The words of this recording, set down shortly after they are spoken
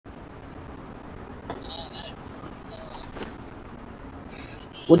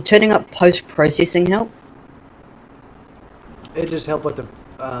Would turning up post-processing help? It just helped with the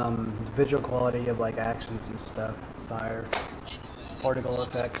visual quality of like actions and stuff, fire, particle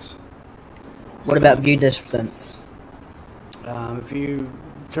effects. What about view distance? If you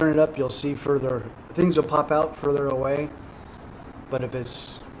turn it up, you'll see further, things will pop out further away, but if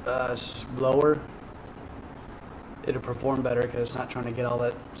it's lower, it'll perform better because it's not trying to get all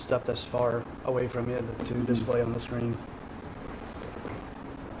that stuff that's far away from you to display on the screen.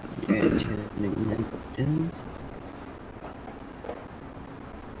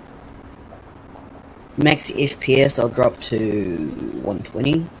 Max FPS I'll drop to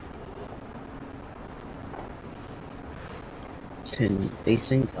 120. Turn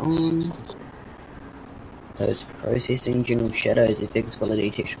VSync on. Post processing, general shadows, effects quality,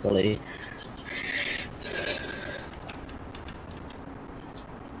 texture quality.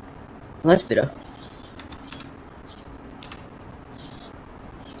 Well, that's better.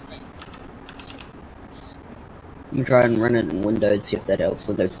 I'm gonna try and run it in Windows, see if that helps.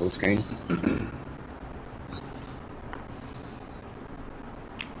 Windows full screen.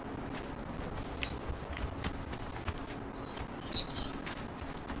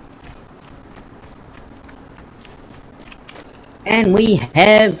 And we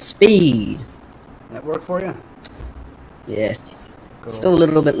have speed. That work for you? Yeah. Cool. Still a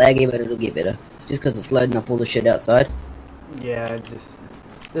little bit laggy, but it'll get better. It's just because it's loading up all the shit outside. Yeah,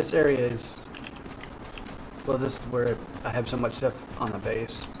 this area is... Well, this is where I have so much stuff on the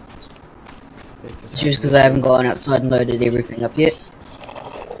base. It's just because I haven't gone outside and loaded everything up yet.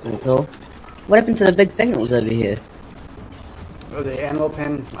 That's all. What happened to the big thing that was over here? Oh, the animal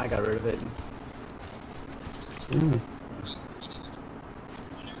pen? I got rid of it.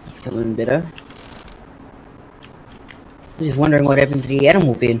 It's coming better. I'm just wondering what happened to the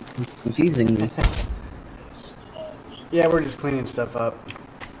animal pen. It's confusing me. Yeah, we're just cleaning stuff up.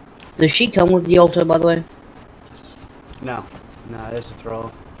 Does she come with the altar, by the way? No. No, it's a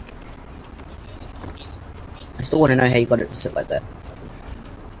throw. I still want to know how you got it to sit like that.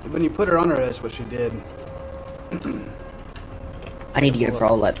 When you put her on her, that's what she did. I need to get a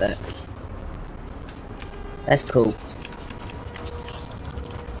roll like that. That's cool.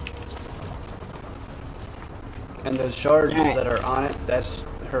 And the shards that are on it, that's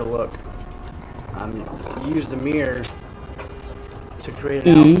her look. You use the mirror to create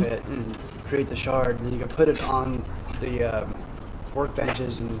an outfit and create the shard, and you can put it on the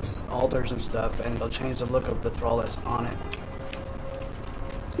workbenches and altars and stuff, and it'll change the look of the thrall that's on it.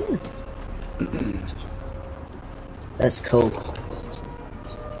 That's cool.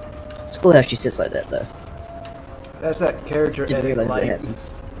 It's cool how she sits like that, though. That's that character Didn't edit realize that light happened.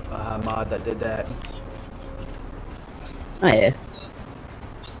 mod that did that. Oh yeah.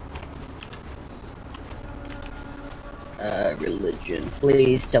 Religion.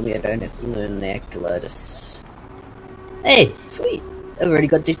 Please tell me I don't have to learn NATALIYA. Hey, sweet. I've already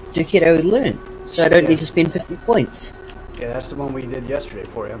got Decado learn, so I don't need to spend 50 points. Yeah, that's the one we did yesterday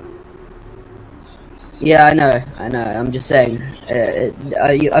for you. Yeah, I know. I'm just saying.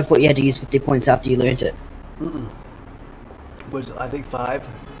 I thought you had to use 50 points after you learned it. Was I think 5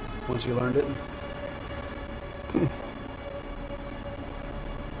 once you learned it.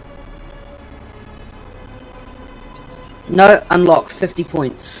 No, unlock 50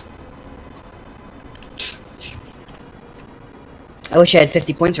 points. I wish I had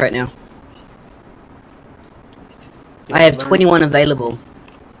 50 points right now. I have 21 available.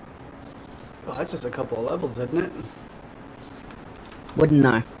 Oh, that's just a couple of levels, isn't it? Wouldn't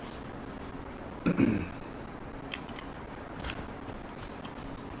know.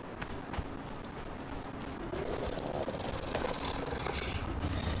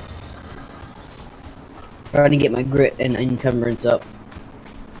 Trying to get my grit and encumbrance up.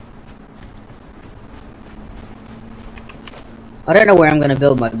 I don't know where I'm going to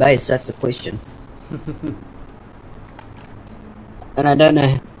build my base, that's the question. And I don't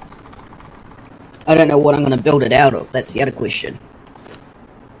know what I'm going to build it out of, that's the other question.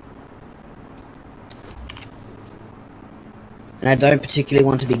 And I don't particularly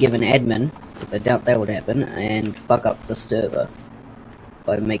want to be given admin, because I doubt that would happen, and fuck up the server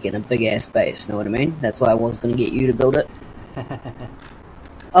by making a big ass base, know what I mean? That's why I was going to get you to build it.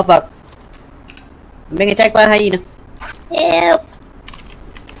 Oh fuck. I'm being attacked by a hyena. Help!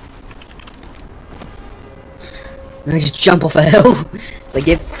 And I just jump off a hill. It's like,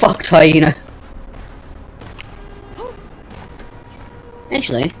 get fucked, hyena.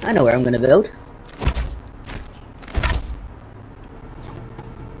 Actually, I know where I'm going to build.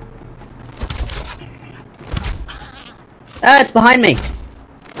 Ah, it's behind me.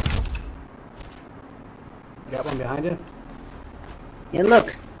 One behind you? Yeah,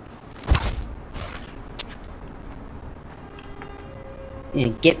 look. Yeah,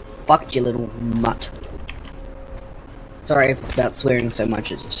 get fucked, you little mutt. Sorry about swearing so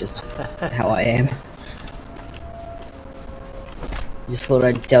much, it's just how I am. Just thought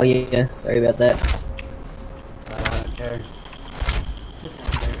I'd tell you, sorry about that. I don't care.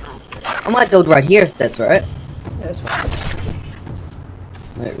 I might build right here if that's alright. Yeah, that's fine.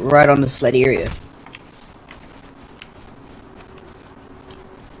 Like, right on this flat area.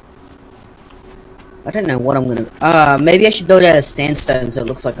 I don't know what I'm gonna... maybe I should build out of sandstone so it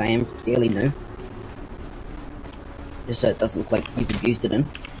looks like I am fairly new. Just so it doesn't look like you've abused it in. You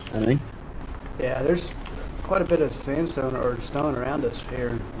know what I mean? Yeah, there's quite a bit of sandstone or stone around us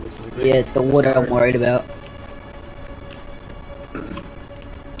here. Which is a great Yeah, it's the wood I'm worried about.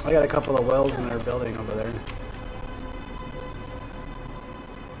 I got a couple of wells in their building over there.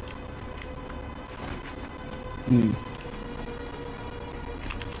 Hmm.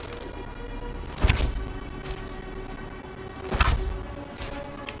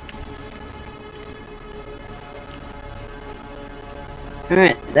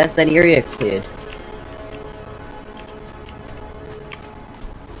 Alright, that's that area cleared.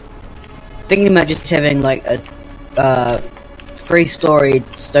 Thinking about just having like a 3-story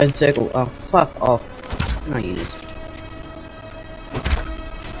stone circle. Oh, fuck off. No use.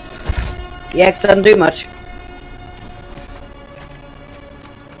 The axe doesn't do much.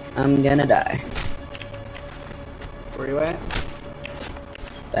 I'm gonna die. Where you at?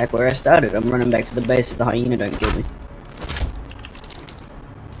 Back where I started. I'm running back to the base so the hyena don't kill me.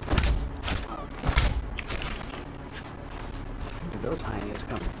 Where those hyenas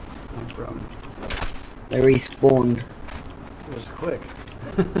come from? They respawned. It was quick.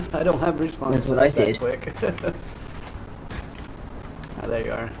 I don't have respawn. That's what I that said. Quick. Oh, there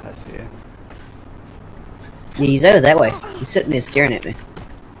you are. I see you. Yeah, he's over that way. He's sitting there staring at me.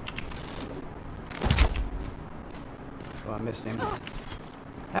 Oh, I missed him.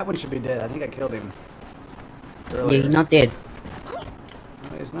 That one should be dead. I think I killed him earlier. Yeah, he's not dead.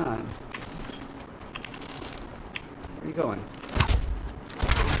 No, he's not. Where are you going?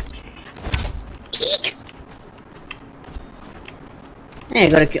 Hey,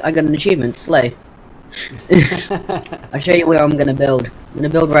 I got an achievement, slay. I'll show you where I'm gonna build. I'm gonna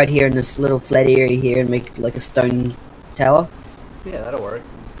build right here in this little flat area here and make like a stone tower. Yeah, that'll work.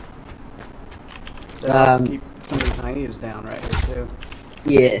 That'll also keep some of the hyenas down right here too.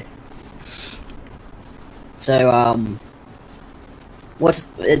 Yeah. So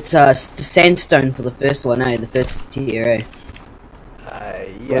it's sandstone for the first one, eh? The first tier, eh?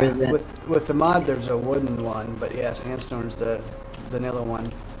 Yeah. With the mod, there's a wooden one, but yeah, sandstone's the vanilla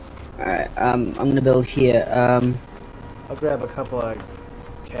one. Alright, I'm gonna build here. I'll grab a couple of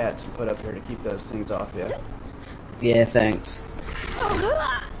cats and put up here to keep those things off you. Yeah, thanks.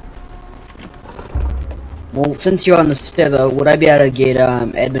 Well, since you're on the server, would I be able to get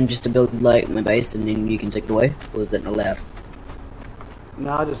admin just to build like my base and then you can take it away? Or is that not allowed?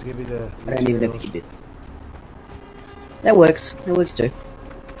 No, I'll just give you the I don't even know if you did. That works. That works too.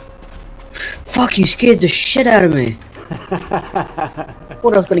 Fuck, you scared the shit out of me.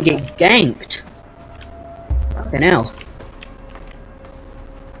 Thought I was gonna get ganked. Fucking hell.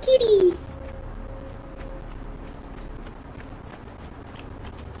 Kitty!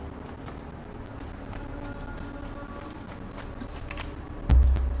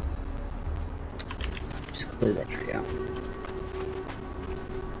 Just clear that tree out.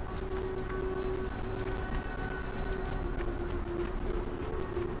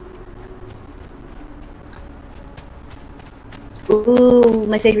 Ooh,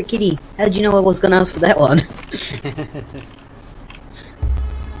 my favorite kitty. How'd you know I was gonna ask for that one?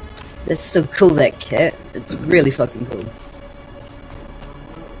 That's so cool, that cat. It's really fucking cool.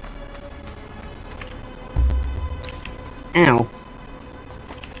 Ow.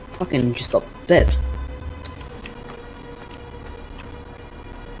 Fucking just got bit.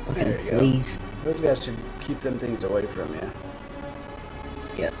 Fucking fleas. Those guys should keep them things away from you.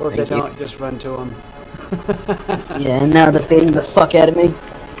 Yeah, Or if they don't, just run to them. Yeah, and now they're feeding the fuck out of me.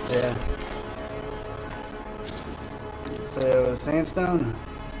 Yeah. So, sandstone?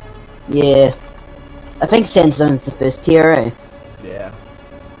 Yeah. I think sandstone's the first tier, eh? Yeah.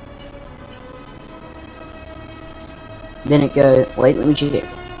 Then it go... Wait, let me check.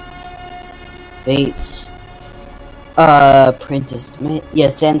 Beats... Apprentice... Yeah,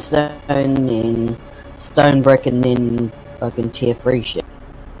 sandstone and stone brick and then fucking tier 3 shit.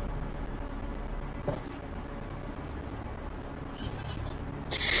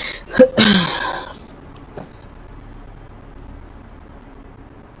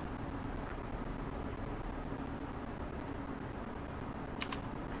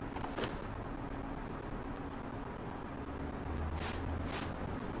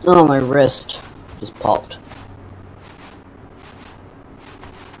 Oh, my wrist just popped.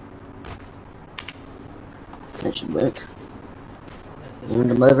 That should work.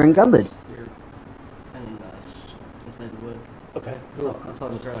 And I'm over encumbered. Okay, cool. I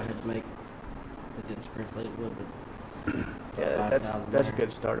thought the drill I had to make with the insulated wood, but yeah, that's a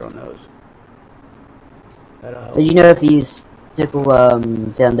good start on those. That'll help. Did you know if you use circle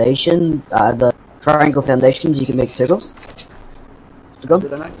foundation, the triangle foundations, you can make circles?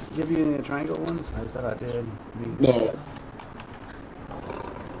 Did I not give you any triangle ones? I thought I did. Yeah.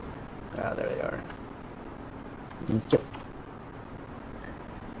 Ah, there they are. Yep.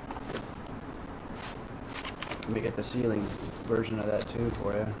 Let me get the ceiling version of that too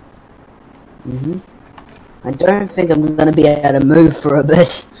for you. I don't think I'm gonna be able to move for a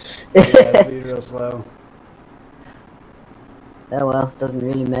bit. Yeah, it'll be real slow. Oh well, doesn't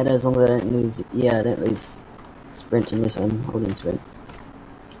really matter as long as I don't lose. Yeah, I don't lose sprint unless I'm holding sprint.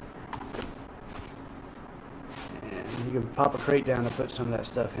 And you can pop a crate down to put some of that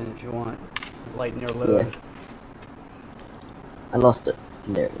stuff in if you want. Lighten your load. Yeah. I lost it.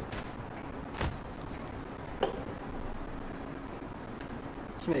 There it is.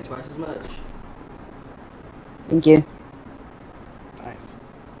 she made twice as much. Thank you. Nice.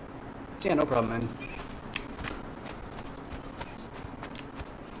 Yeah, no problem, man.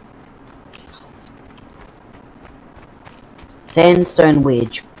 Sandstone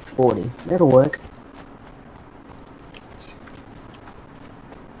wedge 40. That'll work.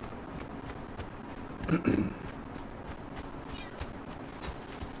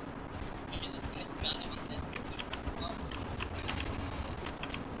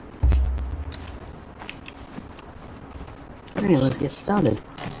 Alright, let's get started.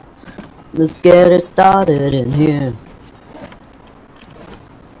 Let's get it started in here.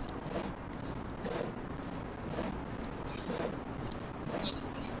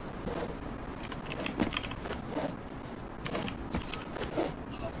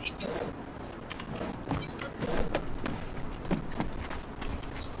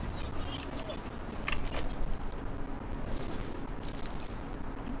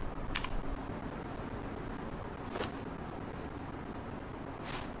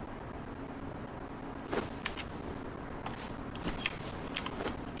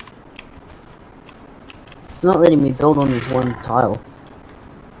 It's not letting me build on this one tile.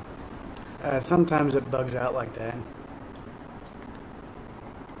 Sometimes it bugs out like that.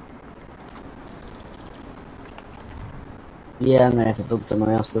 Yeah, I'm gonna have to build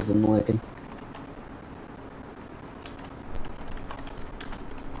somewhere else. This isn't working.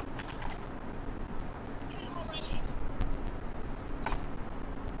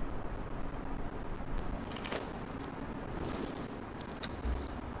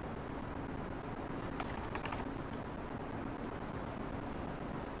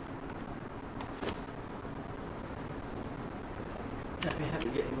 Happy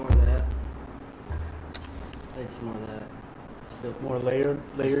getting more of that. Take some more of that. Silk. More layered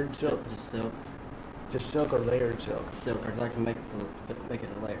silk? Just silk. Just silk or layered silk? Silk, or I can make it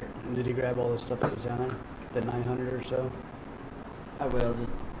a layer. And did you grab all the stuff that was down there? The 900 or so? I will,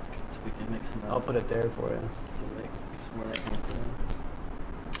 just so we can make some. I'll put it there for you. We'll make some more of that kind of stuff.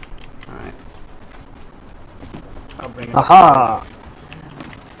 Alright. I'll bring it. Aha!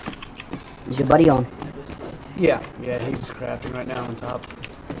 Is your buddy on? Yeah, he's crafting right now on top.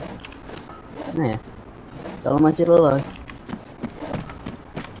 Yeah. Tell him I said hello.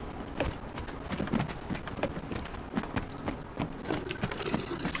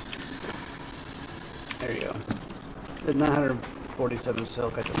 There you go. The 947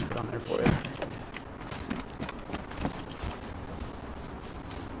 silk I just put on there for you.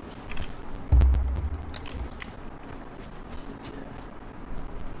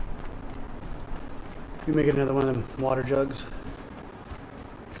 You make another one of them water jugs?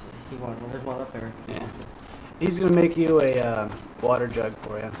 There's one up there. Yeah. He's gonna make you a water jug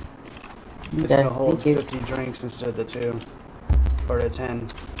for you. It's Okay, gonna hold thank you. 50 drinks instead of the 2. Or the 10.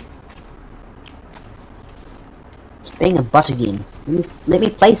 It's being a butt again. Let me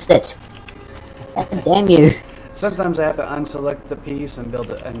place it. God damn you. Sometimes I have to unselect the piece and build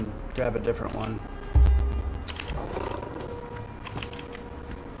it and grab a different one.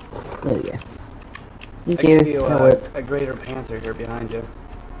 There we go. I Thank give you. you That'll work. a greater panther here behind you.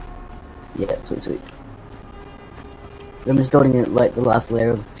 Yeah, sweet, sweet. I'm just building it like the last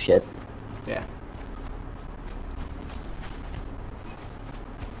layer of shit. Yeah.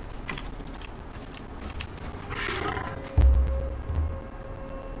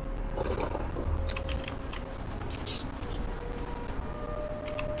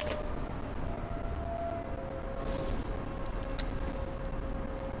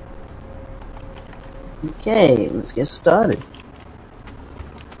 Okay, let's get started.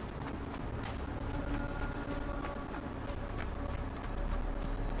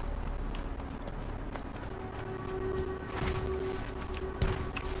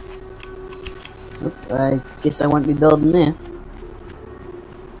 Oop, I guess I won't be building there.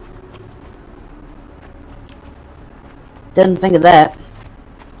 Didn't think of that.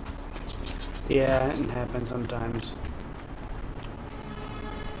 Yeah, it can happen sometimes.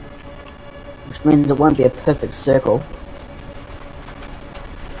 Which means it won't be a perfect circle.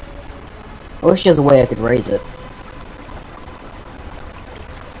 I wish there was a way I could raise it.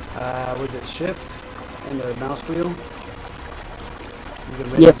 Was it shift and the mouse wheel? You can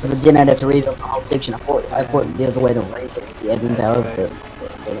Yeah, raise- but then I'd have to rebuild the whole section. I thought there was a way to raise it with the admin powers, right.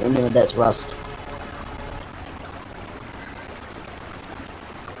 but remember that's rust.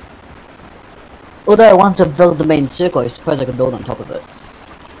 Although once I've built the main circle, I suppose I could build on top of it.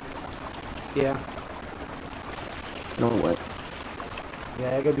 Yeah. No what?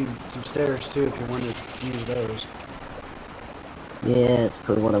 Yeah, it could be some stairs too if you wanted to use those. Yeah, that's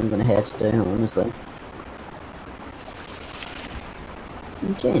probably what I'm gonna have to do, honestly.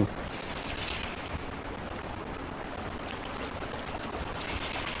 Okay.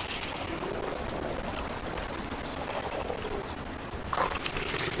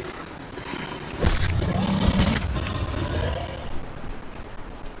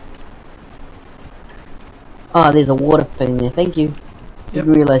 Oh, there's a water thing there, thank you. Yep.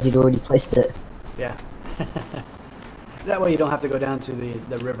 Didn't realise you'd already placed it. Yeah. That way you don't have to go down to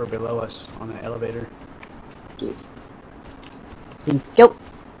the river below us on the elevator. Okay. Thank you.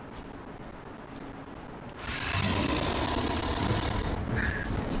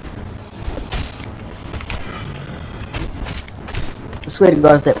 I swear to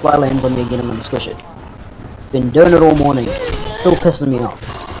God, if that fly lands on me again, I'm gonna squish it. Been doing it all morning. Still pissing me off.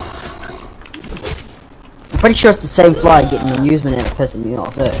 I'm pretty sure it's the same fly getting amusement out of pissing me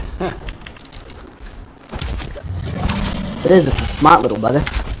off, eh? It is, it's a smart little bugger.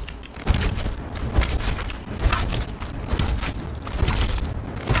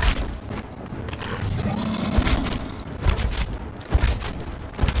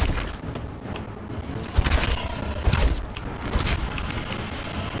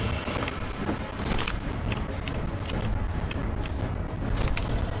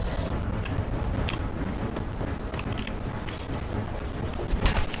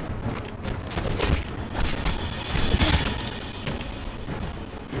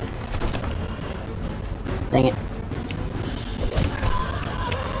 Dang it. I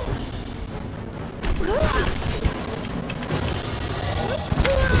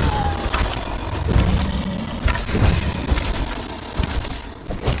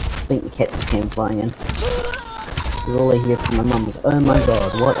think the cat just came flying in. Because all I hear from my mum is, oh my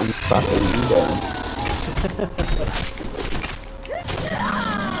god, what in the fuck are you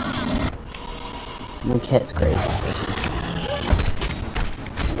doing? My cat's crazy.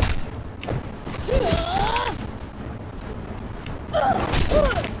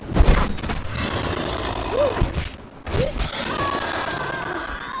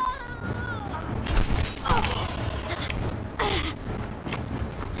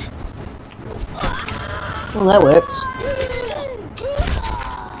 Well, that works.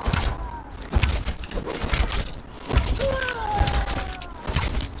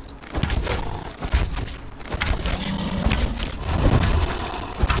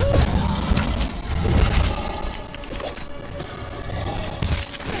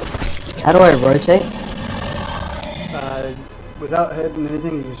 How do I rotate? Without hitting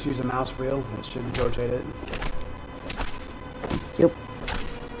anything, you just use a mouse wheel. It should rotate it. Yep.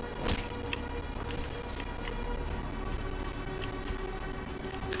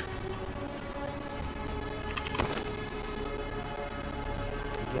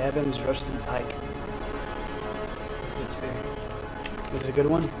 Gavin's Rusted Pike. Is it a good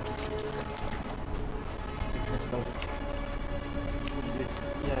one?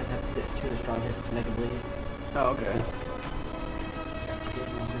 Yeah, I'd have to two strong hits to make a bleed. Oh, okay.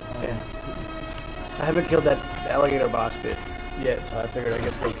 Yeah. I haven't killed that alligator boss bit yet, so I figured I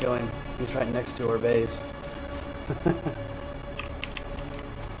guess go kill him. He's right next to our base.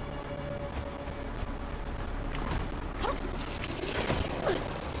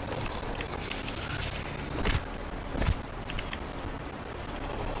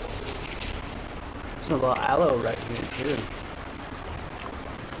 There's a lot of aloe right here too.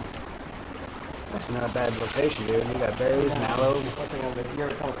 That's not a bad location, dude. You got berries and aloe. One thing I've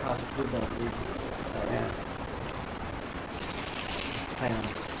never come across a food don't leave. Yeah. Hang on.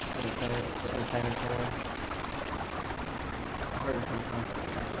 Simon Taylor. Where did it come from?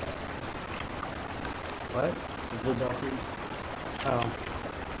 What? The blue bell seeds. Oh.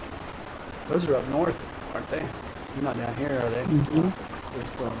 Those are up north, aren't they? They're not down here, are they? Mm-hmm. They're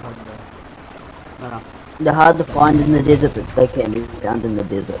still hard to... No. They're hard to find in the desert, but they can be found in the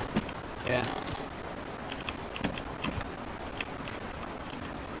desert. Yeah.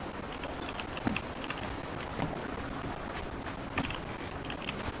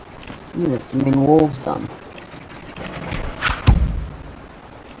 That's the main walls done.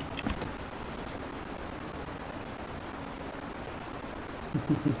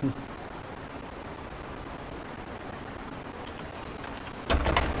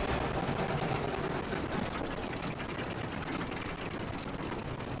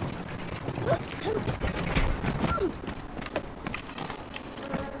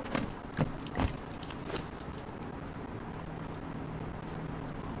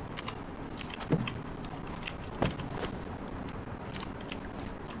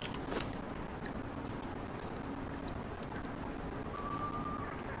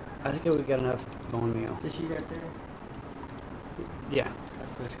 I think we got enough bone meal. Is she right there? Yeah.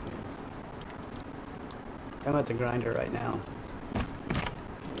 That's push cool. I'm at the grinder right now.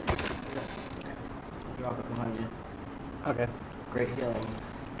 Drop it behind you. Okay. Great healing.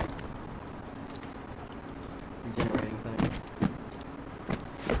 Regenerating thing.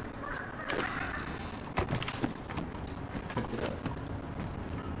 Cooked it up.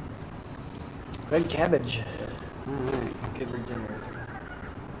 Red cabbage. Alright. Good regenerator.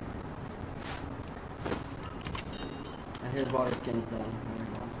 And his water skin's done.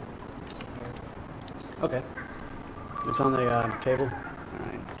 Okay. It's on the table.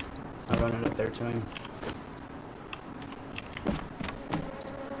 Alright. I'll run it up there to him.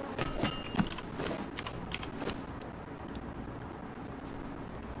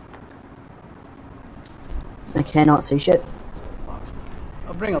 I cannot see shit.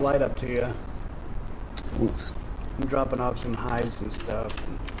 I'll bring a light up to you. Thanks. I'm dropping off some hides and stuff.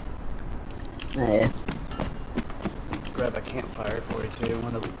 Yeah. Grab a campfire for you too.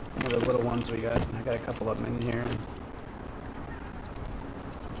 One of the little ones we got. I got a couple of them in here.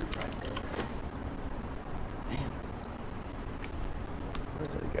 Where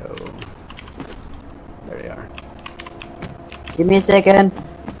did they go? There they are. Give me a second.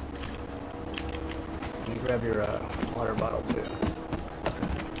 And you grab your water bottle too.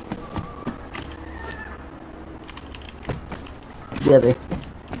 Debbie.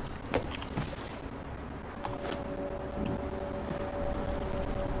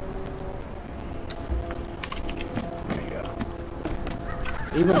 There you go.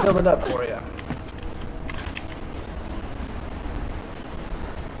 Even fill it up for you.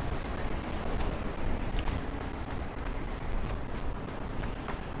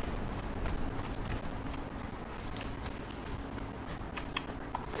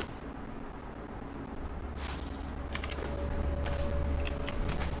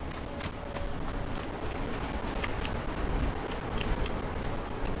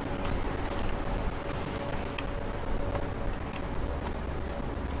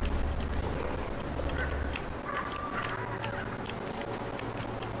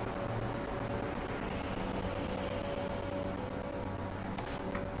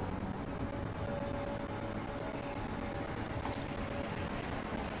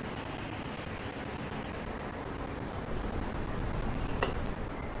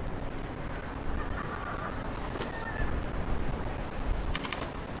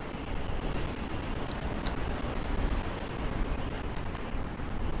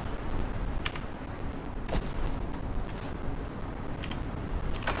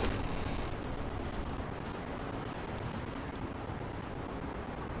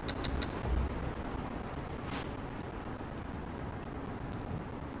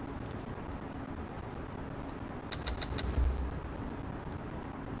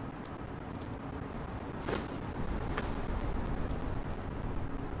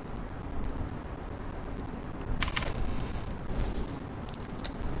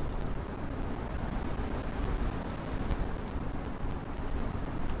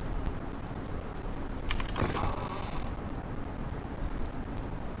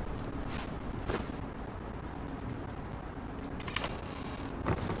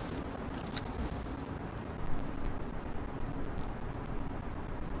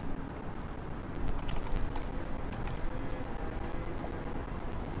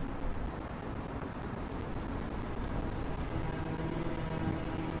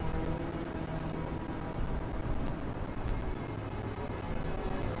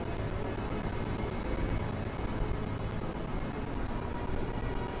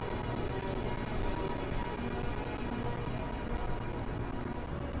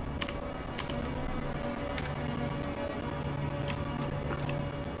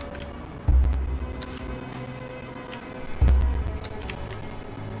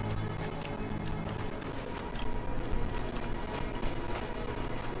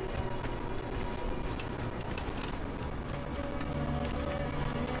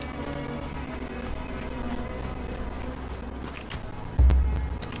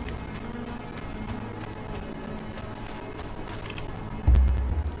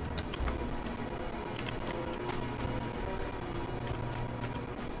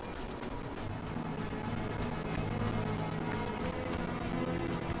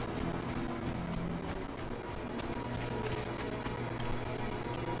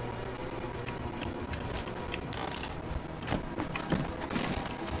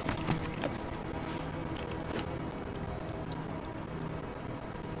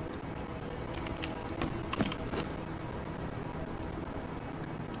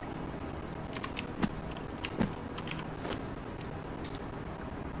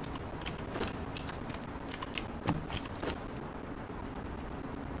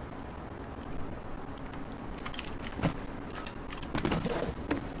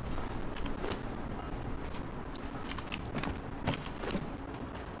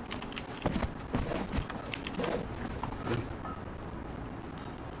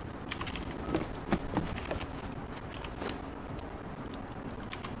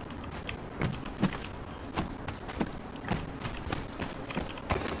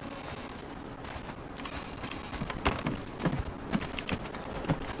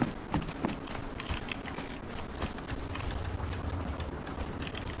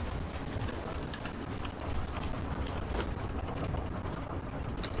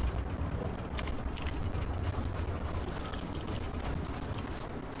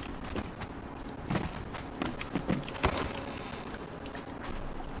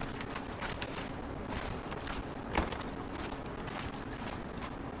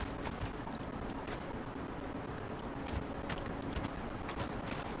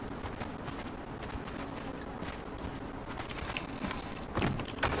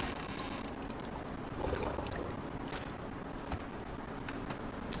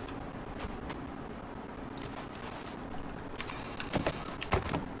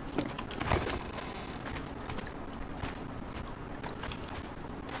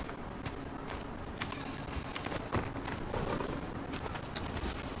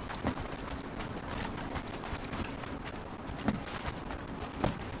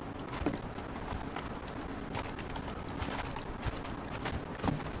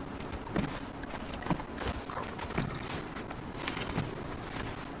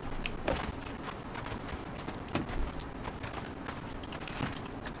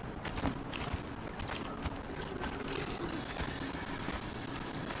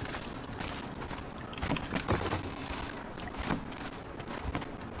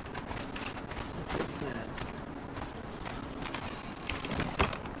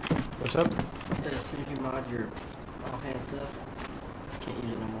 What's up? As soon as you mod your all-hand stuff, you can't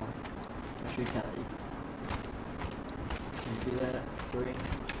use it no more. Make sure you count it. Can you do that? 3.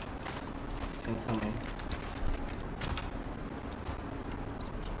 Incoming.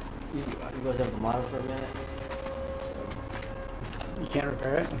 You guys have the model for a minute? You can't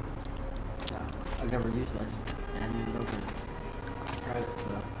repair it? No. I've never used it. I haven't even opened it. Tried it,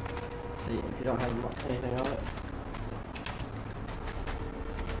 so. See, if you don't have anything on it,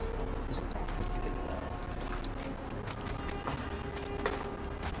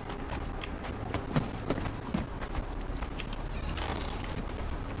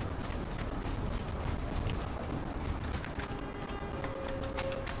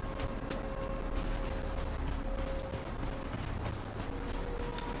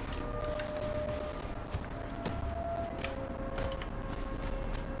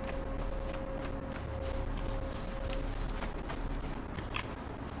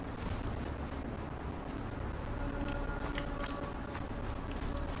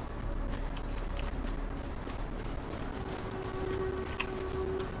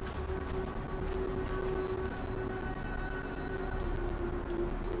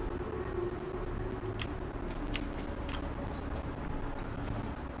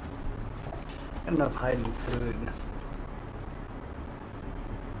 Enough hiding food.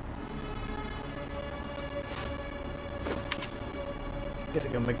 Guess I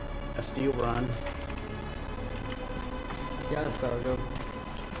can make a steel run. yeah, just go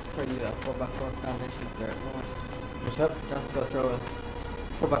throw you a 4x4 foundation up there at once. What's up? Just go throw a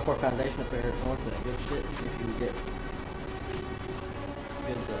 4x4 foundation up there at once of that good shit. See if you can get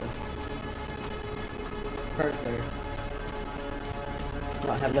good perk there.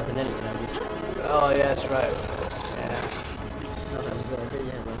 Not have nothing in it, you know. Just Oh, yeah, that's right. Yeah. not that was a good idea,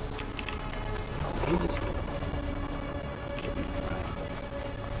 yeah, but He just...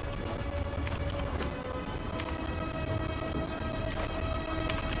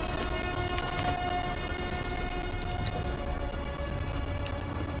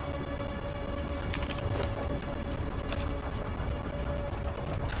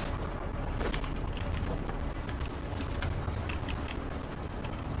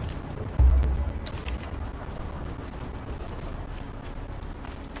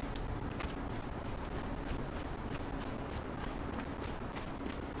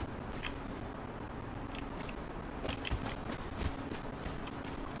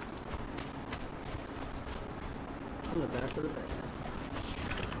 from the back to the back.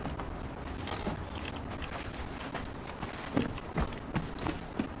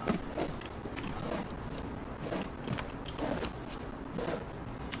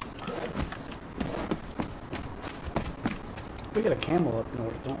 We got a camel up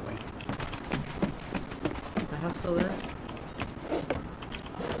north, don't we? The house still there?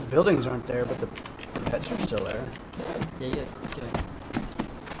 The buildings aren't there, but the pets are still there. Yeah, yeah. Okay.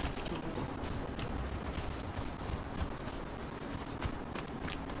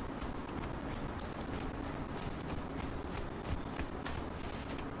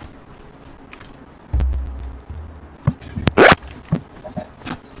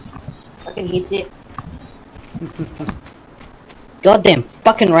 Fucking hits it. Goddamn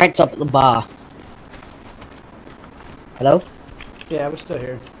fucking rats up at the bar. Hello? Yeah, we're still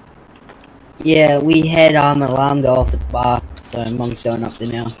here. Yeah, we had an alarm go off at the bar, so Mom's going up there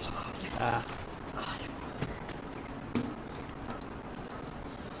now. Ah.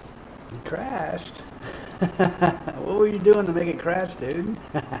 You crashed. What were you doing to make it crash, dude?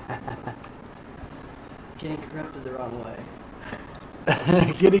 Getting corrupted the wrong way.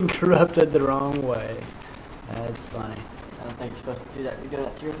 Getting corrupted the wrong way. That's funny. I don't think you're supposed to do that. You're doing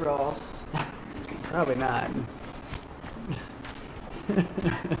that to your thralls. Probably not.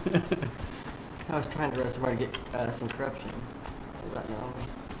 I was trying to let somebody get some corruption. Is that no?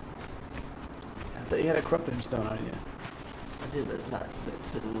 I thought you had a corrupted stone on you. I did, but it's not.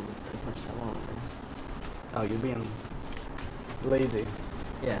 It didn't move as much as I wanted. Oh, you're being lazy.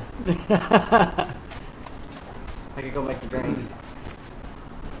 Yeah. I could go make the drain.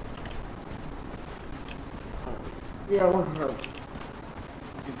 Yeah, I want her.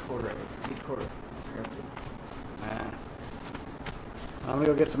 Good quarter. Corrupted. I'm gonna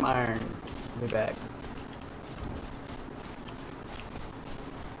go get some iron. I'll be back.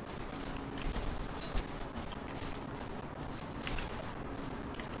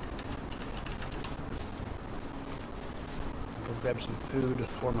 Go grab some food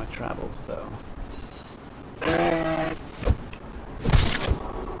for my travels, though.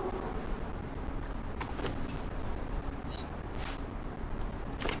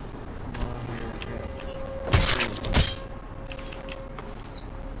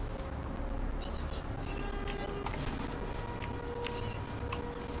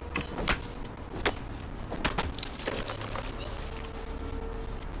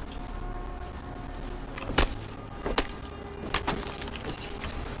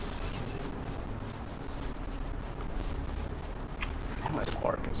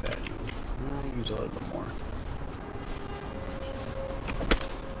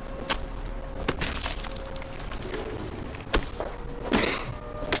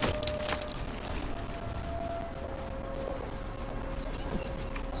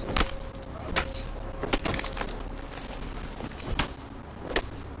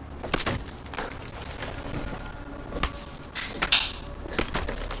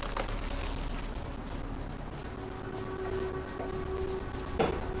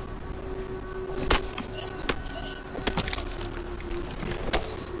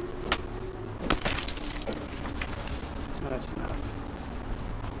 that's enough.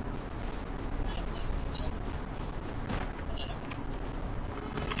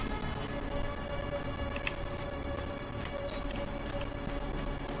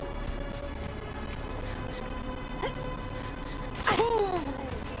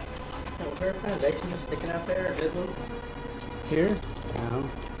 Is there a foundation just sticking out there, a good one? Here? No.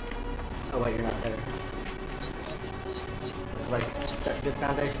 Oh wait, you're not there. It's like a good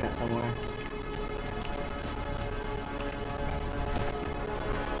foundation out somewhere.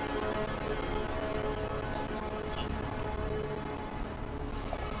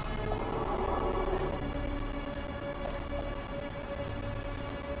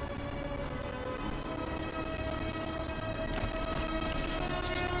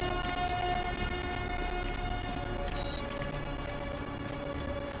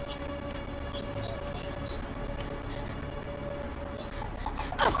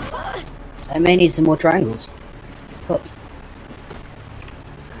 I may need some more triangles. Oh.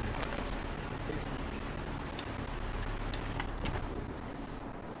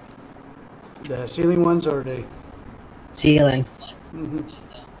 The ceiling ones or the... Ceiling. Mm-hmm.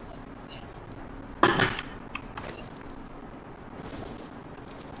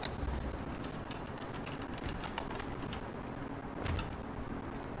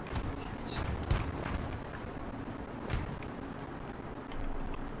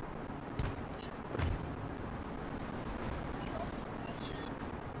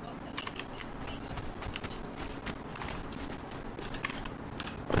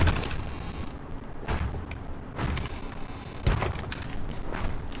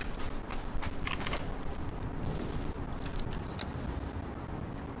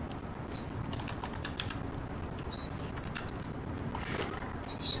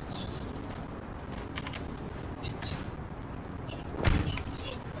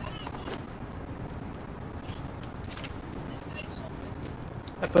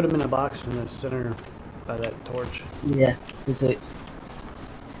 I put them in a box in the center by that torch. Yeah, that's it.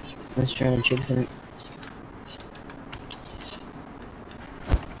 Let's try to check something.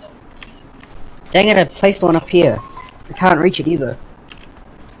 Dang it, I placed one up here. I can't reach it either.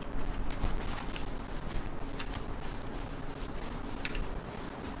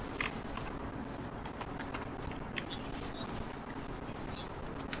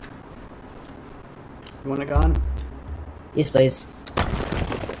 You want it gone? Yes, please.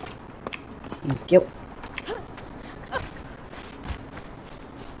 Thank you.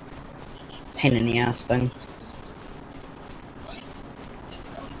 Pain in the ass thing.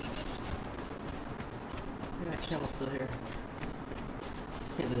 Yeah, camel's still here.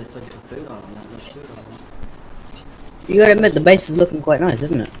 Can't believe they still getting food on them, not much food on them. You gotta admit, the base is looking quite nice,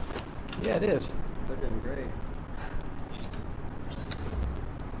 isn't it? Yeah, it is. They're doing great.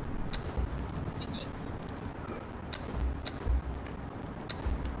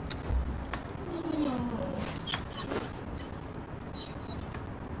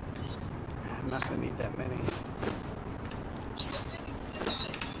 I'm not gonna need that many.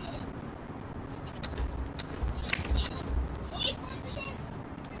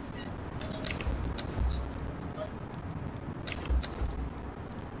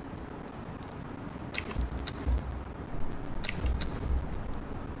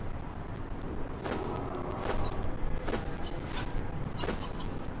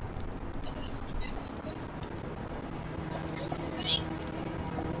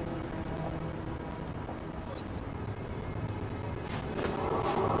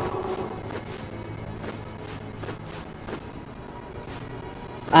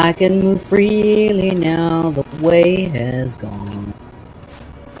 I can move freely now, the weight has gone.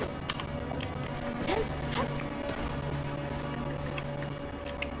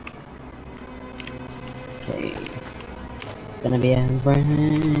 Okay. Gonna be a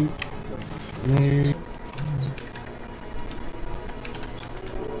bright.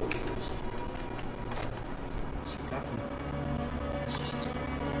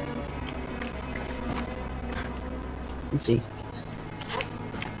 Let's see.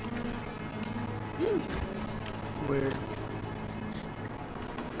 Weird.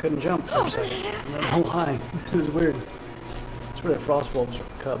 Couldn't jump for a second. I don't know why. It was weird. That's where the frost wolves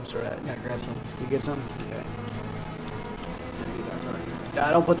cubs are at. Yeah, grab some. You get some? Okay.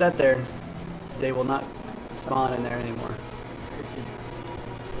 I don't put that there. They will not spawn in there anymore.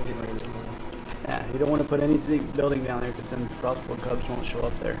 Yeah, you don't want to put anything building down there because then frost wolf cubs won't show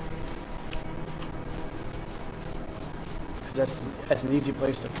up there. Because that's an easy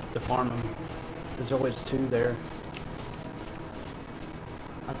place to farm them. There's always two there.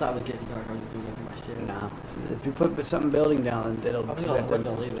 I thought it was getting dark. I was doing my shit. Nah. If you put something building down, it'll... I'll be on the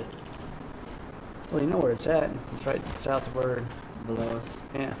window, leave it. Well, you know where it's at. It's right south of where. Below us.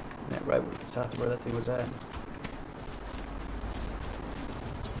 Yeah, right south of where that thing was at.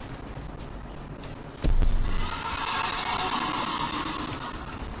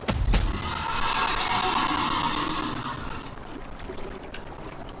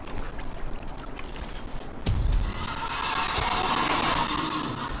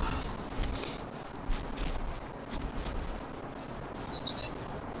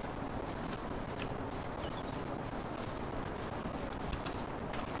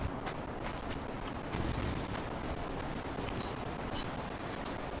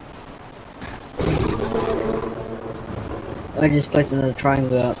 I just placed another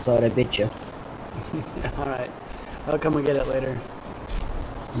triangle outside, I bet you. Alright. I'll come and get it later.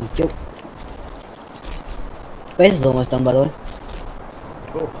 Thank you. Base is almost done, by the way.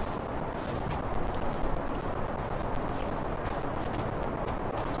 Cool.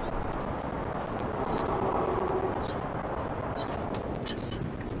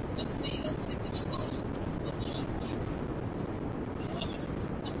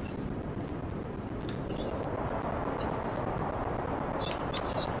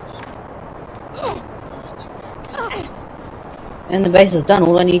 And the base is done,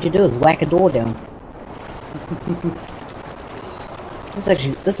 all I need to do is whack a door down.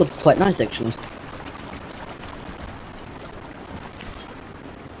 This looks quite nice actually.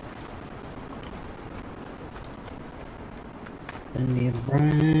 Gonna be a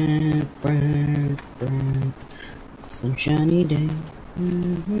bright, bright, bright, sunshiny day.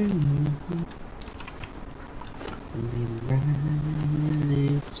 Gonna be a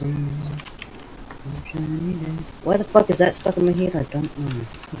bright, bright, sunshiny day. Why the fuck is that stuck in my head? I don't know.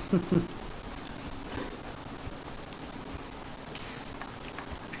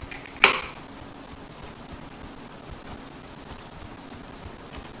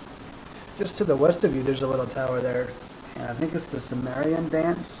 Just to the west of you, there's a little tower there. And I think it's the Sumerian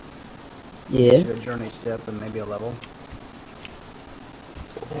dance. Yeah. It's a journey step and maybe a level.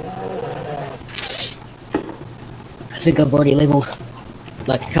 I think I've already leveled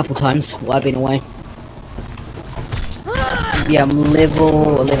like a couple times while I've been away. Yeah, I'm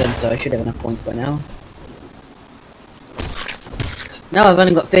level 11, so I should have enough points by now. No, I've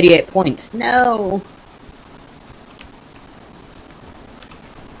only got 38 points. No!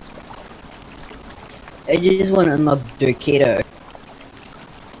 I just want to unlock Ducato.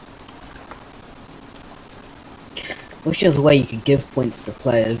 Wish there was a way you could give points to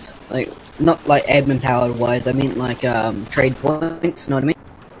players. Like, not like admin power wise, I mean like trade points, know what I mean?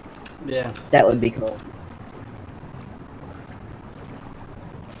 Yeah. That would be cool.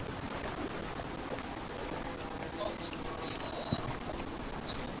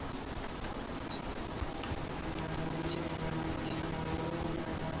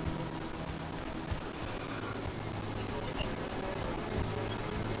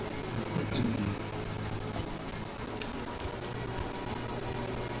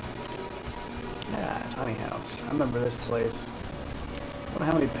 Yeah, tiny house. I remember this place. I wonder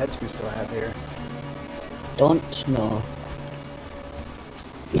how many pets we still have here. Don't know.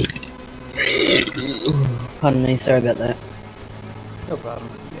 Pardon me, sorry about that. No problem.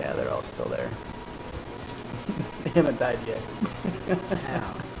 Yeah, they're all still there. They haven't died yet.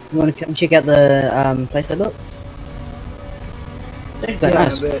 You want to come check out the place I built? It's quite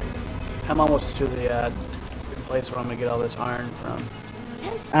nice. But I'm almost to the place where I'm gonna get all this iron from.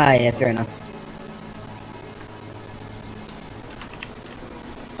 Ah, yeah, fair enough.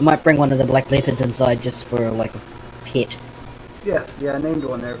 I might bring one of the black leopards inside just for like a pet. Yeah, I named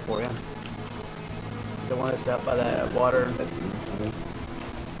one there for you. The one that's out by that water.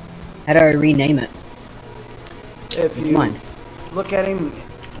 How do I rename it? If you Mind. look at him,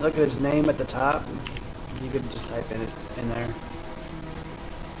 look at his name at the top, you could just type in it in there.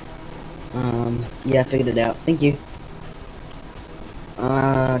 Yeah, I figured it out. Thank you.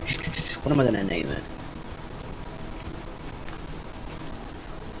 What am I gonna name it?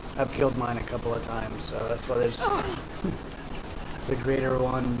 I've killed mine a couple of times, so that's why there's the Creator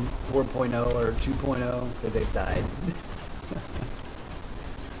one 4.0 or 2.0, that they've died.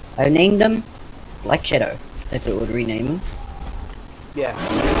 I named him Black Shadow, if it would rename him. Yeah,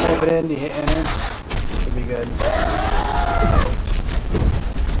 you type it in, you hit enter, should be good.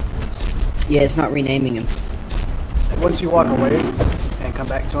 Yeah, it's not renaming him. Once you walk away and come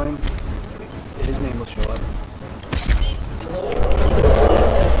back to him, his name will show up.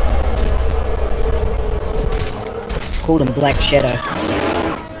 Called him Black Shadow.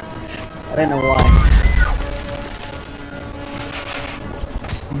 I don't know why.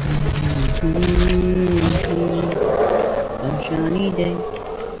 Sunshiny day.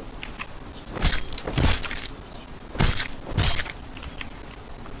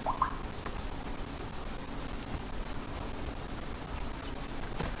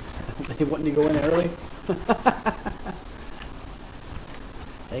 They want you to go in early.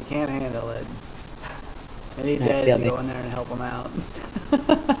 They can't handle it. They need Dad to go in there and help them out.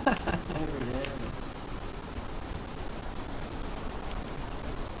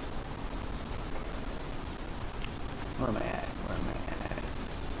 Where am I at? Where am I at?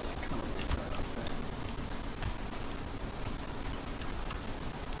 Come on.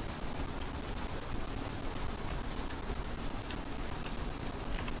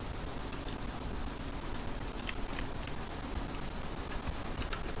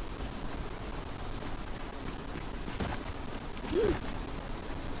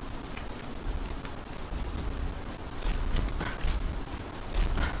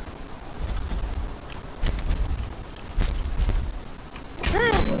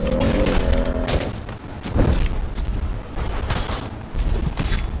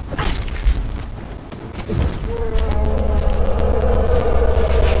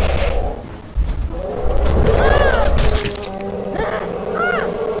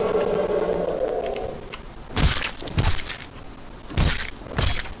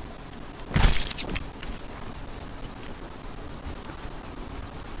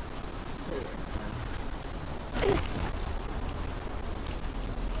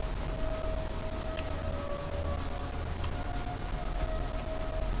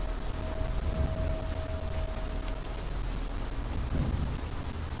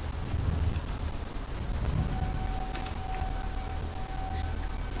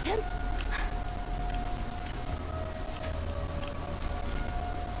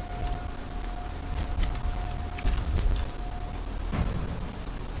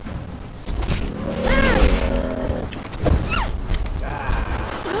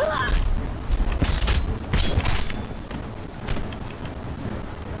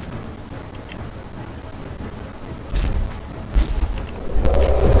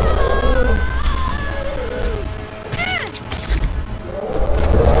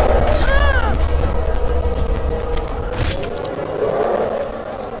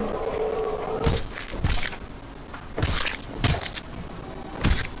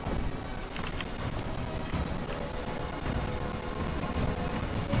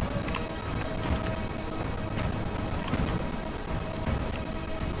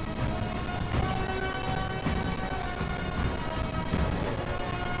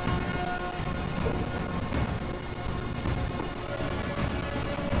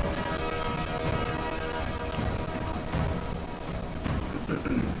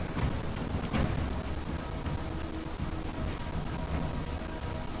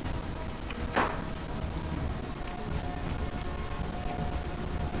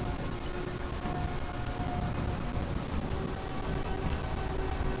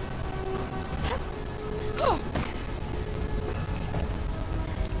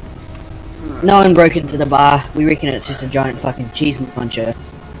 No one broke into the bar. We reckon it's just a giant fucking cheese muncher.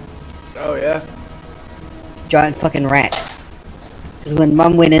 Oh, yeah? Giant fucking rat. Because when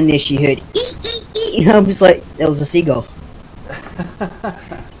Mum went in there, she heard ee. I was like, that was a seagull.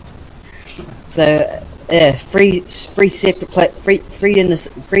 So, yeah, three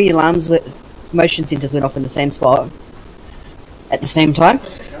alarms with motion sensors went off in the same spot at the same time,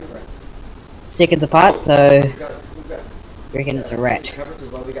 seconds apart. So, I reckon it's a rat.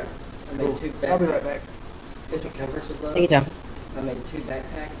 I'll be right back. Take your time. I made 2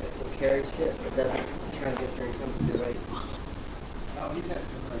 backpacks that will carry shit, but then I'm trying to get sure he comes to the right. Oh, he's got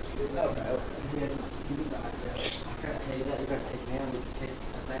too much. Oh, no. I can't tell you that. You gotta take me out. You can take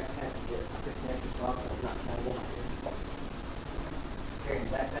a backpack and get 15 extra slots. I'm not trying to walk here. Carrying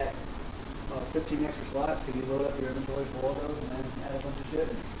a backpack. 15 extra slots. Can you load up your inventory for all those and then add a bunch of shit?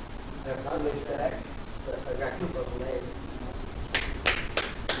 There's not really stack, but I got 2 of them made.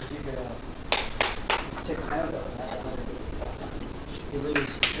 You can check them out though. You lose,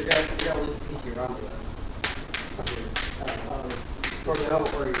 you're gonna lose a piece of your armor though. For your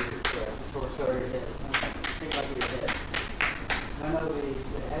head. Think like your head. I know we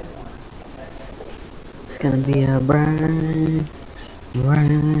had one. It's gonna be a bright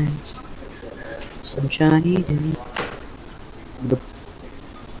sunshiny day.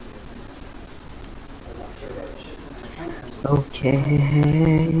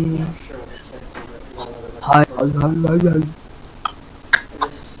 Okay. Hi.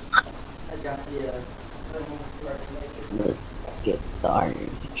 Let's get the iron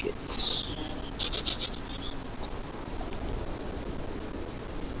digits.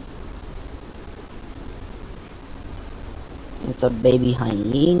 It's a baby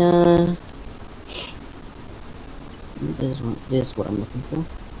hyena. This is what I'm looking for.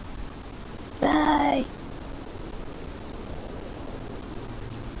 Die!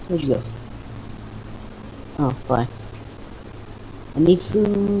 Where'd you go? Oh, bye. I need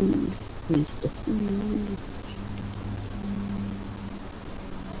food. Where's the food?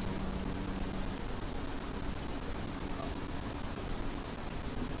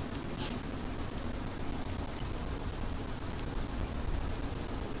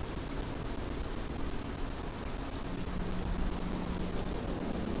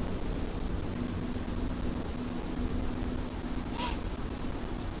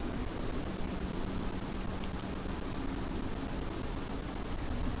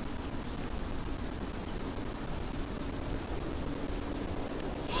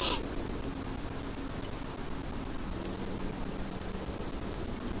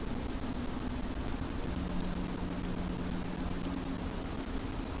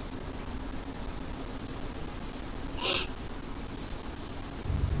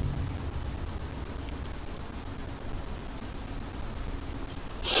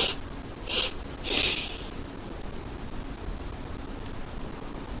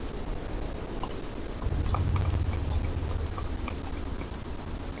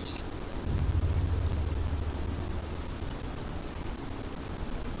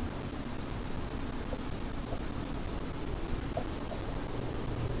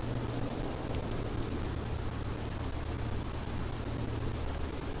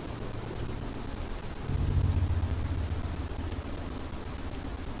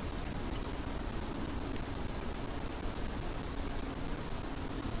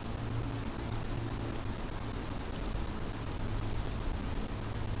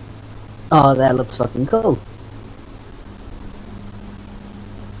 Oh, that looks fucking cool.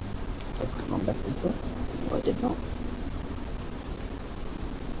 Come on back this way. No, I did not.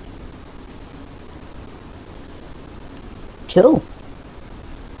 Cool.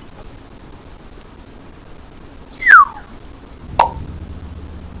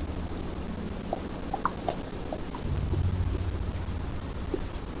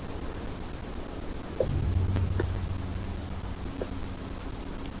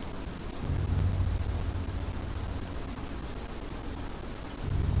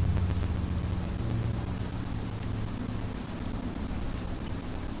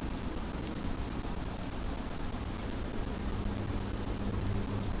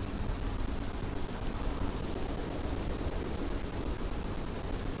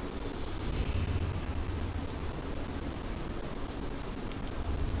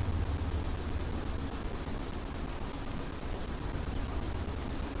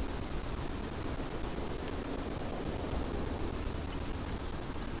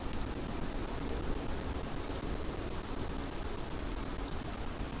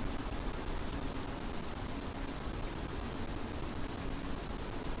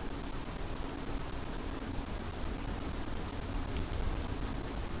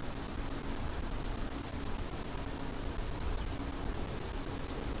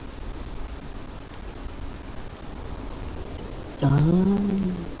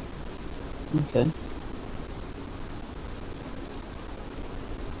 Okay.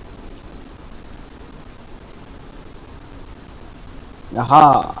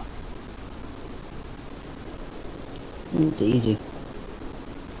 Aha! It's easy.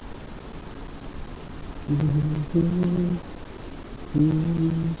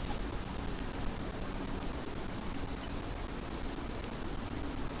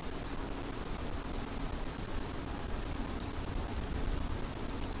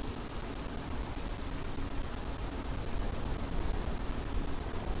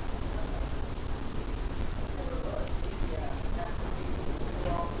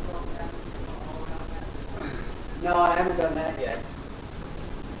 No, I haven't done that yet.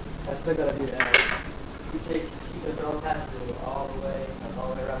 I still gotta do that. You keep the throw pass through all the way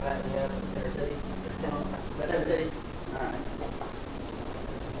around that, yeah, Center City. Center City. Alright.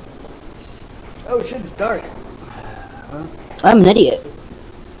 Oh shit, it's dark. I'm an idiot.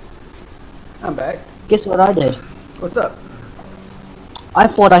 I'm back. Guess what I did? What's up? I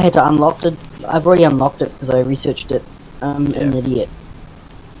thought I had to unlock it. I've already unlocked it because I researched it. I'm an idiot.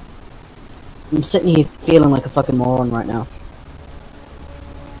 I'm sitting here feeling like a fucking moron right now.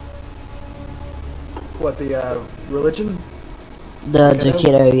 What, the religion? The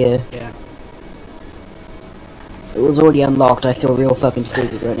Ducato, yeah. Yeah. It was already unlocked. I feel real fucking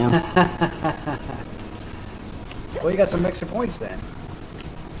stupid right now. Well, you got some extra points then.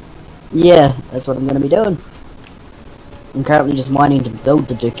 Yeah, that's what I'm gonna be doing. I'm currently just mining to build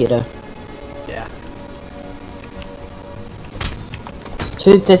the Ducato. Yeah.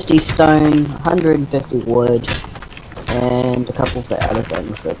 250 stone, 150 wood, and a couple for other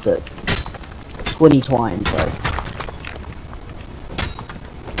things. That's it. 20 twine, so.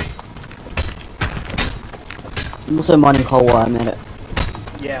 I'm also mining coal while I'm at it.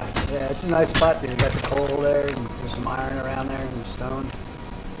 Yeah, it's a nice spot, dude. You got the coal there, and there's some iron around there, and stone.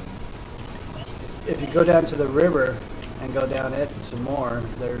 If you go down to the river and go down it and some more,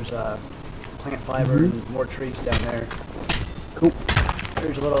 there's plant fiber and more trees down there. Cool.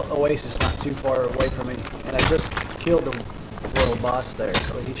 There's a little oasis not too far away from me, and I just killed the little boss there,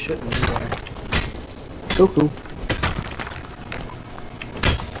 so he shouldn't be there. Cool.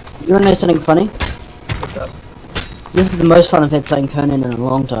 You wanna know something funny? What's up? This is the most fun I've had playing Conan in a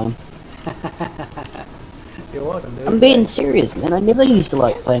long time. You're welcome, dude. I'm being serious, man. I never used to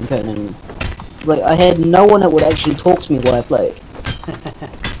like playing Conan. Like, I had no one that would actually talk to me while I played.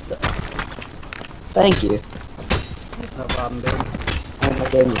 So, thank you. That's no problem, dude. Oh, my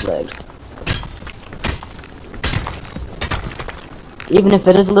game is lagged. Even if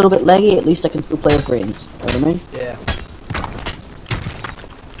it is a little bit laggy, at least I can still play with friends. You know what I mean? Yeah.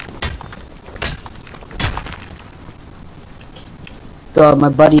 God, my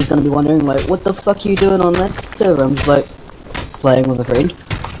buddy's gonna be wondering, like, what the fuck are you doing on that server? I'm just like, playing with a friend.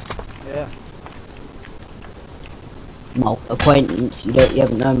 Yeah. Well, acquaintance. You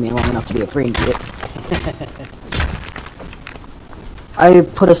haven't known me long enough to be a friend yet. I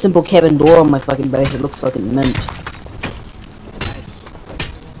put a simple cabin door on my fucking base. It looks fucking mint. Nice.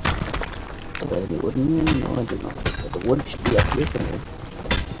 Do I have any wood? No, I do not. But the wood should be up here somewhere.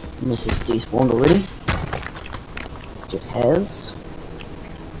 Unless it's despawned already. Which it has.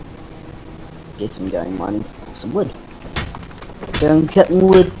 Get some going mining for some wood. Going cutting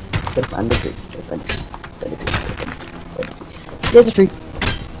wood. Gotta find a tree. Gotta find a tree. Find a tree. Find a tree. Find a tree. There's a tree.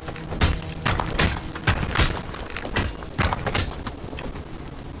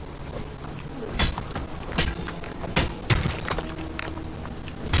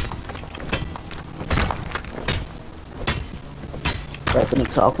 That's an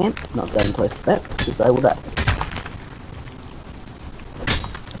exile camp. Not going close to that, because I will die.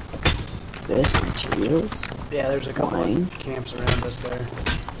 There's materials. Yeah, there's a couple Wine. of camps around us there.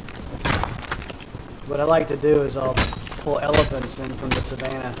 What I like to do is I'll pull elephants in from the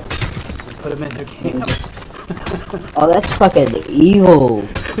savannah and put them in their camps. Oh, that's fucking evil.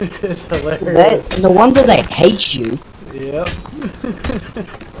 It's hilarious. No wonder they hate you. Yep.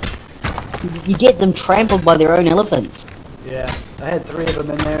 You get them trampled by their own elephants. Yeah, I had 3 of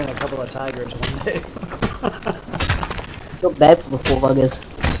them in there and a couple of tigers one day. Feel bad for the poor buggers.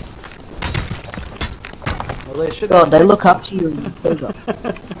 Well, they should. God, they look up to you and you kill them.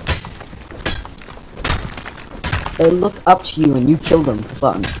 They look up to you and you kill them for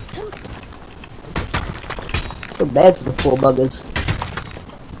fun. Feel bad for the poor buggers.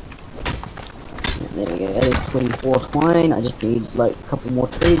 And there we go, there's 24 twine. I just need like a couple more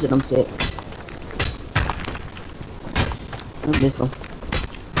trees and I'm set. Oh, this one.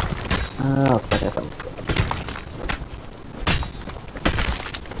 Oh, fuck.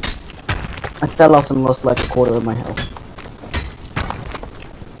 I fell off and lost like a quarter of my health.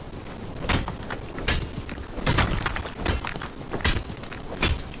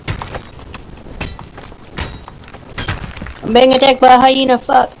 I'm being attacked by a hyena,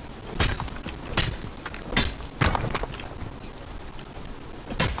 fuck!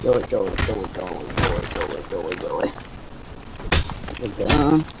 Go it.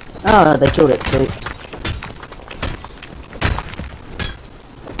 Oh, they killed it, sweet.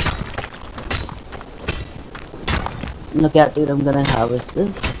 Look out, dude, I'm gonna harvest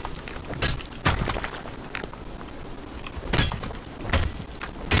this.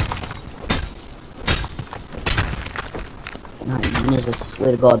 Hyenas, I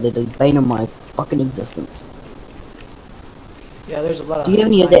swear to God, they're the bane of my fucking existence. Yeah, there's a lot of. Do you have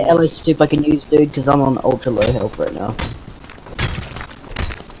any other alloy soup I can use, dude? Because I'm on ultra low health right now.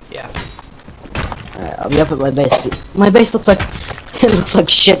 Yeah. Alright, I'll be up at my base. My base looks like it looks like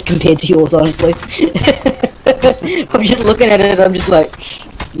shit compared to yours, honestly. I'm just looking at it and I'm just like,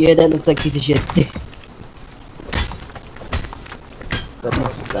 yeah, that looks like a piece of shit. But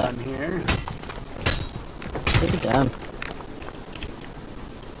Almost done here. take it down.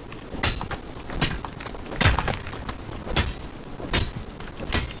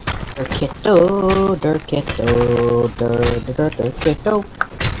 Durketto.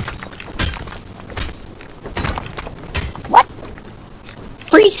 What?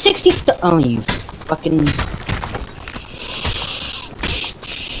 360 oh, you fucking...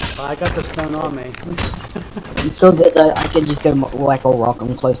 Oh, I got the stone on me. It's so good, I can just go whack or rock.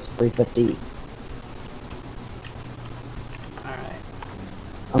 I'm close to 350. Alright.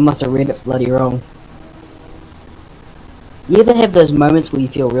 I must have read it bloody wrong. You ever have those moments where you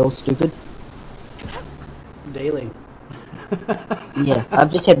feel real stupid? Daily. Yeah,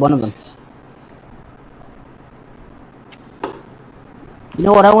 I've just had one of them. You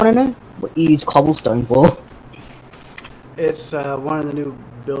know what I want to know? What you use cobblestone for? It's one of the new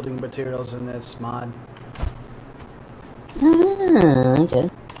building materials in this mod. Ah, okay.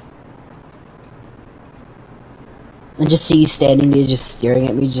 I just see you standing there just staring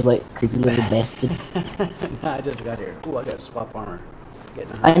at me, just like creepy little bastard. Nah, I just got here. Ooh, I got swap armor.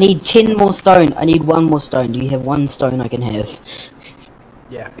 I need 10 more stone. I need 1 more stone. Do you have 1 stone I can have?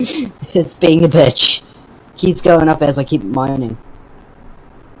 Yeah. It's being a bitch. Keeps going up as I keep mining.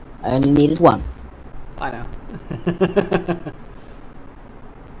 I only needed 1. I know.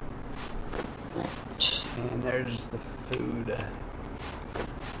 Right. And there's the food.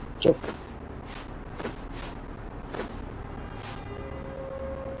 Cool.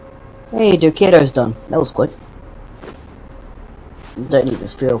 Hey, Ducato's done. That was quick. Don't need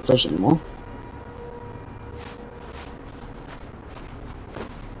this feral flesh anymore.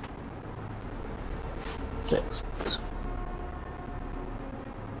 Six.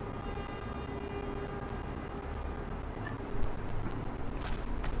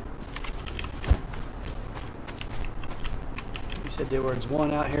 You said there was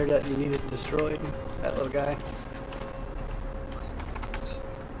one out here that you needed destroyed? That little guy?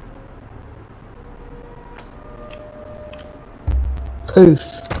 Poof.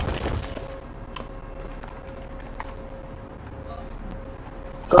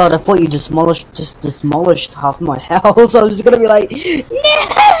 God, I thought you just demolished half my house. I was just gonna be like,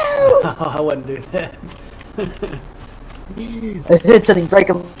 no! I wouldn't do that. I heard something break.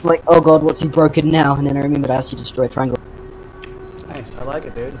 I'm like, oh god, what's he broken now? And then I remembered I asked you to destroy a triangle. Nice, I like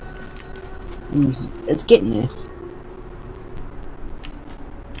it, dude. It's getting there.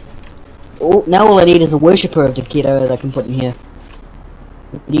 Oh, now all I need is a worshipper of Takedo that I can put in here.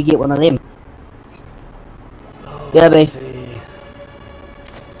 Do you get one of them? Oh, Yeah, babe. let's see.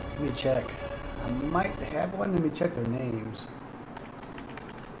 Let me check. I might have one. Let me check their names.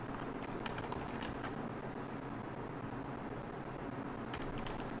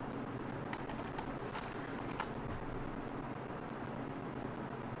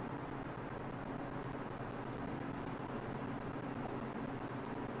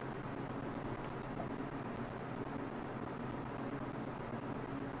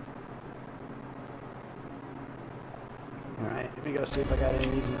 Alright, let me go see if I got any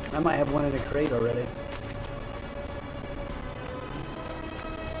of these. I might have one in a crate already.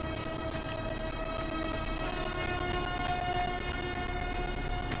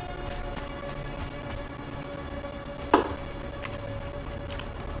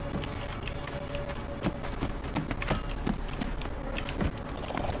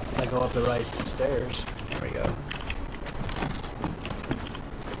 I go up the right stairs. There we go.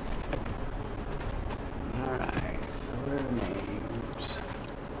 Alright, so what are the names?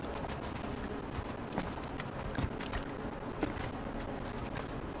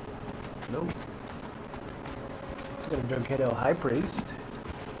 Nope. Got a Drunkedo High Priest.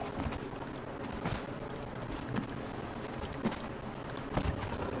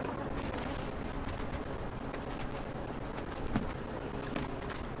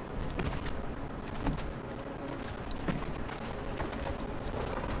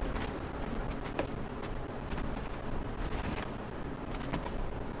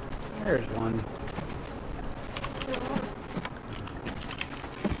 There's one.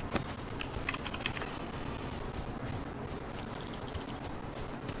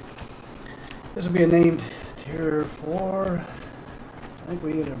 This will be a named tier 4. I think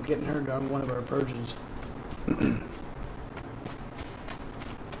we ended up getting her on one of our purges. And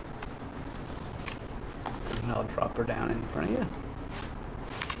I'll drop her down in front of you.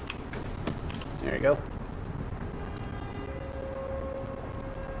 There you go.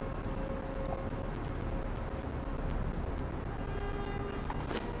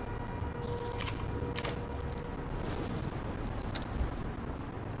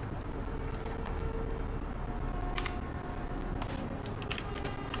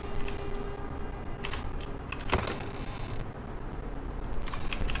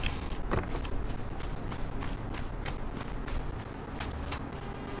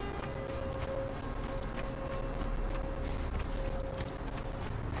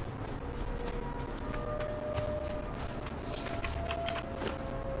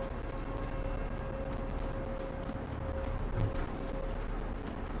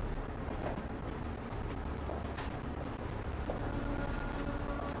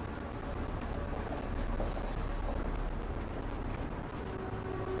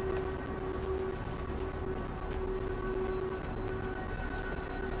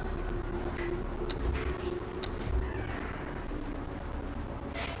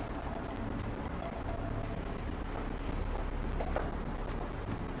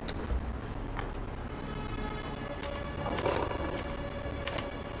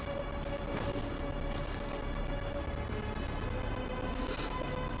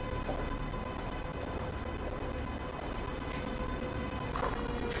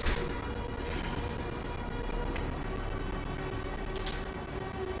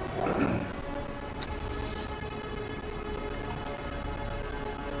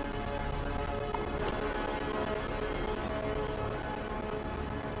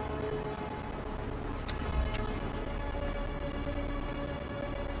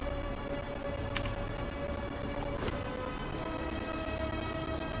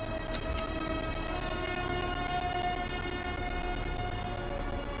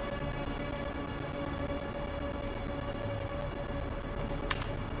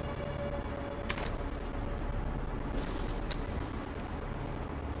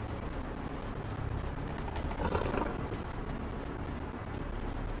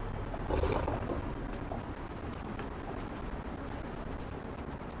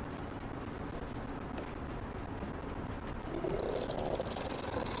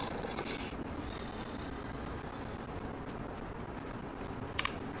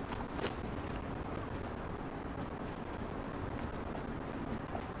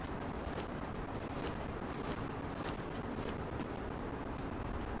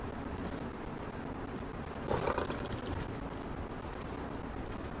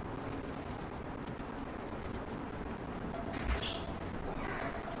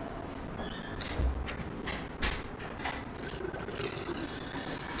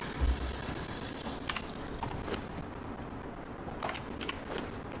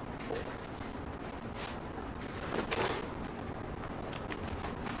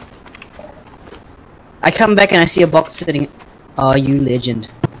 I come back and I see a box sitting. Oh, you legend.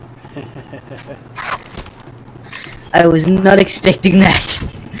 I was not expecting that.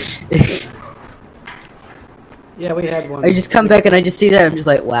 Yeah, we had one. I just come back and I just see that. I'm just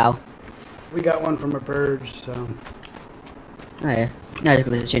like, wow. We got one from a purge, so. Oh yeah. Now I just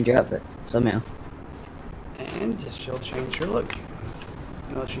gotta change your outfit somehow. And she'll change her look.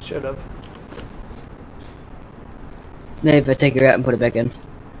 No, she should have. Maybe if I take her out and put it back in.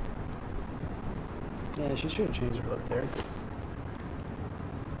 Yeah, she should have changed her look there.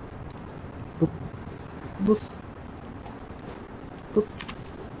 Boop. Boop. Boop.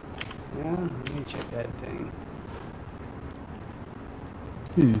 Yeah, let me check that thing.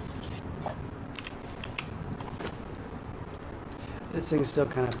 This thing's still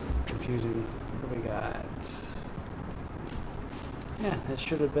kind of confusing. What do we got? Yeah, that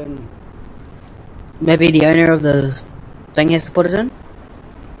should have been. Maybe the owner of the thing has to put it in?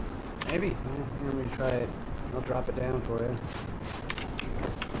 Maybe. Yeah, let me try it. I'll drop it down for you.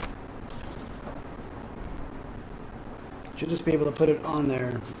 Should just be able to put it on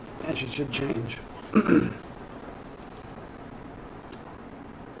there, and she should change.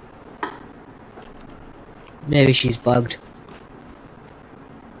 Maybe she's bugged.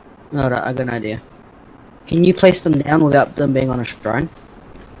 Alright, I got an idea. Can you place them down without them being on a shrine?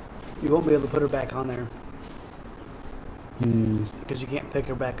 You won't be able to put her back on there. Hmm. Because you can't pick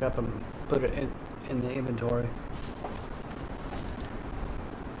her back up and put it in the inventory.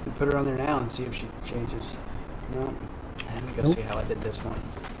 You put her on there now and see if she changes. No. Let me go see how I did this one.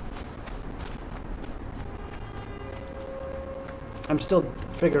 I'm still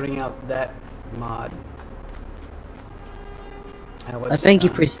figuring out that mod. I think you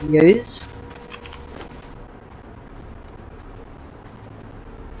press use.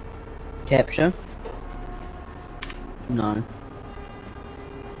 Capture. No.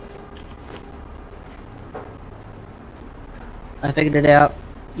 I figured it out.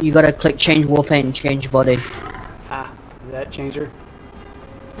 You gotta click change wall paint and change body. Ah, did that change her?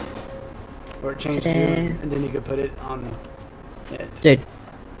 Or it changed you, and then you could put it on it. Dude.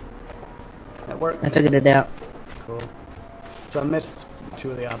 That worked? I figured it out. Cool. So I missed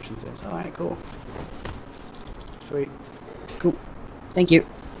two of the options. Alright, cool. Sweet. Cool. Thank you.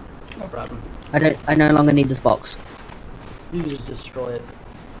 No problem. I no longer need this box. You can just destroy it.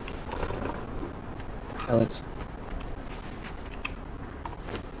 Alex.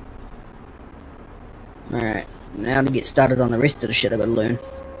 Alright, now to get started on the rest of the shit I gotta learn.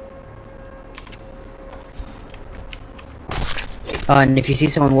 Oh, and if you see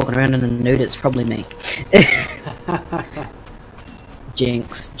someone walking around in a nude, it's probably me.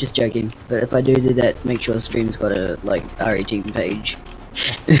 Jinx, just joking. But if I do that, make sure the stream's got a, like, R18 page.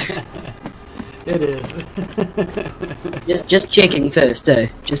 It is. just checking first, though.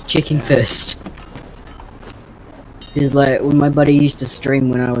 Just checking first. Because, like, when my buddy used to stream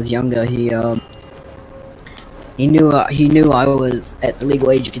when I was younger, he knew I was at the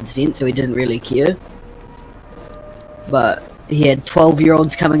legal age of consent, so he didn't really care. But he had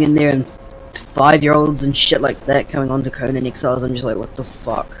 12-year-olds coming in there and 5-year-olds and shit like that coming onto Conan Exiles. I'm just like, what the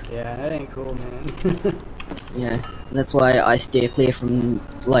fuck? Yeah, that ain't cool, man. Yeah, that's why I steer clear from,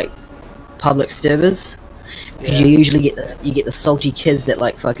 like, public servers. Because Yeah. you usually get the salty kids that,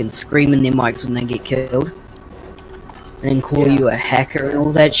 like, fucking scream in their mics when they get killed. And then call Yeah. you a hacker and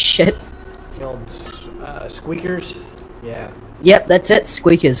all that shit. The old squeakers. Yeah. Yep, that's it,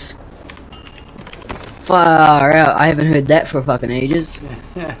 squeakers. Far out, I haven't heard that for fucking ages.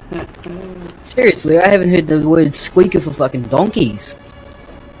 Seriously, I haven't heard the word squeaker for fucking donkeys.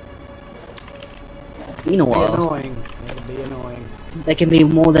 Been a Be while. annoying. It'll be annoying. They can be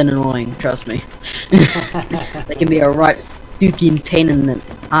more than annoying, trust me. They can be a right fucking pain in the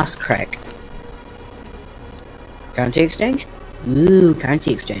ass crack. Currency exchange? Ooh,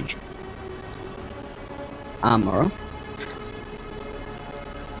 currency exchange. Armor.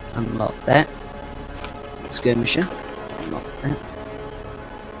 Unlock that. Skirmisher. Unlock that.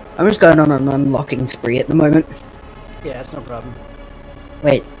 I'm just going on an unlocking spree at the moment. Yeah, that's no problem.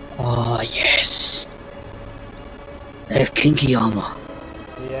 Wait. Oh, yes. They have kinky armor.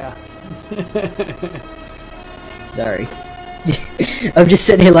 Yeah. Sorry. I'm just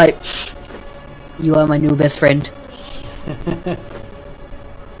sitting here like, you are my new best friend.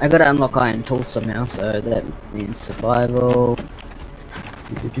 I gotta unlock iron tools somehow, so that means survival.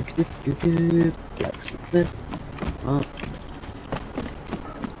 Blacksmith. Oh.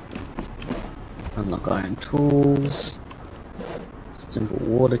 Unlock iron tools. Simple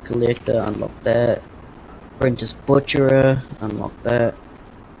water collector, unlock that. Apprentice butcherer, unlock that.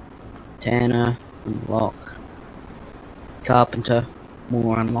 Tanner, unlock. Carpenter,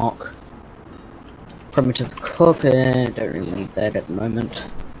 more unlock. primitive cook, don't really need that at the moment.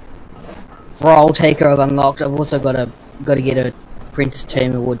 Roll taker I've unlocked. I've also got to get a apprentice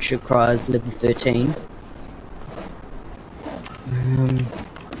tamer, which requires level 13.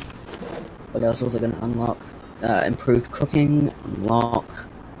 What else was I going to unlock? Improved cooking, unlock.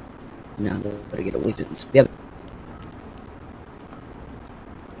 Now I've got to get a weapons. Yep.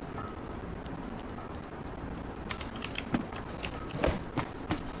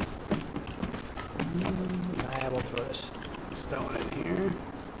 I will throw this stone in here.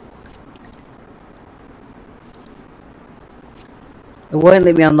 It won't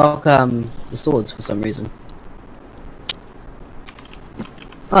let me unlock the swords for some reason.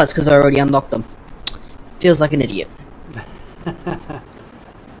 Oh, it's because I already unlocked them. Feels like an idiot.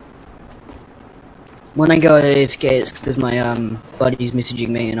 When I go AFK, it's because my buddy's messaging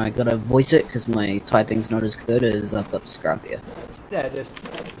me and I gotta voice it because my typing's not as good as I've got Dysgraphia. Yeah, just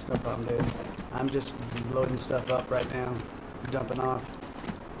no problem, dude. I'm just loading stuff up right now, jumping off.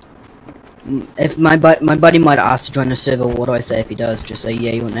 If my buddy might ask to join the server, what do I say if he does? Just say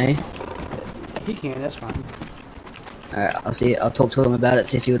yay or nay? He can, that's fine. Alright, I'll talk to him about it,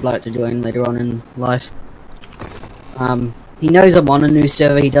 see if he would like to join later on in life. He knows I'm on a new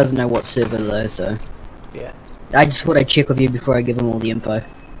server, he doesn't know what server though, so... Yeah. I just thought I'd check with you before I give him all the info.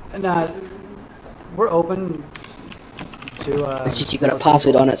 And we're open to it's just you got a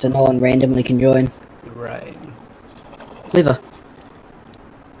password on it so no one randomly can join. Right. Clever.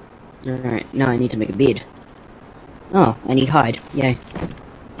 Alright, now I need to make a bed. Oh, I need hide. Yay.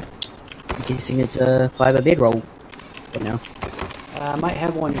 I'm guessing it's a fiber bedroll. But no. I might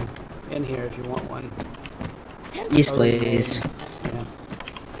have one in here if you want one. Yes, please. Yeah.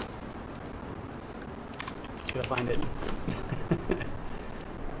 Just gotta find it.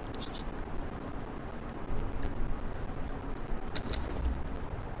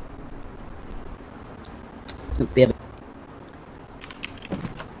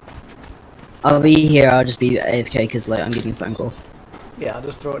 I'll be here, I'll just be AFK because like, I'm getting a phone call. Yeah, I'll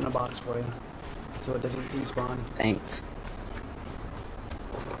just throw it in a box for you, so it doesn't despawn. Thanks.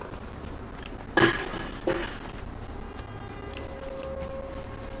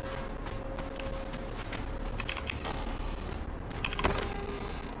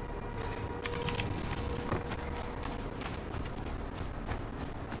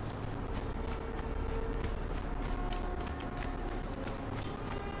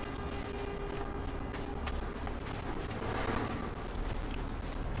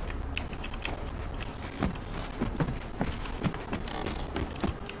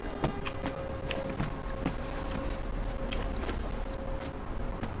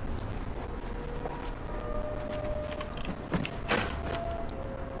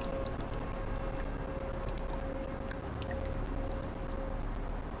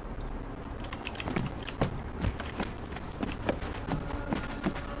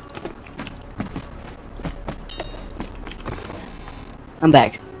 I'm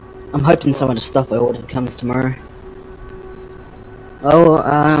back. I'm hoping some of the stuff I ordered comes tomorrow. Oh,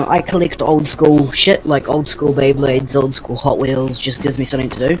 I collect old school shit, like old school Beyblades, old school Hot Wheels, just gives me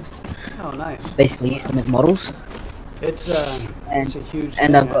something to do. Oh, nice. Basically use them as models. It's a huge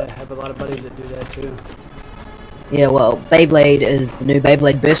and thing. I have a lot of buddies that do that too. Yeah, well, Beyblade is the new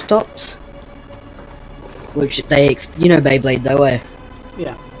Beyblade Burst Tops. Which they, you know Beyblade though, eh?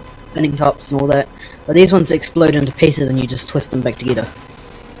 Yeah. Spinning tops and all that. But these ones explode into pieces and you just twist them back together.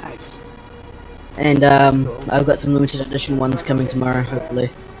 Nice. And cool. I've got some limited edition ones coming tomorrow, hopefully.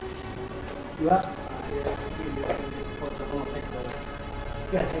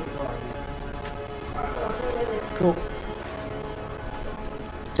 Cool.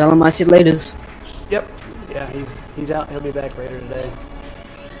 Tell him I said laters. Yep. Yeah, he's out. He'll be back later today.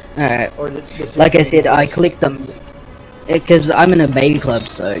 Alright. Or this Like I said, I collect them because I'm in a baby club,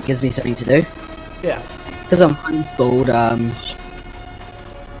 so it gives me something to do. Yeah. Because I'm homeschooled,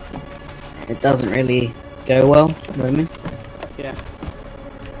 it doesn't really go well, you know what I mean? Yeah.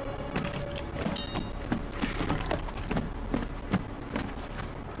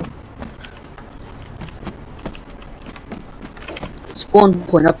 Spawn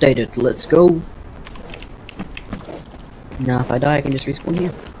point updated, let's go. Now if I die I can just respawn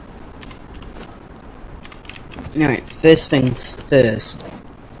here. Alright, first things first.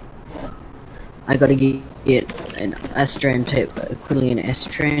 I gotta get an Astran table, equivalent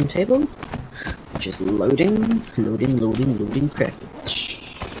Astran table, which is loading crap.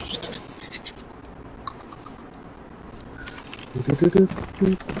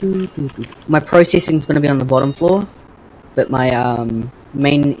 My processing's gonna be on the bottom floor, but my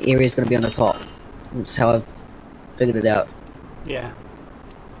main area is gonna be on the top. That's how I've figured it out. Yeah.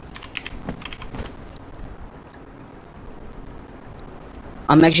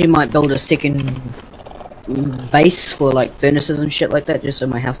 actually might build a second base for like furnaces and shit like that, just so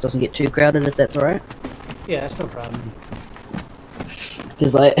my house doesn't get too crowded, if that's alright. Yeah, that's no problem.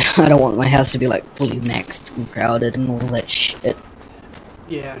 Because I don't want my house to be like fully maxed and crowded and all that shit.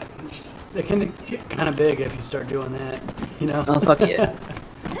 Yeah, it can get kind of big if you start doing that, you know? Oh, fuck yeah.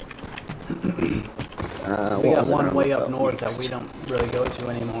 We got one way up north that we don't really go to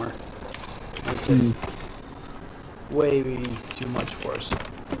anymore. It's just way too much for us.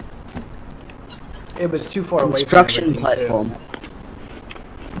 It was too far away from Construction platform.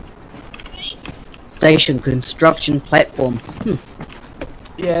 Station construction platform.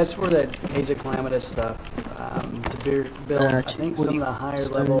 Yeah, it's for that Age of Calamitous stuff. To build, I think, some of the higher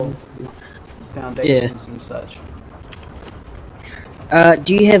level foundations and such.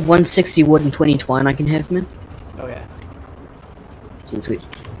 Do you have 160 wood and 20 twine I can have, man? Oh yeah. Sweet, sweet.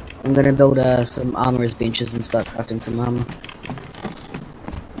 I'm gonna build some armorer's benches and start crafting some armor.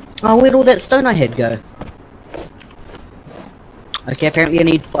 Oh, where'd all that stone I had go? Okay, apparently I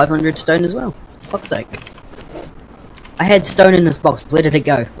need 500 stone as well. Fuck's sake. I had stone in this box. Where did it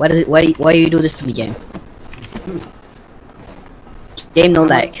go? Why you do this to me, game? Game no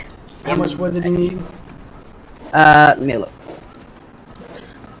lag. How much wood did you need? Let me look.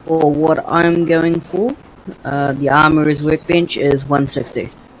 For what I'm going for, the armorer's workbench is 160.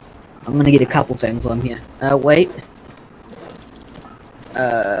 I'm gonna get a couple things on here. Wait.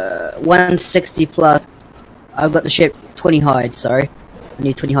 160 plus. I've got the shape 20 hide, sorry. I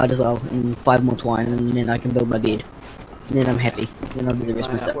need 20 hide as well, and 5 more twine, and then I can build my bed. And then I'm happy. Then I'll do the rest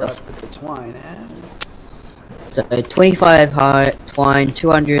myself. Put the twine at. So 25 hide, twine,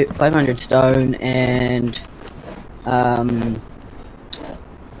 200, 500 stone, and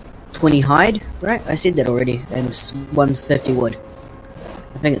 20 hide, right? I said that already, and it's 150 wood.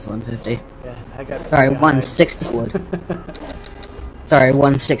 I think it's 150. Yeah, I got. Sorry, 160 wood. Sorry,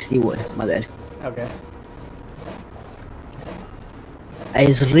 160 wood. My bad. Okay. I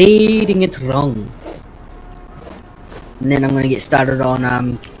was reading it wrong. And then I'm gonna get started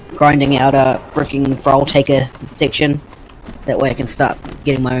on grinding out a freaking roll taker section. That way I can start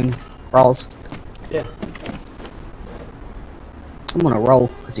getting my own rolls. Yeah. I'm on a roll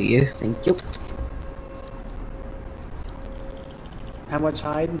because of you. Thank you. How much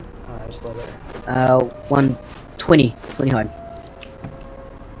hide? Just low there. 120. 20 hide.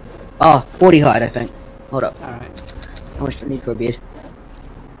 Oh, 40 hide, I think. Hold up. Alright. How much do I need for a bed?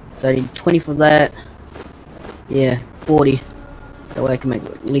 So I need 20 for that. Yeah, 40. That way I can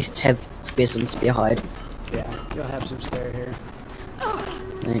at least have some spare hide. Yeah, you'll have some spare here.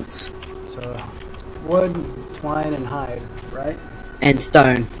 Thanks. So, wood, twine, and hide, right? And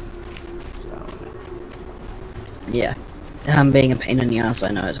stone. Stone. Yeah. I'm being a pain in the ass, I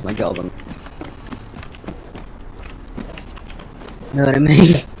know, it's my job. Know what I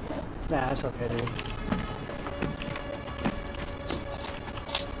mean? Nah, that's okay, dude.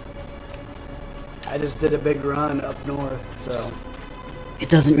 I just did a big run up north, so... It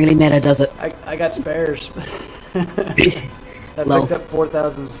doesn't really matter, does it? I got spares. I picked up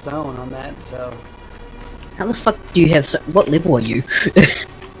 4,000 stone on that, so... How the fuck do you have what level are you?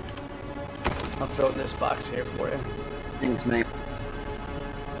 I'll throw it in this box here for you. Thanks, mate.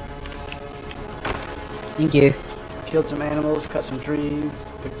 Thank you. Killed some animals, cut some trees,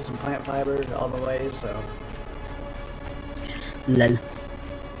 picked some plant fiber all the way, so... Lol.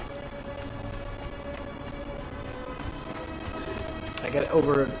 I got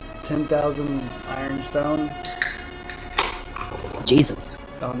over 10,000 iron stone. Jesus.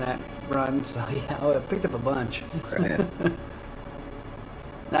 On that run, so yeah, I picked up a bunch. Crap.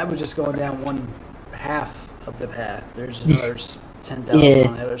 That was just going down one half of the path. There's another 10,000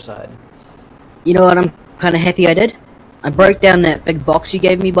 on the other side. You know what I'm kind of happy I did? I broke down that big box you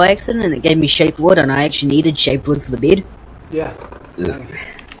gave me by accident and it gave me shaped wood, and I actually needed shaped wood for the bed. Yeah. Nice.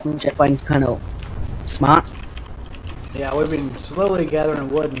 Which I find kind of smart. Yeah, we've been slowly gathering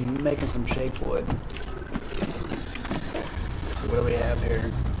wood and making some shaped wood. Let's see, what do we have here?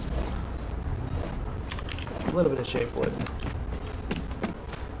 A little bit of shaped wood.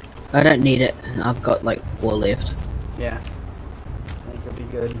 I don't need it. I've got like 4 left. Yeah. I think it'll be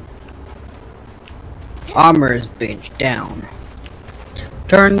good. Armor's bench down.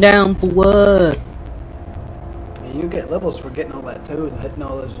 Turn down for what? And you get levels for getting all that too, hitting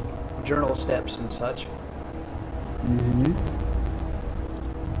all those journal steps and such. Mm-hmm.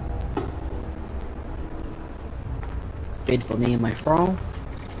 Bed for me and my frog.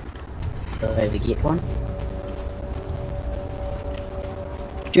 So I ever get one.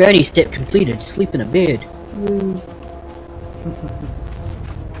 Journey step completed. Sleep in a bed.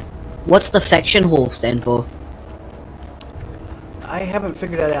 What's the faction hall stand for? I haven't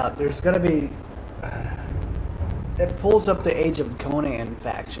figured that out. There's got to be. It pulls up the Age of Conan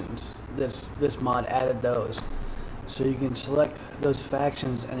factions. This mod added those, so you can select those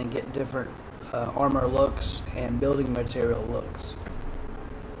factions and then get different armor looks and building material looks.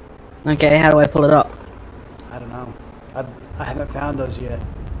 Okay, how do I pull it up? I don't know. I haven't found those yet.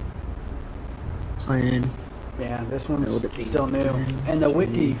 Sign in. Yeah, this one's still new. And the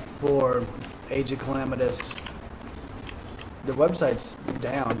wiki for Age of Calamitous, the website's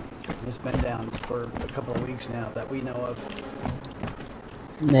down. It's been down for a couple of weeks now that we know of.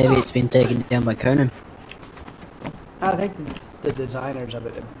 Maybe it's been taken down by Conan. I think the designers of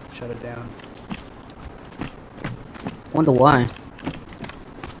it have shut it down. Wonder why.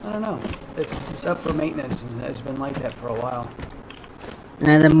 I don't know. It's up for maintenance, and it's been like that for a while.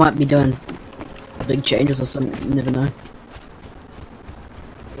 They might be doing big changes or something, you never know.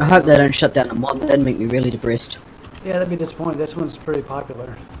 I hope they don't shut down the mod, that'd make me really depressed. Yeah, that'd be disappointing. This one's pretty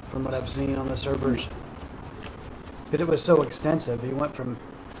popular from what I've seen on the servers. But it was so extensive. He went from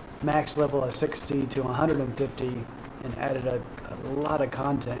max level of 60 to 150 and added a lot of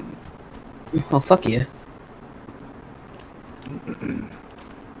content. Oh, fuck you.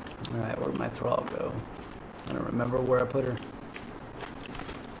 Alright, where'd my thrall go? I don't remember where I put her.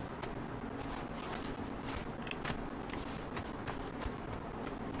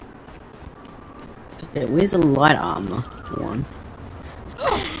 Okay, where's the light armor one?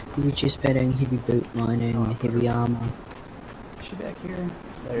 Heavy chest padding, heavy boot lining, heavy armor. Is she back here?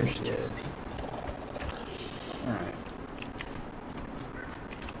 There she is. Alright.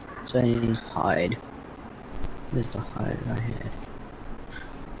 So I need hide. Where's the hide that I had?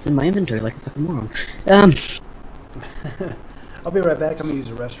 It's in my inventory like a fucking moron. I'll be right back. I'm gonna use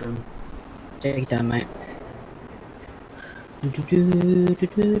the restroom. Take it down, mate.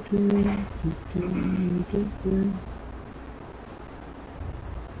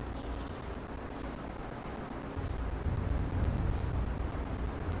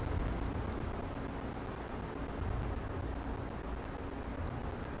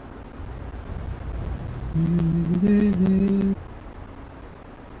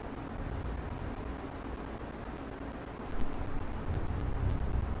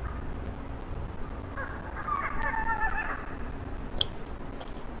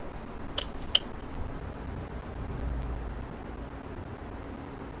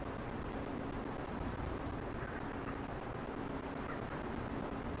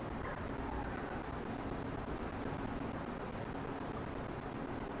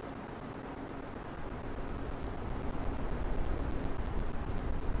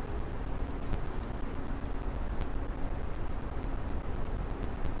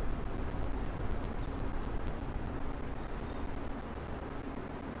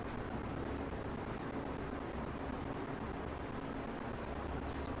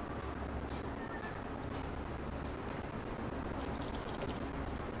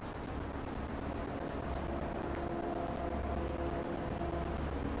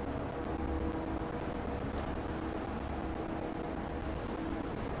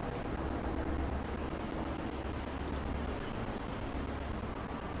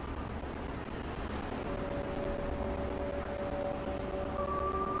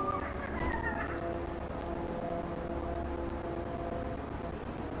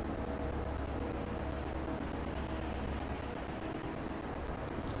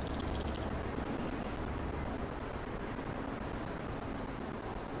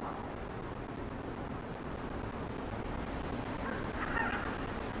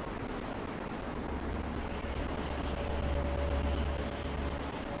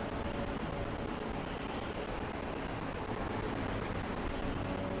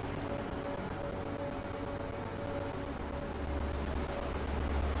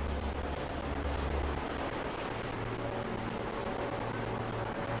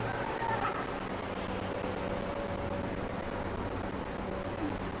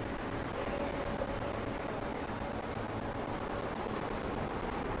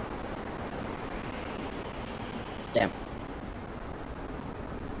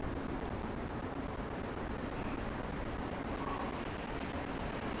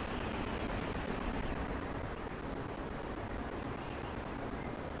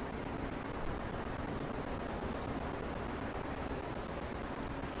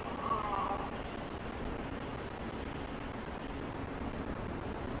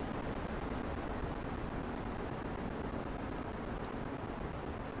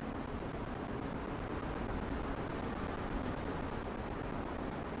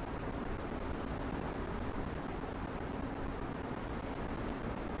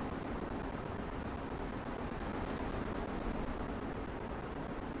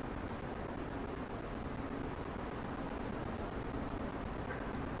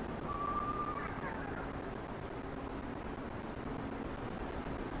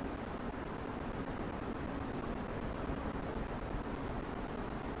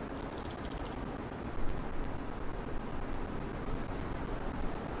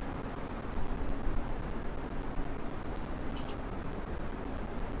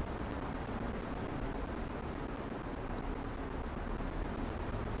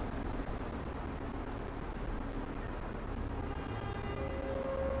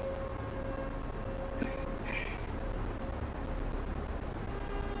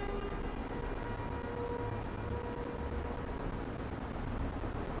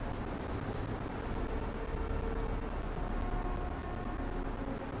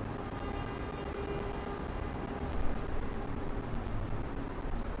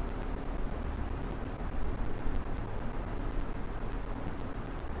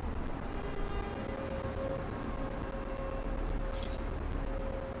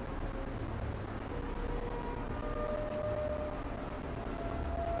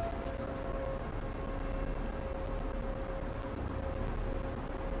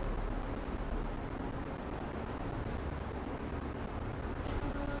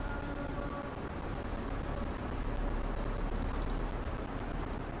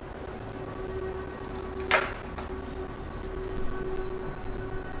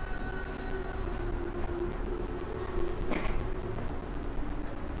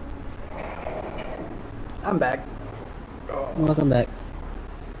 I'm back. Welcome back.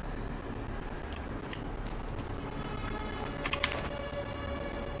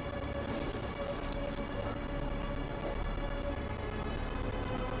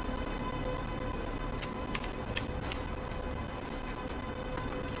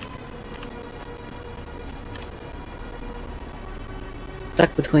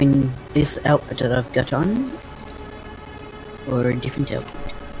 Stuck between this outfit that I've got on or a different outfit.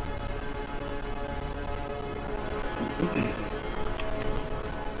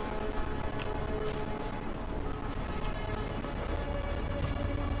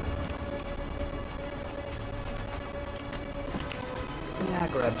 Yeah,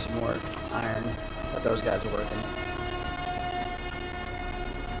 grab some more iron. But those guys are working.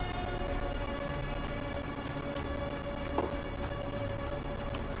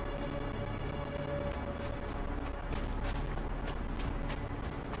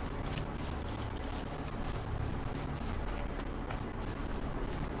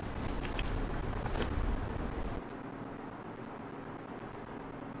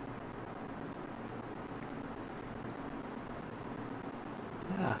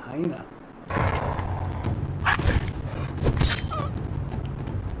 Ah, hyena.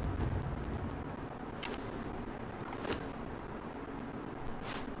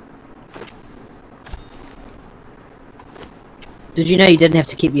 Did you know you didn't have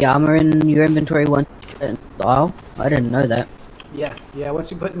to keep the armor in your inventory once in style? I didn't know that. Yeah, yeah.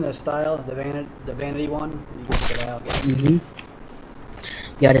 Once you put in the style, the vanity one, you can take it out.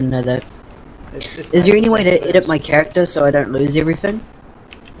 Yeah, I didn't know that. It's Is nice there any and way to safe. edit my character so I don't lose everything?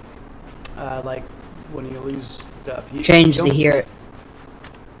 Like when you lose stuff, you Change you the don't- hair,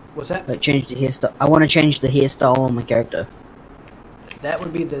 What's that? like change the hairstyle. I want to change the hairstyle on my character. That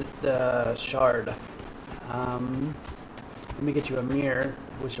would be the shard. Let me get you a mirror,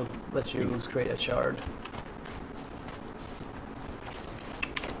 which will let you create a shard.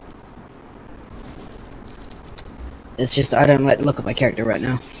 It's just I don't like the look of my character right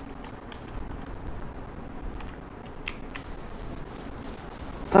now.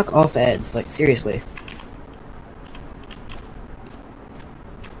 Fuck off ads, like seriously.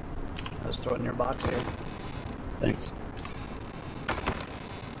 I'll just throw it in your box here. Thanks.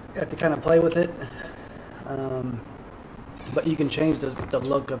 You have to kind of play with it, but you can change the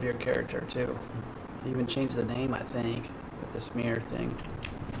look of your character too. You can change the name, I think, with the smear thing.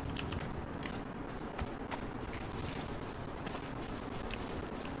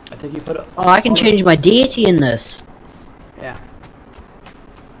 I think you put a... Oh, I can change my deity in this. Yeah.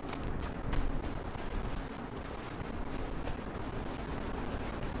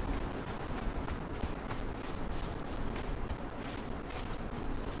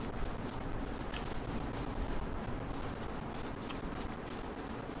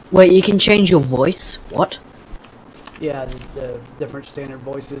 Wait, you can change your voice? What? Yeah, the different standard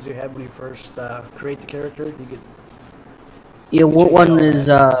voices you have when you first create the character, you get... Yeah, what change one all is,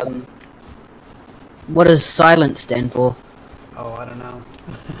 what does silent stand for? Oh, I don't know.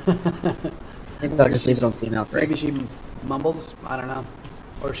 Maybe I'll just leave it on female frame. Maybe she mumbles, I don't know.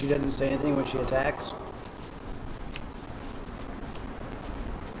 Or she doesn't say anything when she attacks.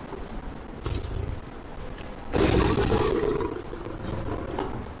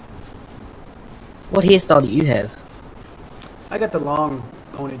 What hairstyle do you have? I got the long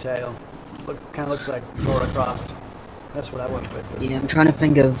ponytail. Kind of looks like Laura Croft. That's what I went with. Yeah, I'm trying to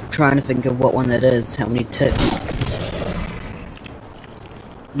think of what one that is. How many tips?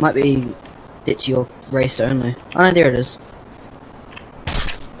 Might be it's your race only. Oh no, there it is.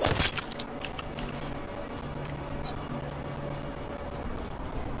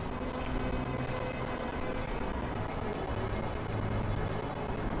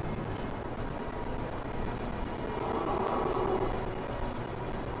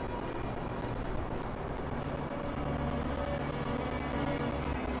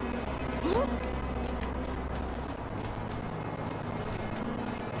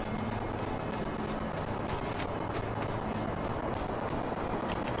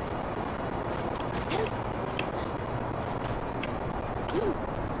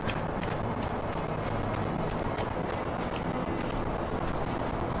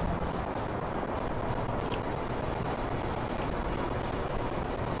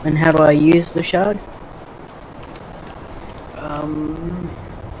 And how do I use the shard?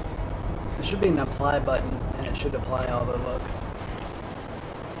 There should be an apply button, and it should apply all the look.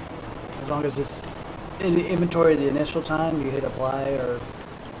 As long as it's in the inventory the initial time, you hit apply, or...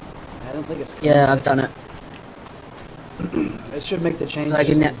 I don't think it's... Yeah, I've done it. It should make the changes. So I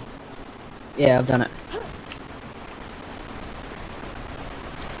can... Yeah, I've done it.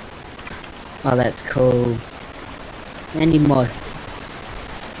 Oh, that's cool. Handy mod.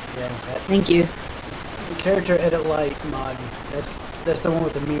 Yeah, Thank you. the character edit light mod. That's the one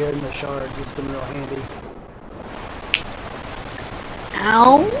with the mirror and the shards. It's been real handy.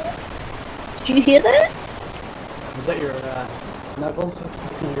 Ow! Did you hear that? Is that your knuckles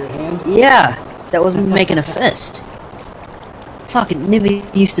in your hand? Yeah, that was me making a fist. Fucking never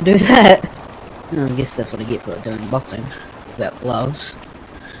used to do that. No, I guess that's what I get for doing boxing without gloves.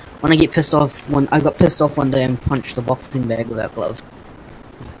 When I get pissed off, I got pissed off one day and punched the boxing bag without gloves.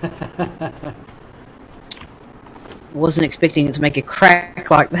 Wasn't expecting it to make a crack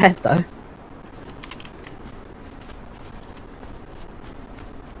like that though.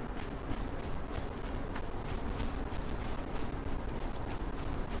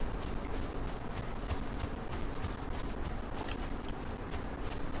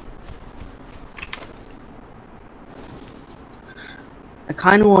 I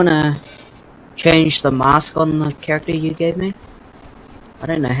kinda wanna change the mask on the character you gave me. I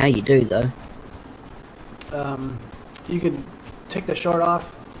don't know how you do though. You can take the shard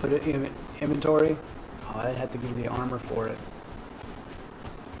off, put it in inventory. Oh, I'd have to give you the armor for it.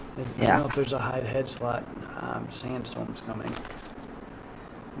 I don't know if there's a hide head slot. Sandstorm's coming.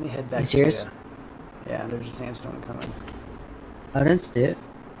 Let me head back. You serious? Yeah, there's a sandstorm coming. I don't see it.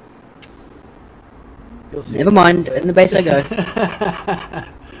 You'll see. Never mind, in the base I go.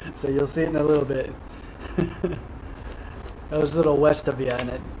 So you'll see it in a little bit. I was a little west of you,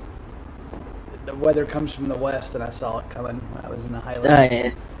 and the weather comes from the west, and I saw it coming when I was in the highlands. Oh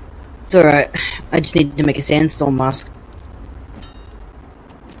yeah. It's alright. I just need to make a sandstorm mask.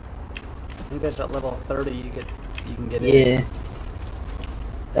 I think that's at level 30 you can get it. Yeah.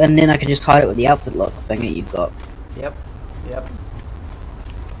 And then I can just hide it with the outfit lock thing that you've got. Yep. Let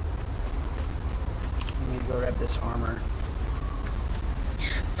me go grab this armor.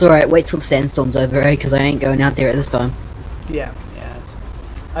 It's alright, wait till the sandstorm's over, eh? Because I ain't going out there at this time. Yeah.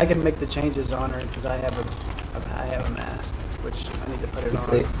 I can make the changes on her because I have a mask, which I need to put it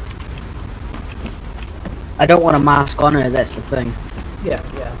on. I don't want a mask on her, that's the thing. Yeah.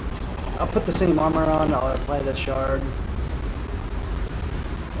 I'll put the same armor on, I'll apply the shard.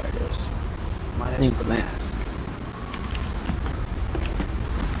 There it is. Minus the mask.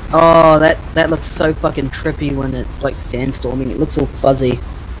 Oh, that looks so fucking trippy when it's like sandstorming. It looks all fuzzy.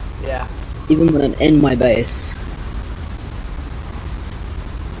 Yeah. Even when I'm in my base.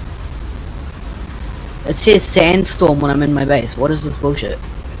 It says sandstorm when I'm in my base. What is this bullshit?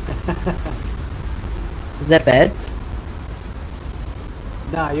 Is that bad?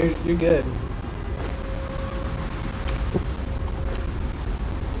 Nah, you're good.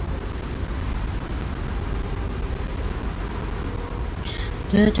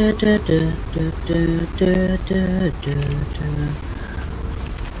 Should be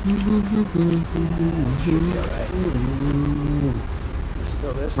alright.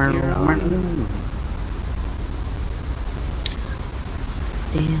 Still this gear on.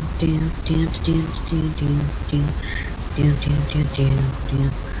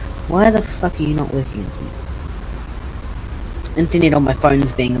 Why the fuck are you not working as me? Internet on my phone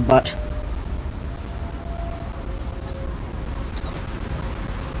is being a butt.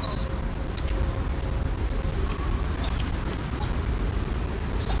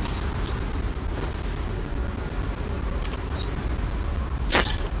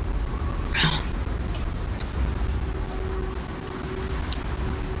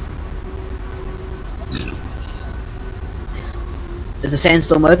 Is the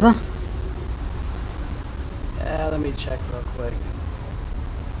sandstorm over? Let me check real quick.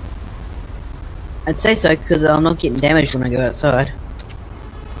 I'd say so, because I'm not getting damaged when I go outside.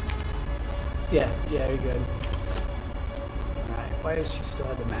 Yeah, you're good. Alright, why does she still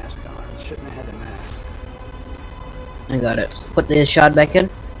have the mask on? Shouldn't have had the mask. I got it. Put the shard back in.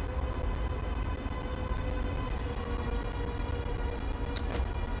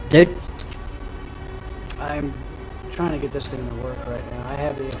 Dude? I'm trying to get this thing to work right now. I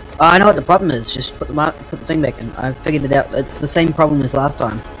have the... Oh, I know what the problem is. Just put the thing back in. I figured it out. It's the same problem as last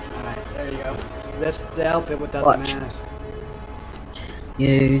time. Alright, there you go. That's the outfit without Watch. the mask.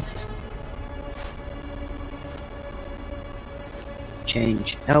 Use.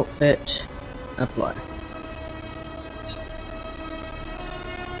 Change outfit. Apply.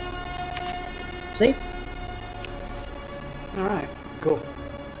 See? Alright, cool.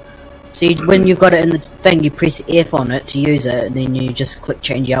 See, when you've got it in the thing, you press F on it to use it, and then you just click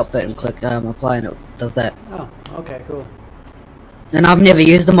change outfit and click apply, and it does that. Oh, okay, cool. And I've never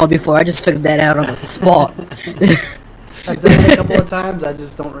used the mod before, I just figured that out on the spot. I've done it a couple of times, I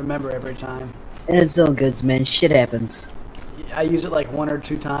just don't remember every time. It's all good, man. Shit happens. I use it like 1 or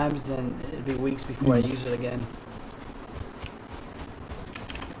 2 times, then it'd be weeks before I use it again.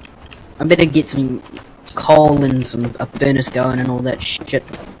 I better get some coal and a furnace going and all that shit.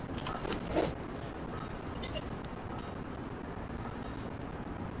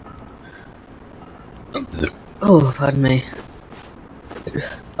 Oh, pardon me.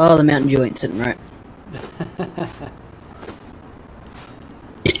 Oh, the Mountain Dew ain't sitting right.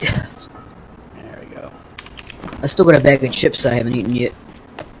 There we go. I still got a bag of chips I haven't eaten yet.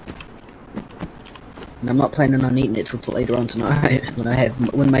 And I'm not planning on eating it till later on tonight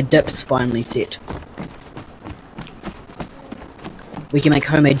when my dip's finally set. We can make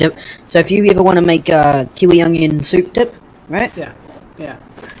homemade dip. So if you ever want to make kiwi onion soup dip, right? Yeah, yeah.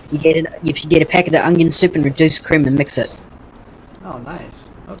 You get a packet of onion soup and reduced cream and mix it. Oh, nice.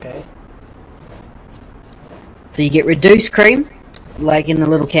 Okay. So you get reduced cream, like in a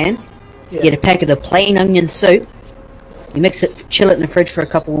little can. Yeah. You get a packet of plain onion soup. You mix it, chill it in the fridge for a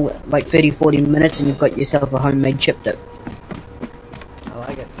couple, like 30-40 minutes, and you've got yourself a homemade chip dip. I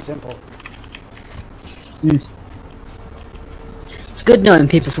like it. Simple. Mm. It's good knowing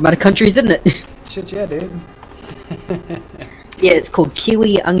people from other countries, isn't it? Shit, yeah, dude. Yeah, it's called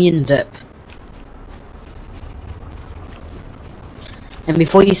kiwi onion dip. And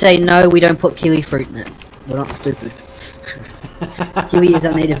before you say no, we don't put kiwi fruit in it. We're not stupid. Kiwi is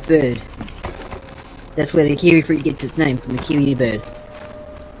our native bird. That's where the kiwi fruit gets its name, from the kiwi bird.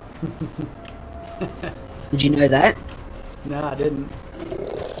 Did you know that? No, I didn't.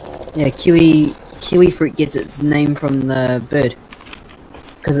 Yeah, kiwi fruit gets its name from the bird.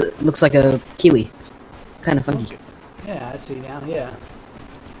 Because it looks like a kiwi. Kind of funky. Yeah, I see now, yeah.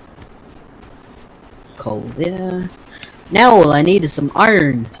 Coal there. Now all I need is some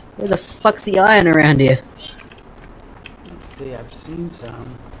iron. Where the fuck's the iron around here? Let's see, I've seen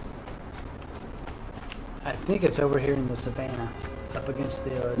some. I think it's over here in the savannah, up against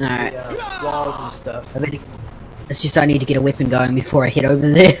the walls and stuff. It's just I need to get a weapon going before I head over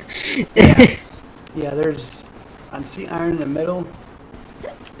there. Yeah, I see iron in the middle.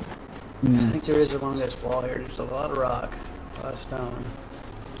 I think there is along this wall here. There's a lot of rock, a lot of stone.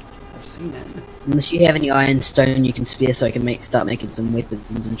 I've seen it. Unless you have any iron stone you can spare so I can start making some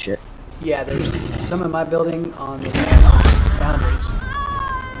weapons and shit. Yeah, there's some in my building on the boundaries.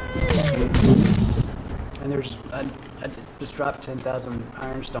 And I just dropped 10,000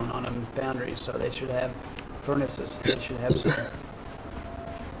 ironstone on them boundaries, so they should have furnaces. They should have some.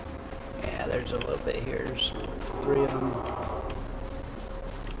 Yeah, there's a little bit here. There's 3 of them.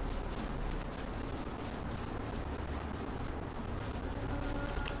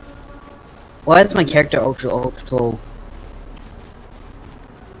 Why is my character ultra tall?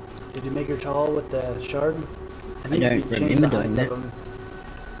 Did you make her tall with the shard? I don't remember doing that.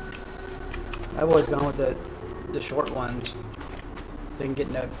 I've always gone with the short ones. They can get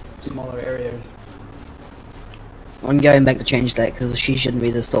into smaller areas. I'm going back to change that because she shouldn't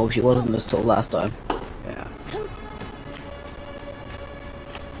be this tall. She wasn't this tall last time. Yeah.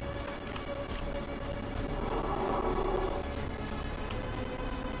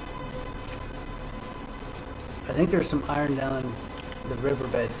 I think there's some iron down the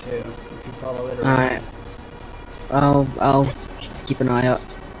riverbed too, if you follow it around. Alright. I'll keep an eye out.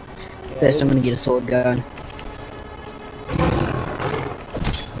 Yeah, First I'm gonna get a sword going.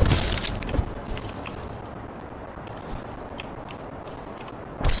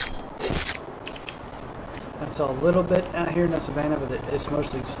 I saw a little bit out here in the savannah, but it's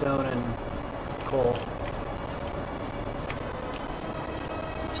mostly stone and coal.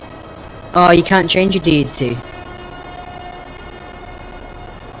 Oh, you can't change your deity.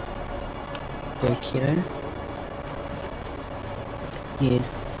 Go, kiddo. Head.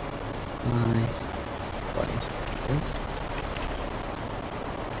 Eyes. Body. Face.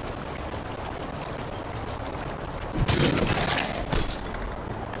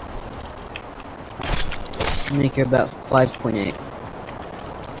 Make her about 5.8.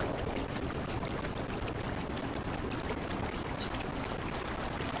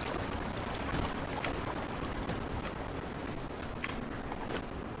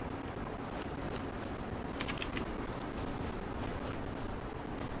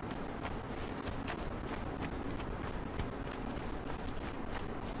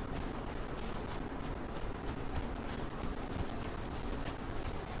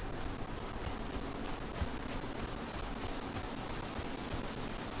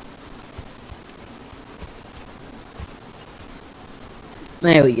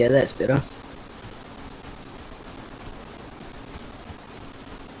 There we go, that's better.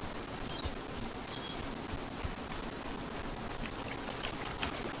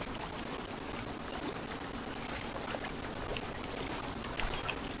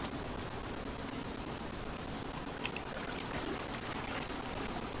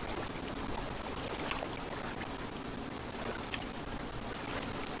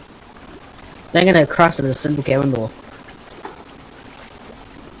 They're gonna craft it a simple cabin door.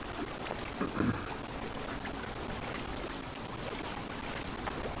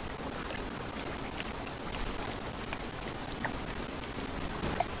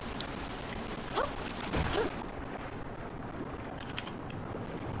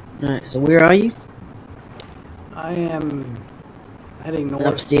 Alright, so where are you? I am heading north.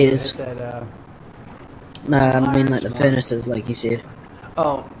 Upstairs. That, No, I mean like the furnaces, like you said.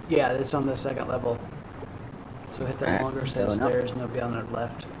 oh, yeah, it's on the second level. So hit that Alright, longer set of going up. stairs and they'll be on the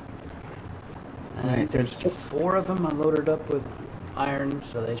left. And I Alright, think there's thank you. 4 of them. I loaded up with iron,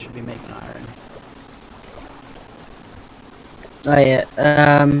 so they should be making iron. Oh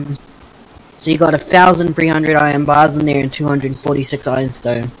yeah, so you got 1,300 iron bars in there and 246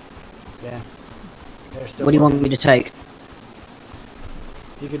 ironstone. Yeah. They're still What do you want working. me to take?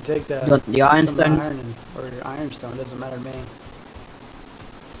 You could take the, You want the some ironstone? iron or your ironstone, doesn't matter to me.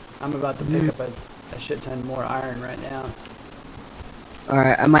 I'm about to pick up a shit ton more iron right now.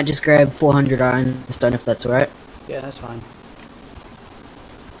 Alright, I might just grab 400 ironstone if that's alright. Yeah, that's fine.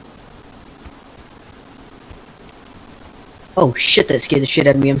 Oh shit, that scared the shit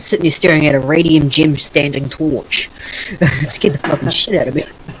out of me. I'm sitting here staring at a radium gem standing torch. It scared the fucking shit out of me.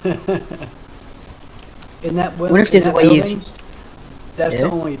 In that Wonder if there's a way you- building, that's Yeah?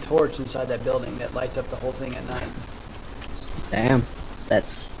 the only torch inside that building that lights up the whole thing at night. Damn,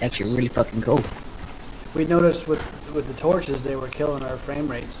 that's actually really fucking cool. We noticed with the torches they were killing our frame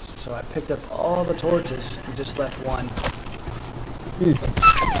rates, so I picked up all the torches and just left one.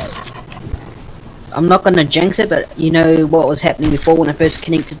 I'm not gonna jinx it, but you know what was happening before when I first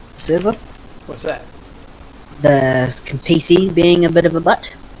connected to the server? What's that? The PC being a bit of a butt.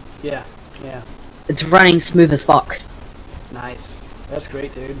 Yeah, yeah. It's running smooth as fuck. Nice. That's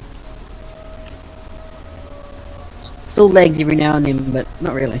great, dude. Still lags every now and then, but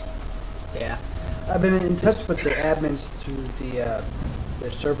not really. Yeah. I've been in touch with the admins to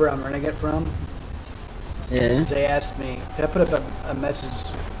the server I'm running it from. Yeah. They asked me, I put up a message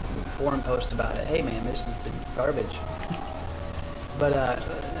forum post about it. Hey man, this has been garbage. But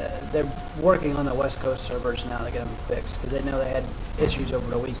they're working on the West Coast servers now to get them fixed because they know they had issues over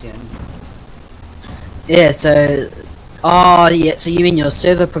the weekend. Yeah, so... Oh, yeah, so you mean your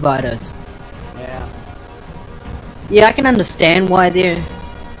server providers? Yeah. Yeah, I can understand why their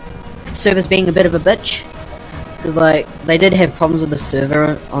server's being a bit of a bitch. Because, like, they did have problems with the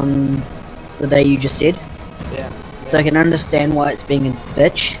server on the day you just said. Yeah. So I can understand why it's being a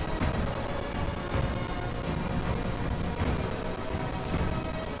bitch.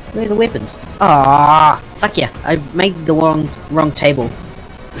 Where are the weapons? Ah, fuck yeah! I made the wrong table.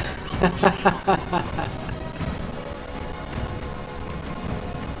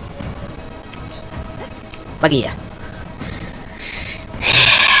 Fuck yeah!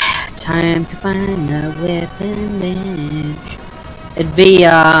 Time to find a weapon bench. It'd be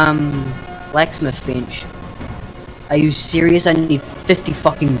blacksmith bench. Are you serious? I need 50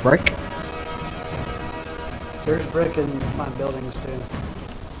 fucking brick. There's brick in my buildings too.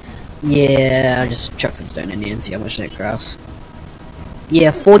 Yeah, I'll just chuck some stone in there and see how much that crafts. Yeah,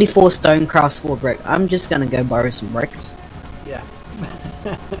 44 stone crafts 4 brick. I'm just gonna go borrow some brick. Yeah.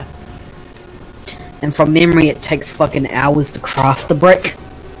 And from memory, it takes fucking hours to craft the brick.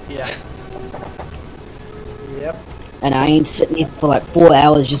 Yeah. Yep. And I ain't sitting here for like 4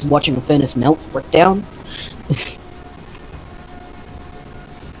 hours just watching the furnace melt brick down.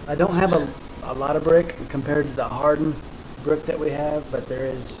 I don't have a lot of brick compared to the hardened brick that we have, but there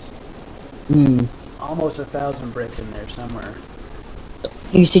is almost 1,000 brick in there somewhere.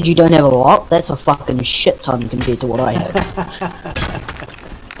 You said you don't have a lot? That's a fucking shit ton compared to what I have.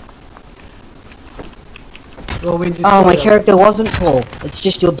 Well, we just Oh, my character wasn't tall. It's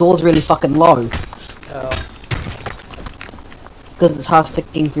just your door's really fucking low. Oh, It's because it's half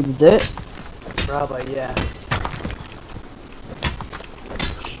sticking through the dirt. probably, yeah.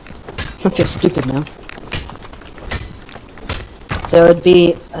 I feel stupid now. So it'd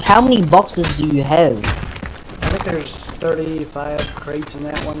be... How many boxes do you have? I think there's 35 crates in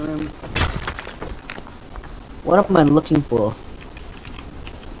that one room. What am I looking for?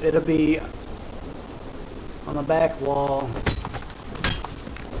 It'll be on the back wall.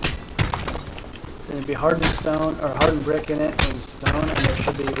 There'll be hardened stone or hardened brick in it and stone, and there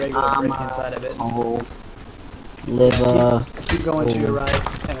should be regular brick inside of it. Coal, liver. Keep going to your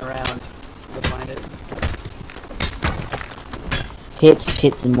right and around. You'll find it.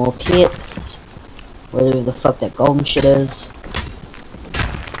 Pits, and more pits. Whatever the fuck that golden shit is.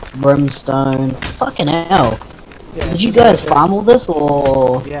 Brimstone. Fucking hell. Yeah, Did you guys farm all this,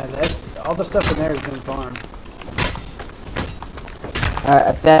 or...? Yeah, that's all the stuff in there has been farmed. Alright,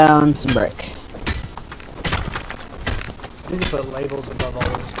 I found some brick. I need to put labels above all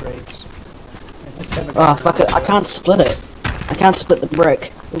those crates. Oh fuck it, I can't split it. I can't split the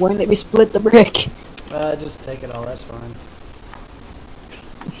brick. It won't let me split the brick. Just take it all, that's fine.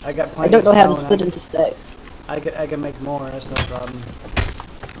 I got I plenty don't know of how to stone. split into stacks. I can make more, that's no problem.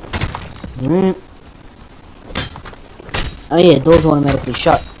 Mm. Oh yeah, doors automatically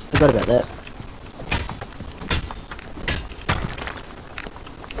shut. Forgot about that.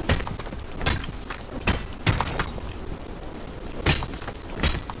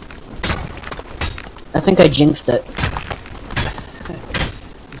 I think I jinxed it.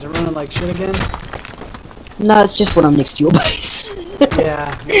 Is it running like shit again? No, it's just when I'm next to your base.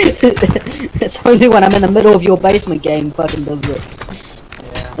 Yeah. It's only when I'm in the middle of your basement game fucking does this.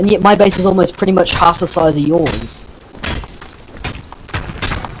 Yeah. And yet my base is almost pretty much half the size of yours.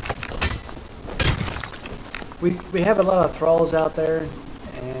 We have a lot of thralls out there,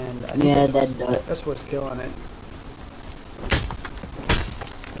 and I think Yeah, that's what's killing it.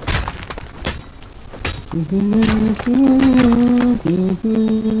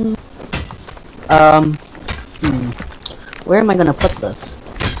 Where am I gonna put this?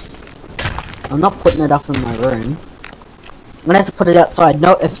 I'm not putting it up in my room. I'm gonna have to put it outside.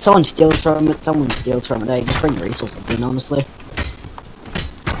 No, if someone steals from it, someone steals from it. Hey, just bring resources in, honestly.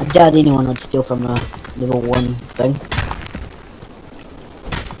 I doubt anyone would steal from a level 1 thing.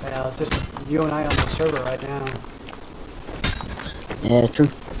 Yeah, it's just you and I on the server right now. Yeah, true.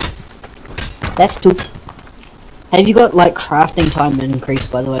 That's true. Have you got, like, crafting time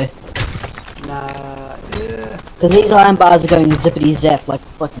increased, by the way? Nah, yeah. Because these iron bars are going zippity zap like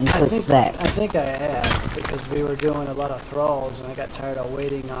fucking click zap. I think I have, because we were doing a lot of thralls, and I got tired of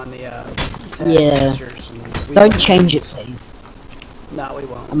waiting on the taskmasters. And Don't change it, please. No, we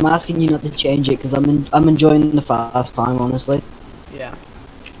won't. I'm asking you not to change it because I'm enjoying the fast time, honestly. Yeah.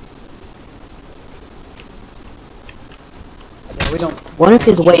 Yeah, we don't. Wonder if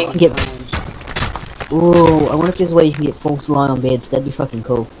there's a way you can get. Times. Ooh, I wonder if there's a way you can get false lie on beds. That'd be fucking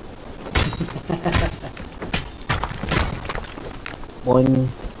cool. Boing,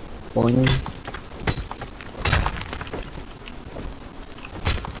 boing.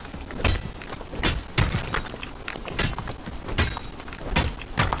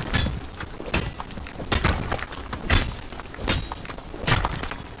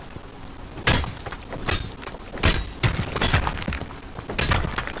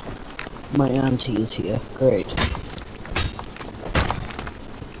 My auntie is here. Great.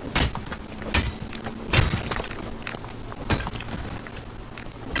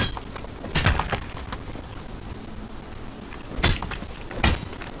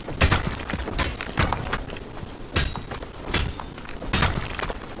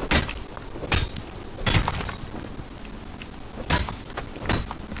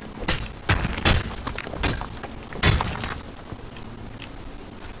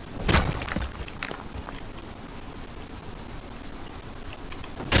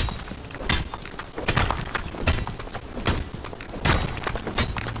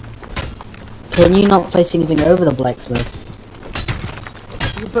 Can you not place anything over the blacksmith?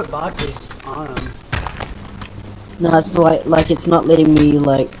 You can put boxes on them. No, it's like it's not letting me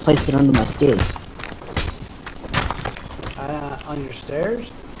like place it under my stairs. On your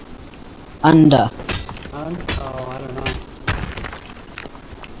stairs? Under. Oh, I don't know.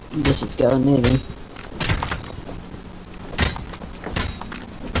 I guess it's going there then.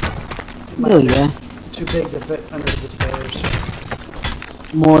 There we go. Too big to fit under the stairs.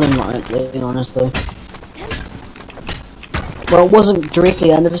 More than likely, honestly. Well, it wasn't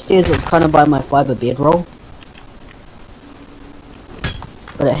directly under the stairs, it was kind of by my fiber bedroll.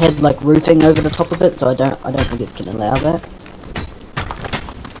 But it had like roofing over the top of it, so I don't think it can allow that.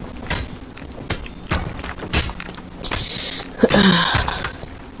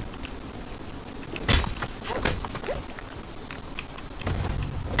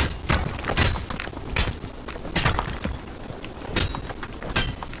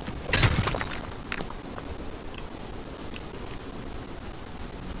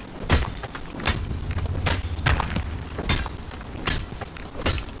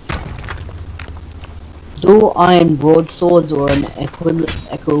 Dual iron broadswords or an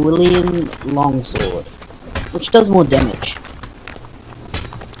Aquilian longsword? Which does more damage?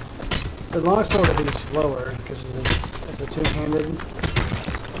 The longsword would be slower because it's a two-handed.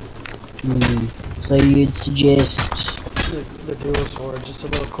 So you'd suggest The dual sword, just a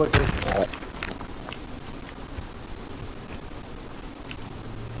little quicker.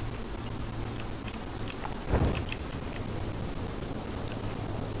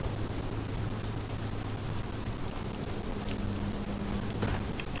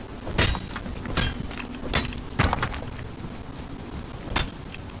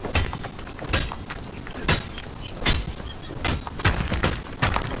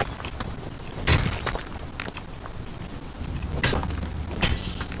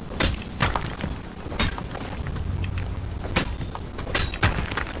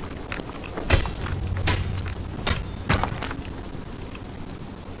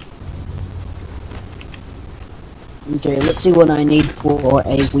 Okay, let's see what I need for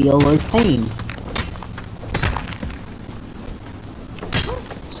a wheel of pain.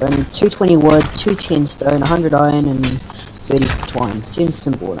 So I need 220 wood, 210 stone, 100 iron, and 30 twine. Seems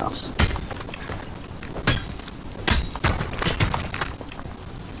simple enough.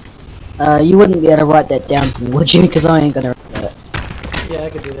 You wouldn't be able to write that down for me, would you? Because I ain't gonna write that. Yeah, I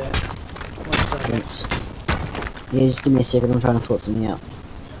could do that. 1 second. Thanks. Yeah, just give me a second, I'm trying to sort something out.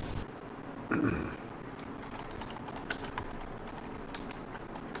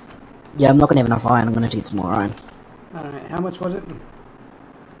 Yeah, I'm not gonna have enough iron, I'm gonna need some more iron. Alright, how much was it?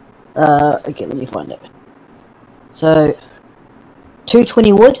 Okay, let me find it. So,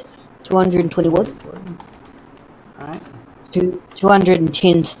 220 wood, 220 wood, Alright.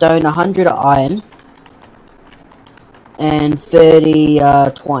 210 stone, 100 iron, and 30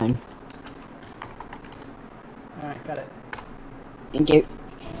 twine. Alright, got it. Thank you.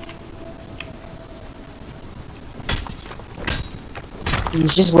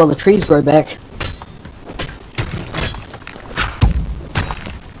 It's just while the trees grow back.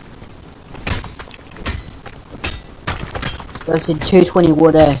 So I said 220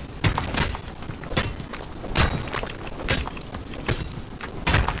 wood, eh?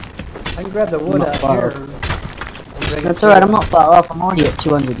 I can grab the wood Not out far here. off. And bring it That's to alright, you. I'm not far off, I'm already at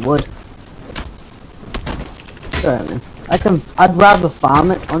 200 wood. It's alright, man. I'd rather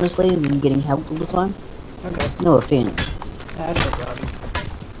farm it, honestly, than getting help all the time. Okay. No offense. Yeah, that's no problem.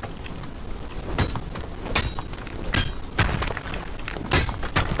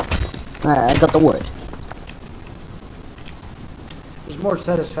 Alright, I got the wood. There's more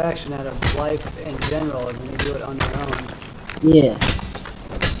satisfaction out of life in general when you do it on your own. Yeah.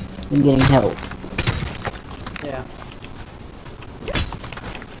 I'm getting help. Yeah.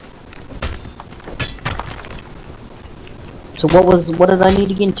 So what did I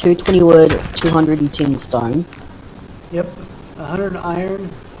need again? 220 wood, 210 stone, Yep. 100 iron,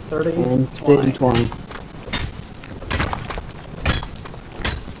 30 and 30 twine.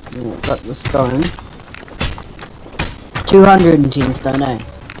 Yeah, got the stone. 210 stone, eh?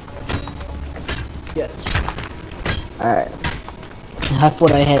 Yes. Alright. I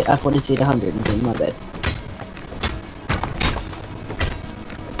thought I said 110, my bad.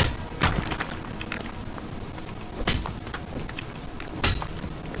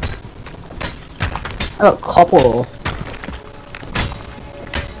 I got copper ore.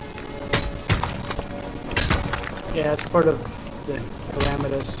 Yeah, it's part of the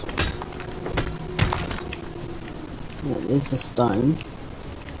parameters. Yeah, there's the stone.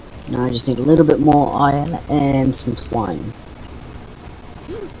 Now I just need a little bit more iron and some twine.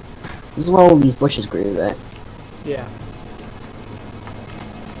 This is where all these bushes grew, right? Yeah.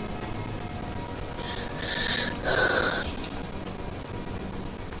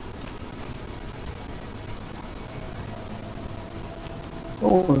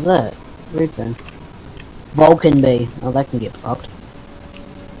 What was that? Weird thing. Vulcan bee. Oh, that can get fucked.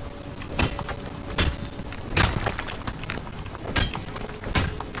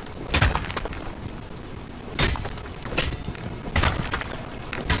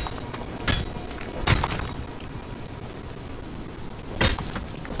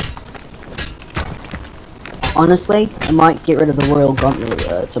 Honestly, I might get rid of the royal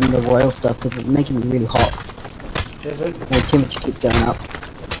gauntlet, some of the royal stuff, because it's making me really hot. Is it? The temperature keeps going up.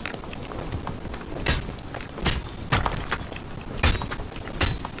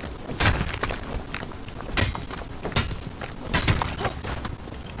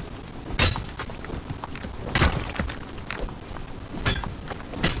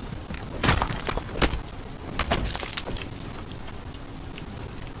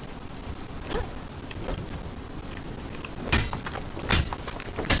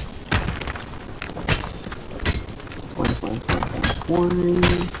 One,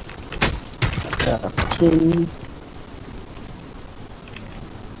 tin.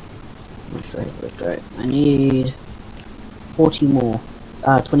 That's right. I need 40 more.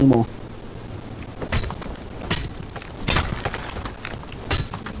 20 more.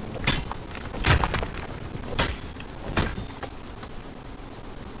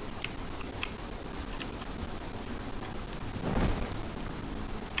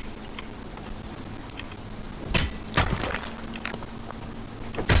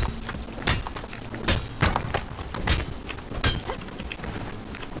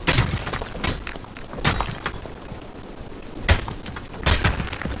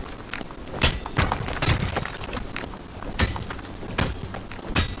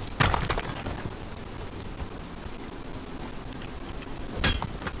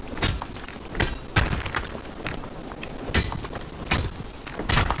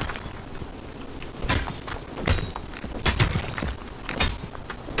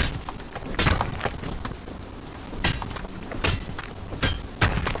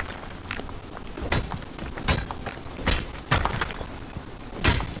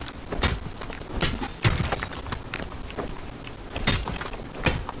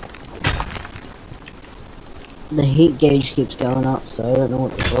 The heat gauge keeps going up, so I don't know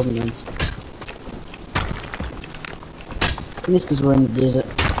what the problem is. I think it's because we're in the desert.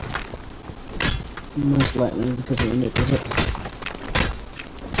 Most likely because we're in the desert.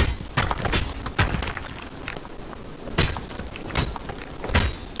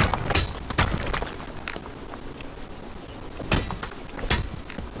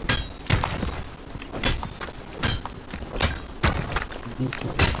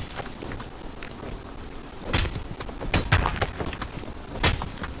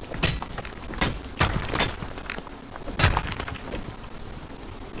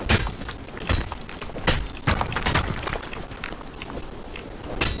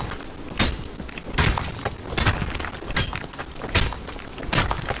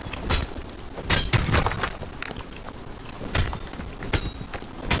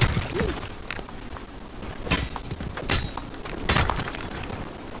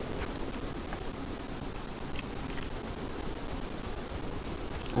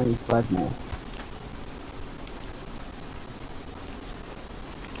 I need 5 more.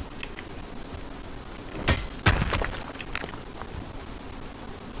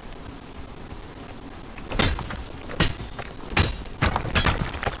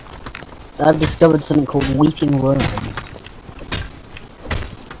 I've discovered something called Weeping Worm. I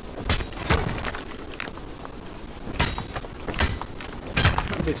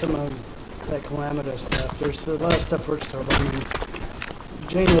think some of that calamitous stuff. There's a lot of stuff works for me.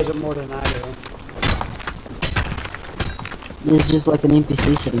 Jane knows it more than I do. There's just like an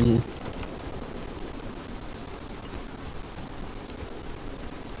NPC sitting here.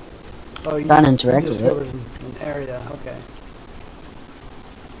 Oh, you Can't interact with discovered it. an area. Okay.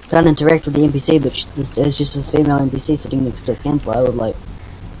 Can't interact with the NPC, but there's just this female NPC sitting next to a campfire with like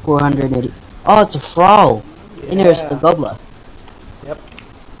 480. Oh, it's a frog! Interesting, the gobbler. Yep.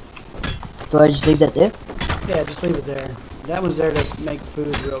 Do I just leave that there? Yeah, just leave it there. That was there to make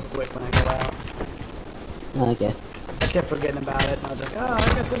food real quick when I got out. Oh, okay. I kept forgetting about it, and I was like, oh, I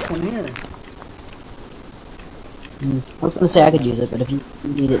got this one here. I was gonna say I could use it, but if you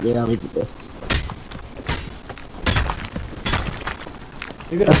need it there, I'll leave it there.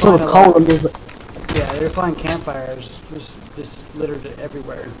 You're gonna I saw find the a coal lot- and just Yeah, you're finding campfires just littered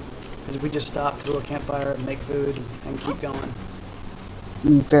everywhere. Because we just stopped to do a campfire and make food and keep going.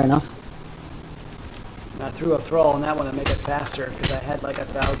 fair enough. And I threw a thrall on that one to make it faster because I had like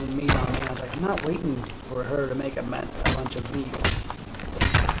 1,000 meat on me. And I was like, I'm not waiting for her to make a bunch of meat.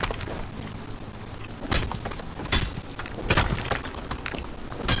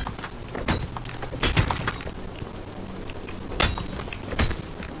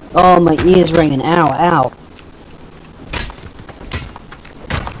 Oh, my ear's ringing. Ow, ow.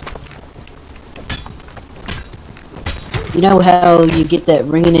 You know how you get that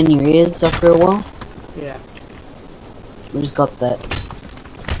ringing in your ears after a while? Yeah. We just got that.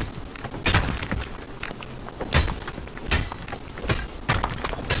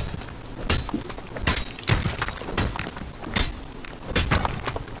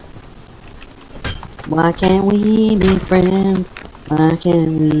 Why can't we be friends? Why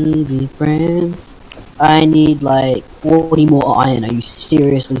can't we be friends? I need like 40 more iron. Are you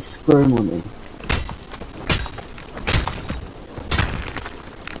seriously screwing with me?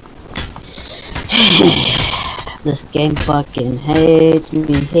 This game fucking hates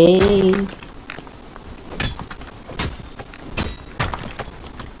me, hey.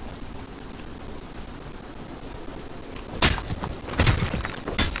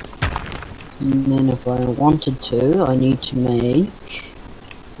 And then if I wanted to, I need to make,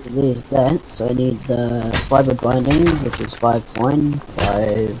 there's that, so I need the fiber binding, which is 5 twine,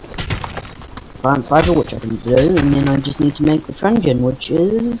 5 plant fiber, which I can do, and then I just need to make the truncheon, which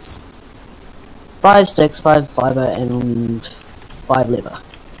is 5 sticks, 5 fiber, and 5 liver.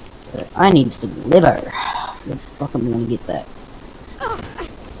 So I need some liver. I fucking want to get that.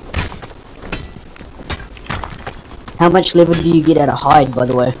 How much liver do you get out of hide, by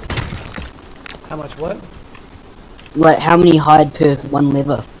the way? How much what? Like, how many hide per 1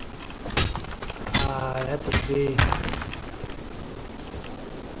 liver? I'd have to see.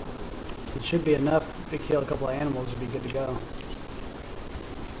 It should be enough to kill a couple of animals to be good to go.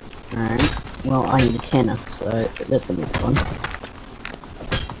 Alright. Well, I need a tenner, so that's gonna be fun.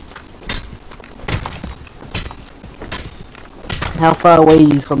 How far away are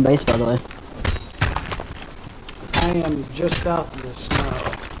you from base, by the way? I am just south of the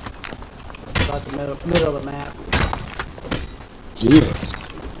snow. About the middle of the map. Jesus.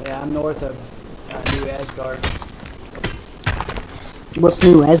 Yeah, I'm north of New Asgard. What's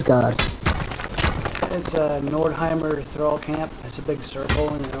New Asgard? It's a Nordheimer Thrall camp. It's a big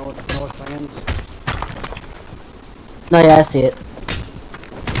circle in the Northlands. No, yeah, I see it.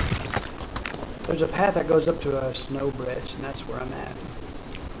 There's a path that goes up to a snow bridge, and that's where I'm at.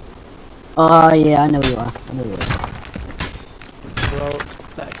 Oh, yeah, I know where you are. I know where you are. Well,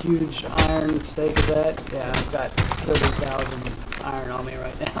 that huge iron stake is that? Yeah, I've got 30,000 iron on me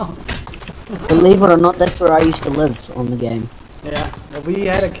right now. Believe it or not, that's where I used to live on the game. Yeah, well, we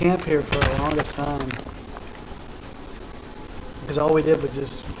had a camp here for the longest time. Because all we did was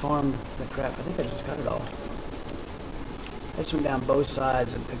just farm the crap. I think I just got it all. I just went down both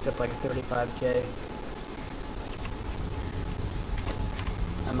sides and picked up like a 35k.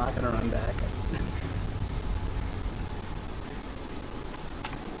 I'm not gonna run back.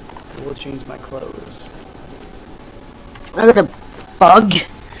 I will change my clothes. I got a bug.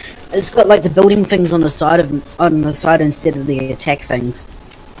 It's got like the building things on the side instead of the attack things.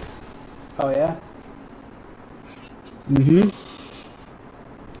 Oh yeah? Mm-hmm.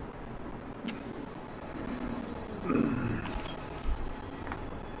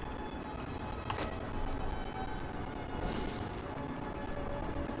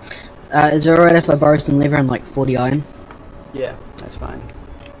 Is it alright if I borrow some leather and like 40 iron? Yeah, that's fine.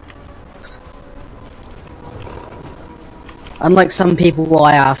 Unlike some people,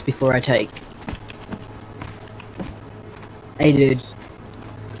 I ask before I take. Hey, dude.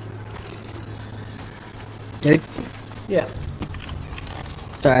 Dude? Yeah.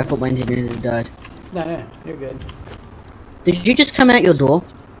 Sorry, I thought my internet had died. No, you're good. Did you just come out your door?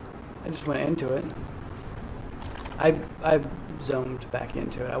 I just went into it. I zoned back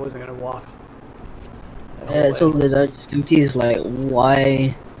into it. I wasn't gonna walk. Yeah, it's all good. I was just confused, like,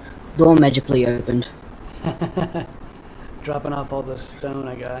 why door magically opened. Dropping off all the stone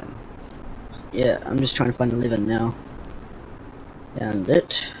I got. Yeah, I'm just trying to find the lever now. Found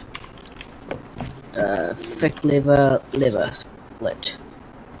it. Thick lever, split.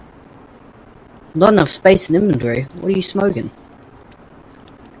 Not enough space in inventory. What are you smoking?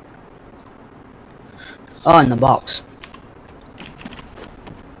 Oh, in the box.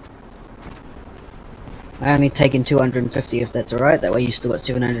 I only taken 250 if that's alright. That way you still got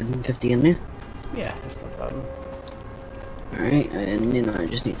 750 in there. Yeah, that's no problem. Alright, and then I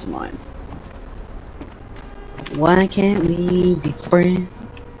just need some iron. Why can't we be friends?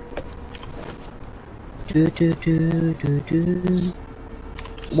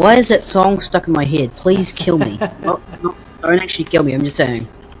 Why is that song stuck in my head? Please kill me. No, don't actually kill me, I'm just saying.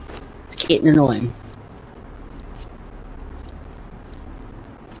 It's getting annoying.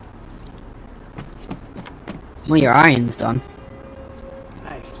 Well, your iron's done.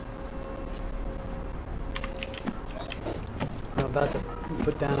 Nice. I'm about to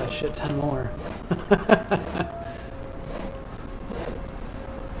put down a shit ton more.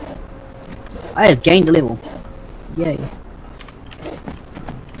 I have gained a level. Yay.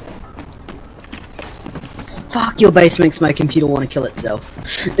 Fuck, your base makes my computer want to kill itself.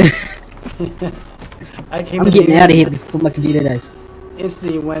 I'm getting out of here before my computer dies.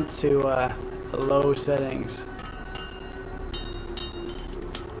 Instantly went to low settings.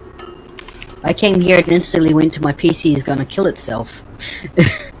 I came here and instantly went to my PC is gonna kill itself.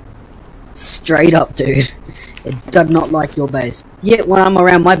 Straight up, dude. It does not like your base. Yet when I'm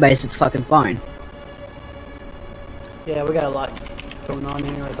around my base, it's fucking fine. Yeah, we got a lot going on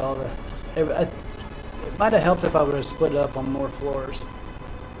here with all the... It might have helped if I would have split it up on more floors.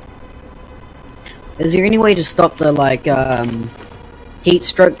 Is there any way to stop the, like, heat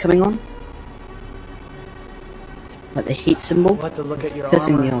stroke coming on? Like the heat symbol? We'll have to look it's at your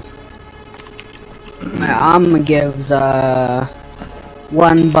pissing armor. me off. My armor gives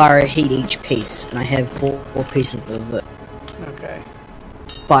 1 bar of heat each piece, and I have 4 pieces of it. Okay.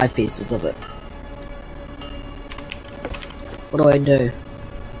 5 pieces of it. What do I do?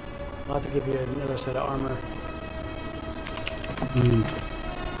 I'll have to give you another set of armor.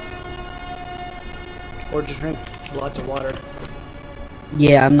 Or just drink lots of water.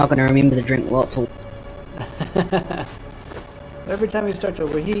 Yeah, I'm not gonna remember to drink lots of. Every time you start to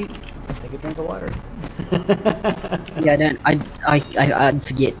overheat, take a drink of water. Yeah, I'd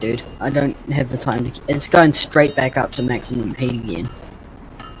forget, dude. I don't have the time to. It's going straight back up to maximum heat again.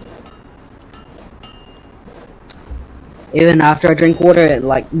 Even after I drink water, it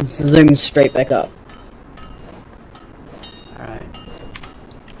like zooms straight back up. Alright.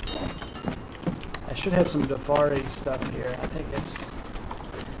 I should have some Defari stuff here. I think it's...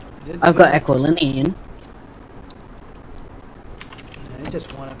 I've got Aquilinian. It's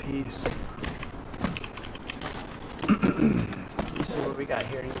just one apiece. Let's see what we got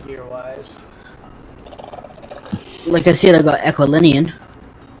here gear-wise. Like I said, I got Aquilinian.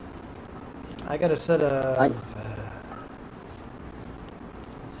 I got a set of... let's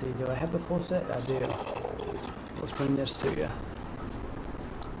see, do I have the full set? I do. Let's bring this to you.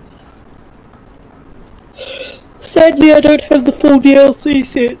 Sadly, I don't have the full DLC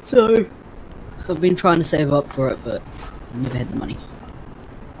set, so I've been trying to save up for it, but I've never had the money.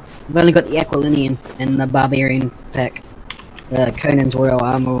 I've only got the Aquilinian and the Barbarian pack, the Conan's Royal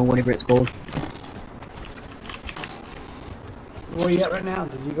Armor or whatever it's called. Where are you at right now?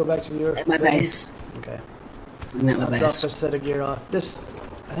 Did you go back to your... At my base. Okay. I'm at my I'll base. drop a set of gear off. This,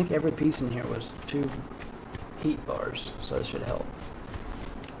 I think every piece in here was 2 heat bars, so this should help.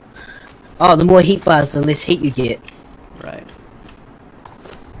 Oh, the more heat bars, the less heat you get. Right.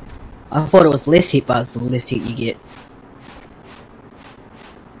 I thought it was less heat bars, the less heat you get.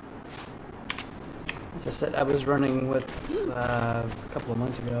 As I said, I was running with a couple of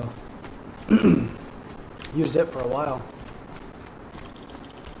months ago. Used it for a while.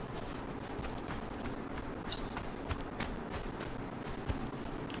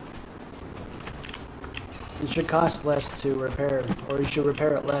 It should cost less to repair, or you should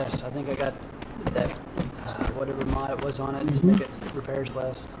repair it less. I think I got that, whatever mod it was on it to make it repairs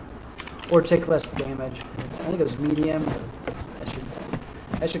less. Or take less damage. I think it was medium.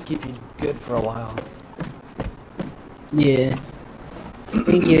 That should keep you good for a while. Yeah.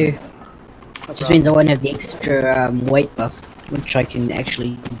 Thank you. No Just means I won't have the extra weight buff, which I can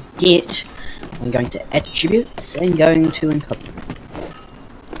actually get. I'm going to attributes and going to encode.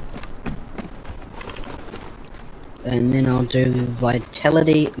 And then I'll do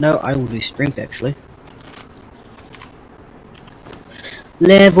vitality. No, I will do strength actually.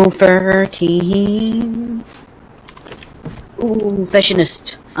 Level 13. Ooh,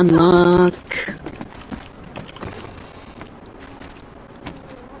 fashionist. Unlock.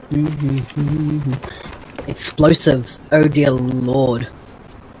 Explosives. Oh dear lord.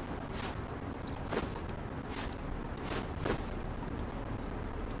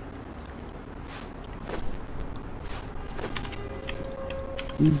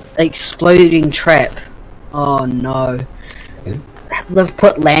 Exploding trap. Oh no. They've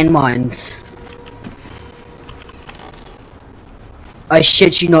put landmines. I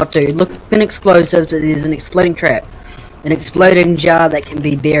shit you not, dude. Look in explosives, there's an exploding trap. An exploding jar that can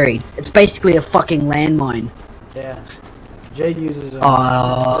be buried. It's basically a fucking landmine. Yeah. Jay uses them.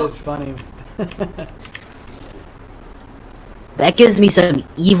 It's funny. That gives me some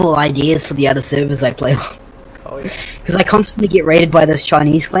evil ideas for the other servers I play on. Oh yeah. Because I constantly get raided by this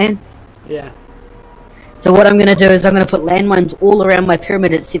Chinese clan. Yeah. So what I'm going to do is I'm going to put landmines all around my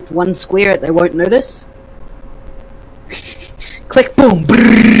pyramid except one square that they won't notice. Click, boom,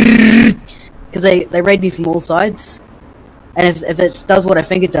 because they raid me from all sides. And if it does what I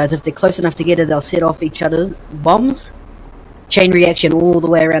think it does, if they're close enough together, they'll set off each other's bombs. Chain reaction all the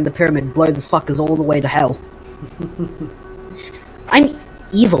way around the pyramid, blow the fuckers all the way to hell. I'm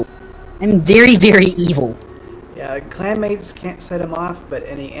evil. I'm very, very evil. Yeah, clanmates can't set them off, but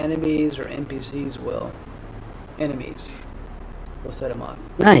any enemies or NPCs will. Enemies will set them off.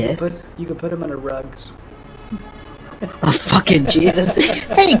 Oh yeah. You can put them under rugs. Oh fucking Jesus.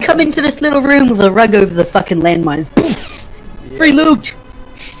 Hey, come into this little room with a rug over the fucking landmines. Poof! Yeah. Free loot!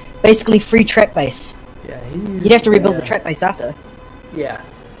 Basically free trap base. Yeah, You'd have to rebuild the trap base after. Yeah.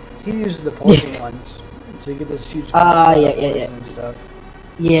 He uses the poison ones. So you get this huge Yeah. and stuff.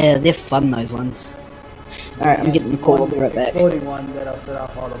 Yeah, they're fun, those ones. Alright, I'm getting the call, I'll be right back. Exploding one that'll set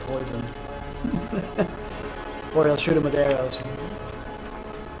off all the poison. Or he'll shoot him with arrows.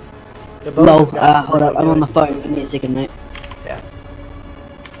 Lol, hold up, I'm on the phone, give me a second, mate. Yeah.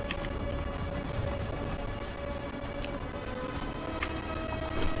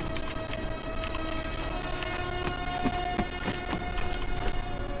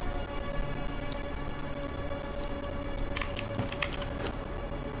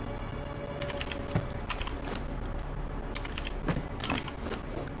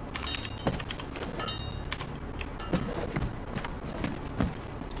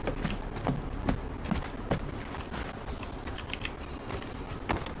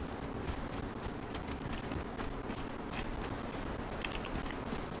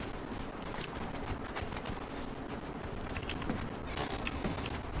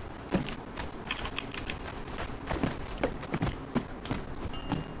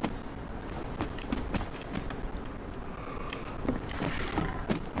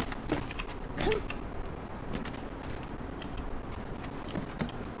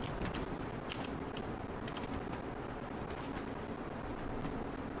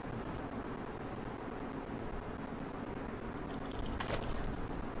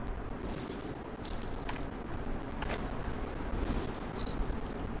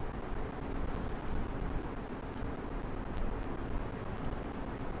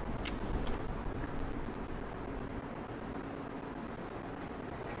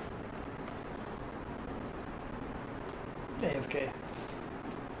 AFK.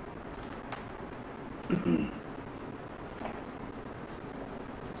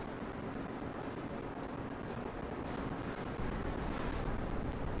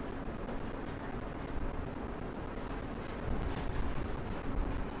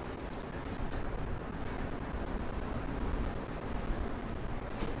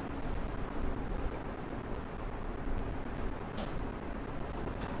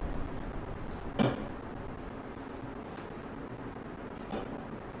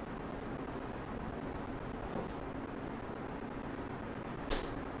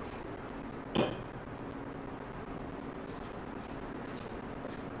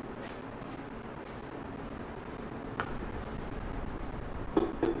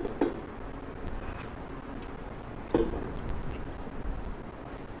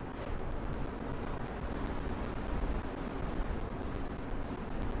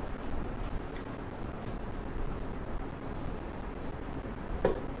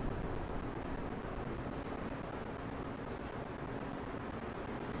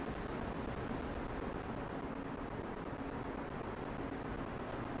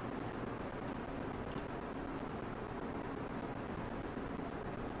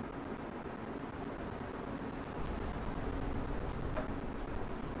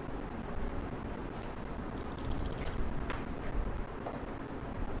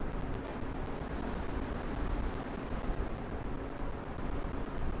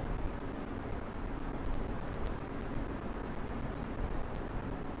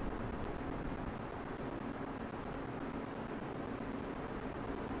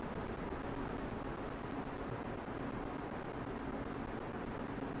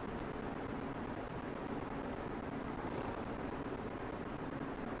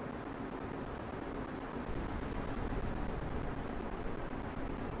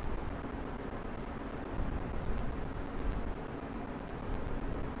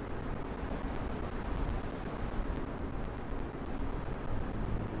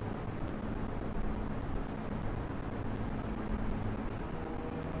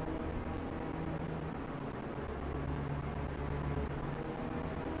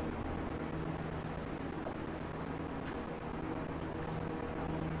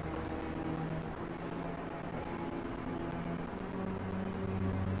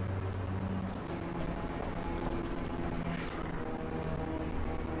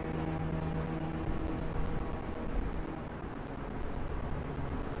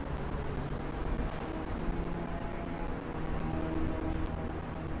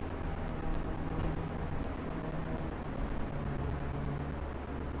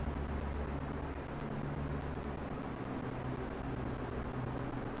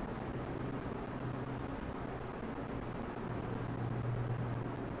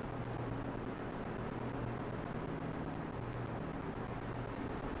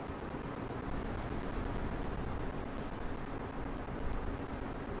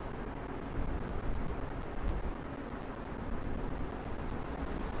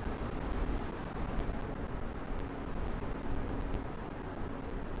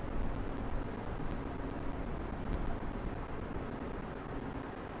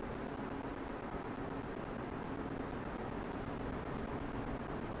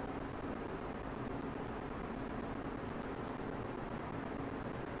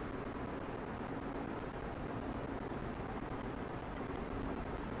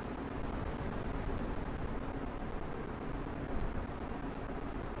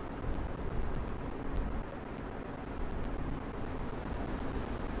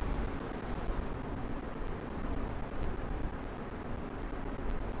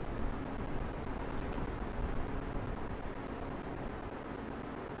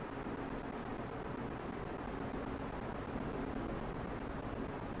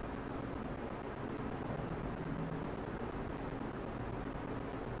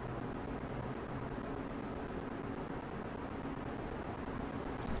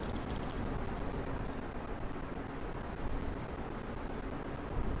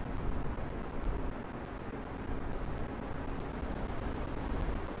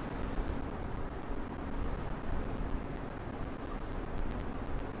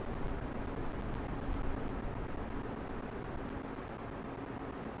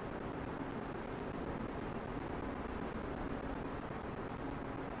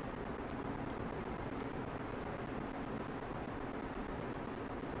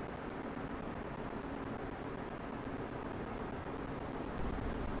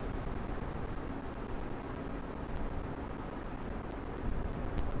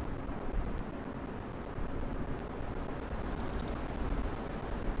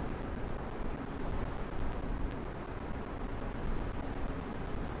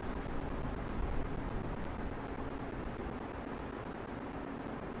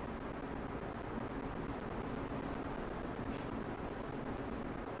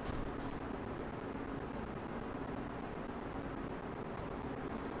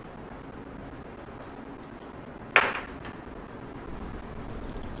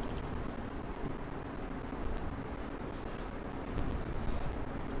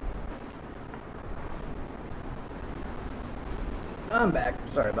 I'm back.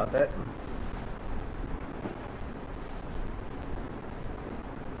 Sorry about that.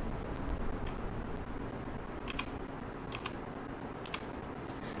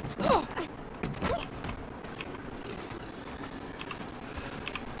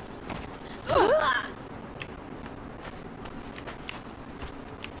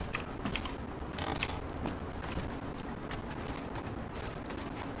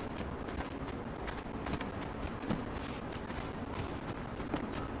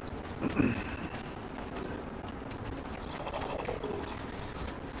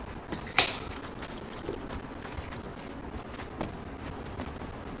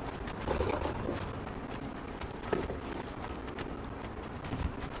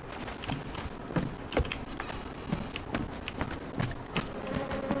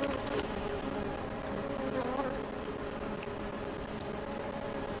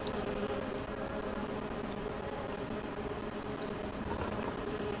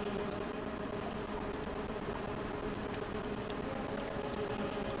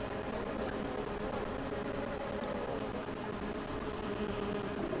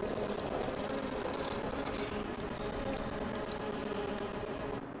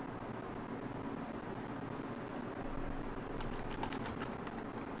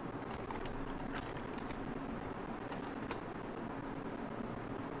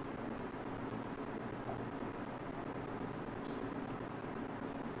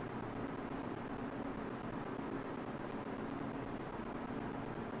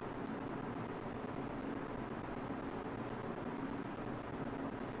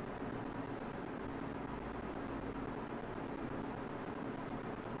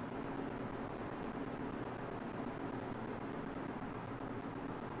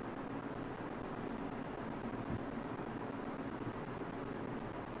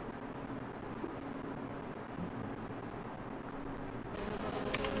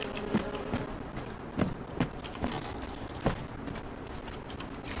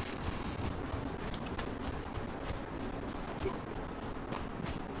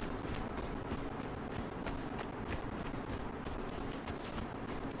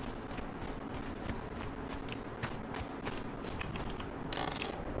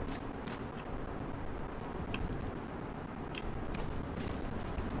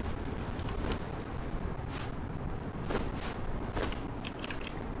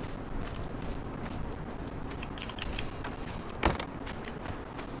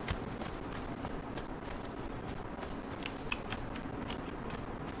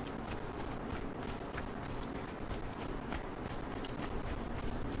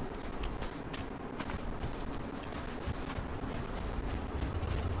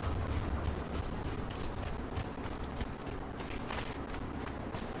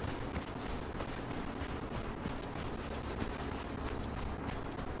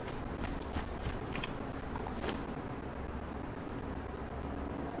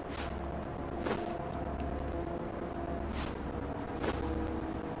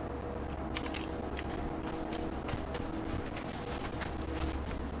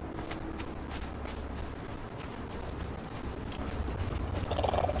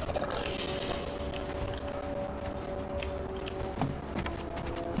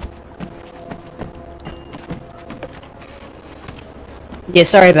 Yeah,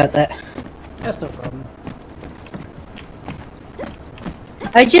 sorry about that. That's no problem.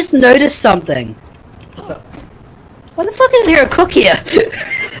 I just noticed something. What's up? Why the fuck is there a cook here?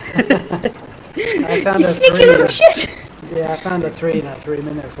 I found You a sneaky 3. little shit! Yeah, I found a 3 and I threw him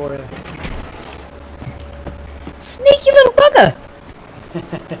in there for you. Sneaky little bugger!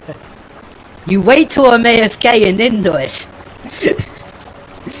 You wait till I'm AFK and then do it.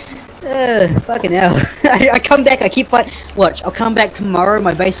 Fucking hell. I come back, I keep fighting. Watch, I'll come back tomorrow,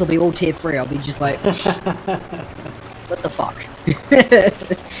 my base will be all tier 3. I'll be just like, what the fuck?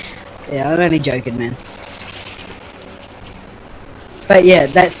 Yeah, I'm only joking, man. But yeah,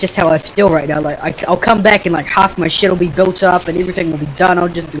 that's just how I feel right now. Like, I'll come back and like half my shit will be built up and everything will be done. I'll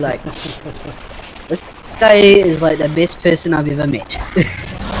just be like, this guy is like the best person I've ever met.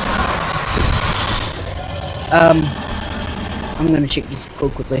 I'm gonna check this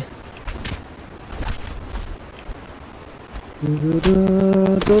code quickly.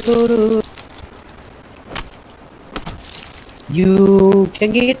 You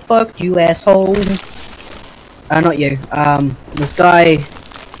can get fucked, you asshole. Not you. This guy,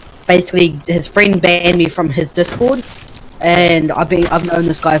 basically, his friend banned me from his Discord, and I've known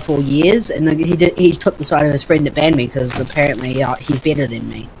this guy for years, and he took the side of his friend that banned me because apparently he's better than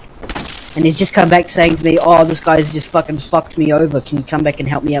me. And he's just come back saying to me, "Oh, this guy's just fucking fucked me over. Can you come back and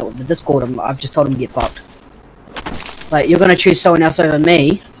help me out with the Discord?" I've just told him to get fucked. Like, you're gonna choose someone else over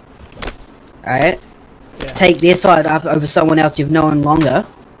me, right? Yeah. Take their side up over someone else you've known longer,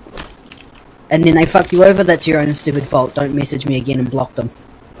 and then they fuck you over, that's your own stupid fault. Don't message me again and block them.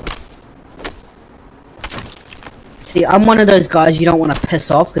 See, I'm one of those guys you don't want to piss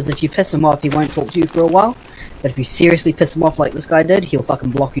off, because if you piss him off, he won't talk to you for a while. But if you seriously piss him off like this guy did, he'll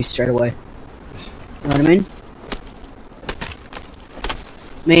fucking block you straight away. You know what I mean?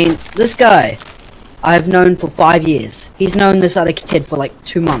 I mean, this guy, I've known for 5 years. He's known this other kid for like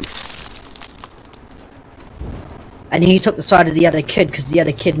 2 months. And he took the side of the other kid because the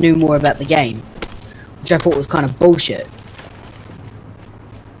other kid knew more about the game. Which I thought was kind of bullshit.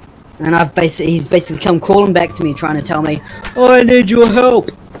 And he's basically come crawling back to me trying to tell me, oh, I need your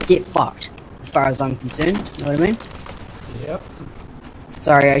help. Get fucked, as far as I'm concerned. You know what I mean? Yep.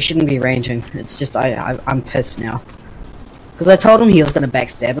 Sorry, I shouldn't be ranting. It's just, I'm pissed now. Because I told him he was going to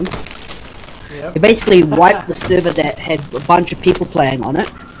backstab him. Yep. He basically wiped the server that had a bunch of people playing on it.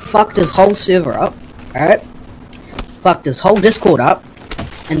 Fucked his whole server up. Alright? Fucked his whole Discord up.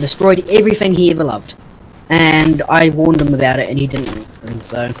 And destroyed everything he ever loved. And I warned him about it and he didn't listen,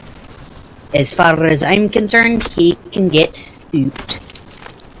 so... As far as I'm concerned, he can get spooked.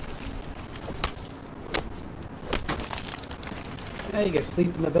 Yeah, you get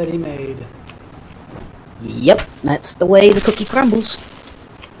sleep in the bed he made. Yep, that's the way the cookie crumbles.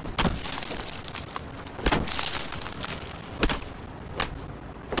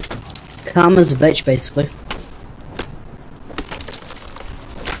 Karma's a bitch, basically.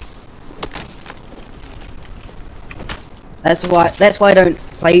 That's why I don't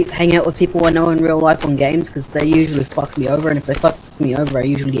hang out with people I know in real life on games, because they usually fuck me over, and if they fuck me over, I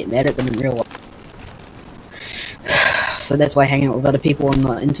usually get mad at them in real life. So that's why I hang out with other people on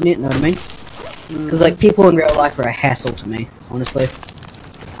the internet, you know what I mean? Because, like, people in real life are a hassle to me, honestly.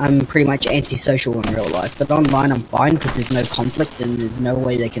 I'm pretty much antisocial in real life, but online I'm fine, because there's no conflict, and there's no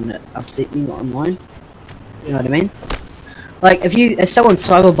way they can upset me online. You know what I mean? Like, if someone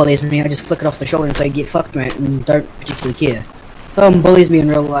cyberbullies me, I just flick it off the shoulder and say, get fucked, mate, and don't particularly care. If someone bullies me in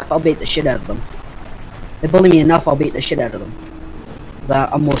real life, I'll beat the shit out of them. If they bully me enough, I'll beat the shit out of them. Because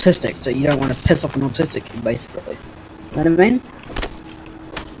I'm autistic, so you don't want to piss off an autistic kid, basically. You know what I mean?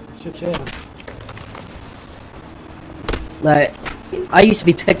 Shit, yeah. Like, I used to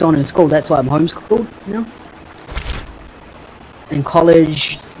be picked on in school, that's why I'm homeschooled, you know? In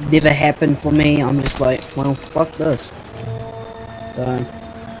college, never happened for me, I'm just like, well, fuck this. So...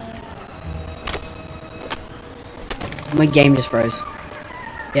 my game just froze.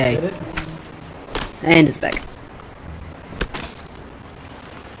 Yay. Did it? And it's back.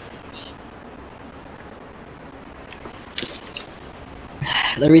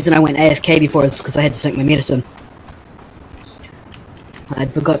 The reason I went AFK before is because I had to take my medicine. I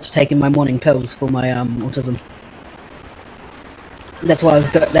forgot to take in my morning pills for my autism. That's why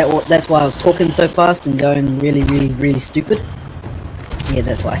that's why I was talking so fast and going really stupid. Yeah,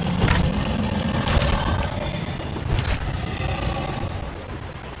 that's why.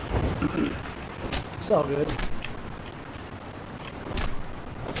 It's all good.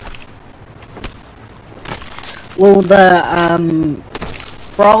 Will the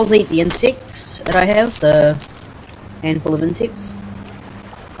Referrals eat the insects that I have? The handful of insects?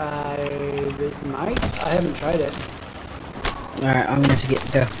 It might. I haven't tried it. Alright, I'm gonna have to go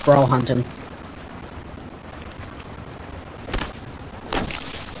Referral hunting.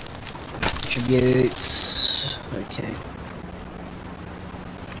 Attributes. Okay.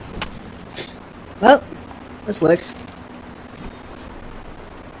 Well, this works.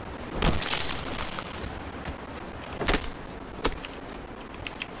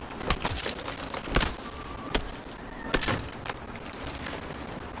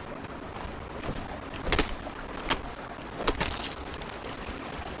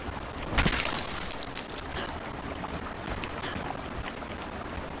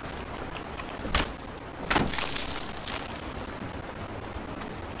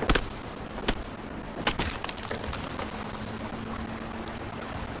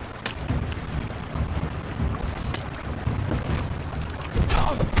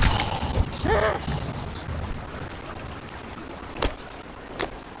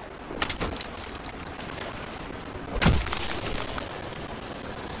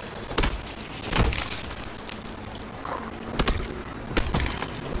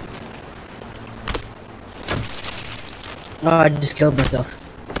 Oh, I just killed myself.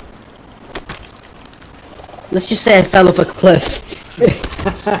 Let's just say I fell off a cliff.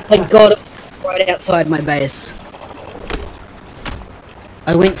 Thank God, right outside my base.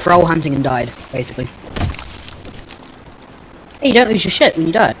 I went Referral hunting and died, basically. Hey, you don't lose your shit when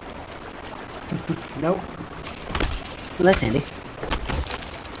you die. Nope. Well, that's handy.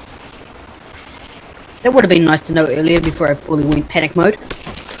 That would have been nice to know earlier before I fully went panic mode.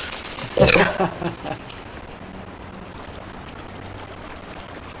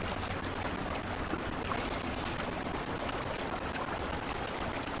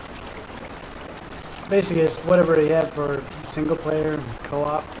 Basically, it's whatever you have for single player and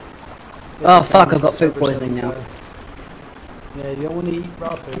co-op. Oh fuck, I've got food poisoning now. Yeah, you don't want to eat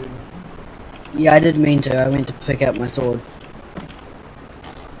raw food. Yeah, I didn't mean to. I went to pick up my sword.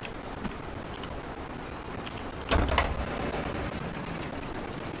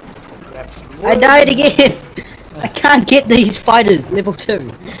 Grab some wood. I died again! I can't get these fighters, level 2.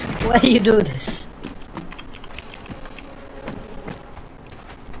 Why do you do this?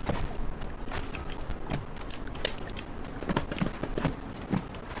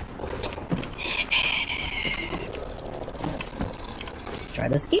 Try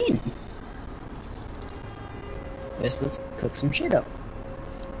this again. First, let's cook some shit up.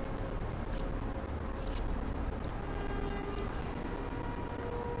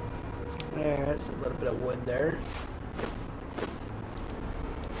 There's a little bit of wood there.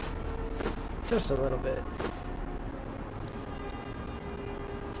 Just a little bit.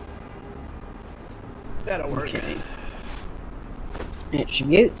 That'll work. Okay.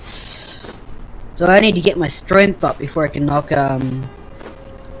 Attributes. So I need to get my strength up before I can knock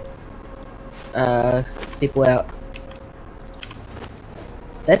people out.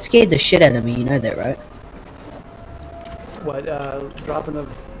 That scared the shit out of me, you know that, right? What, dropping the...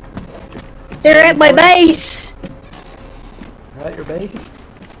 They're at my base! They're at your base?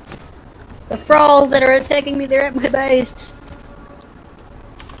 The thralls that are attacking me, they're at my base!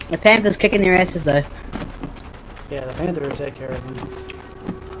 The panther's kicking their asses though. Yeah, the panther will take care of them.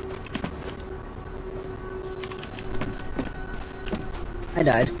 I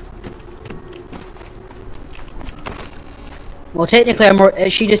died. Well, technically,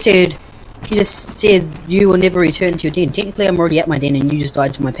 she just said you will never return to your den. Technically, I'm already at my den, and you just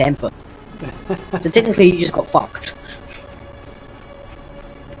died to my panther. So technically, you just got fucked.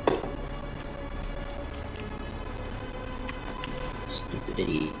 Stupid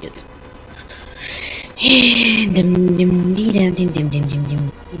idiots.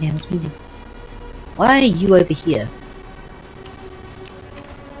 Why are you over here?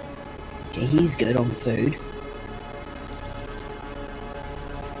 Okay, he's good on food.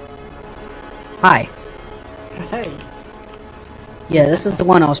 Hi. Hey! Yeah, this is the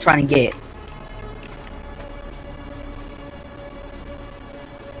one I was trying to get.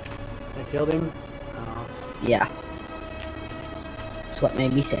 I killed him? Oh. Yeah. That's what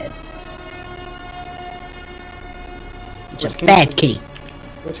made me sad. It's Which a bad camp kitty.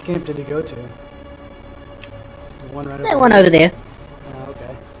 Which camp did he go to? The one right That one over there. Oh,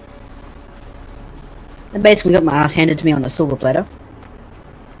 okay. I basically got my ass handed to me on a silver platter.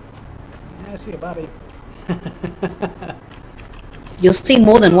 Yeah, I see a Bobby. You'll see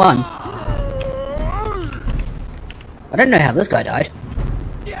more than one. I don't know how this guy died.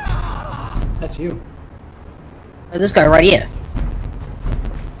 That's you. Oh, this guy right here.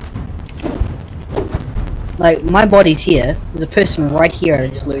 Like, my body's here. There's a person right here I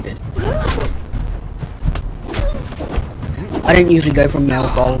just looted. I don't usually go from male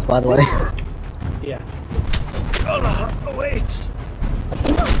falls, by the way. Yeah. Oh, wait!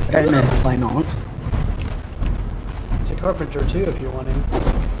 I don't know why not. It's a carpenter too, if you want him.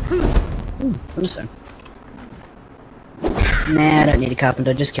 Ooh, so. Nah, I don't need a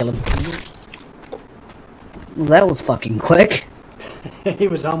carpenter, just kill him. Well, that was fucking quick. He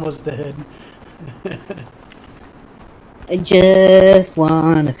was almost dead. I just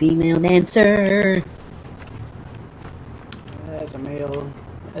want a female dancer. There's a male.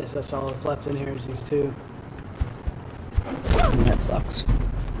 That's all that's left in here is these two. That sucks.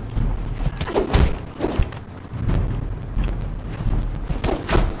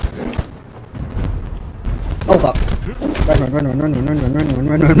 Oh fuck. Run.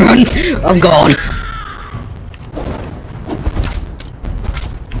 I'm gone.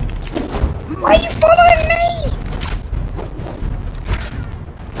 Why are you following me?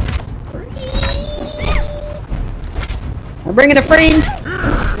 I'm bringing a friend.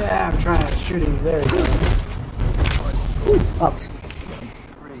 Yeah, I'm trying to shoot him. There you go. Ooh, box.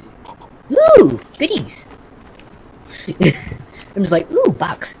 Ooh, goodies. I'm just like, ooh,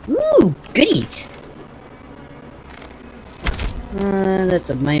 box. Ooh, goodies. That's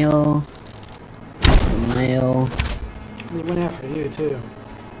a male. That's a male. He went after you too.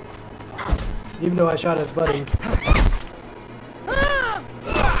 Even though I shot his buddy.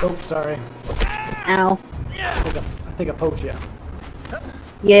 Oh, sorry. Ow. I think I poked you.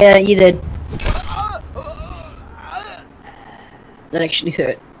 Yeah, you did. That actually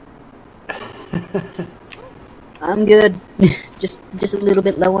hurt. I'm good. just a little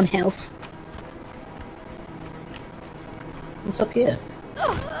bit low on health. What's up here?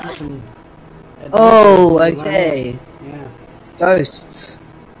 Oh, okay. Yeah. Ghosts.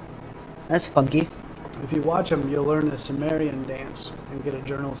 That's funky. If you watch them, you'll learn the Sumerian dance and get a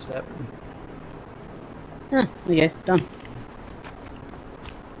journal step. Ah, okay, done.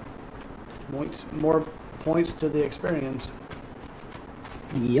 More points to the experience.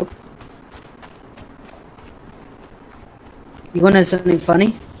 Yep. You wanna know something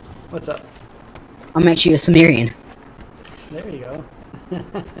funny? What's up? I'm actually a Sumerian. There you go.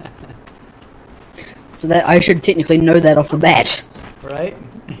 So that I should technically know that off the bat. Right?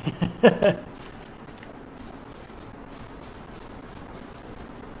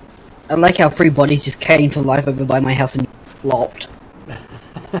 I like how 3 bodies just came to life over by my house and flopped.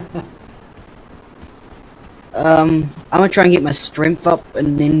 I'm gonna try and get my strength up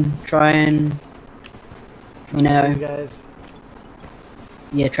and then try and, you know, Guys.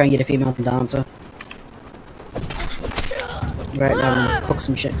 yeah, try and get a female dancer. Right now I'm gonna cook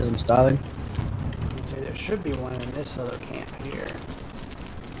some shit because I'm starving. I'd say there should be one in this other camp here.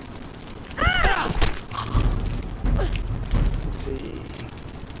 Let's see.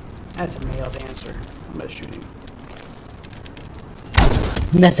 That's a male dancer. I'm gonna shoot him.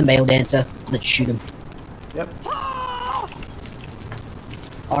 And that's a male dancer. Let's shoot him. Yep.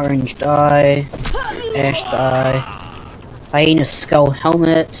 Orange dye, ash dye, hyena skull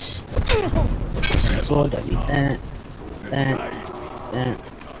helmet. Sword, don't need that. That.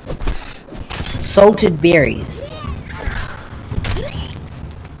 Salted berries.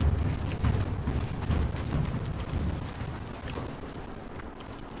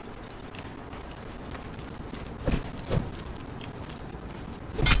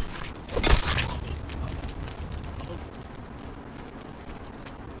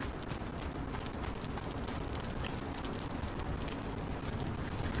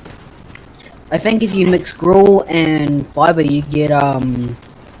 I think if you mix gruel and fiber, you get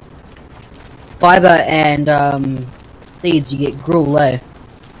fiber and seeds. You get gruel, eh?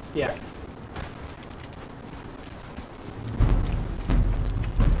 Yeah.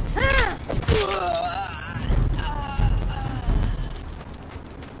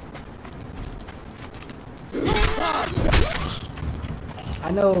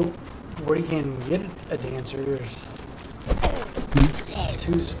 I know where you can get a dancer. There's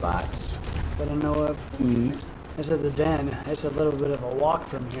 2 spots that I know of. It's at the den. It's a little bit of a walk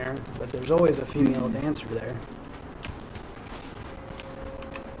from here, but there's always a female dancer there.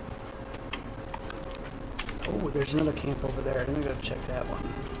 Oh, there's another camp over there. Let me go check that one.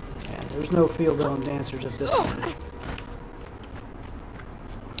 Yeah, there's no field-bound dancers at this one.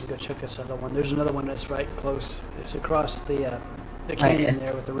 Let me go check this other one. There's another one that's right close. It's across the canyon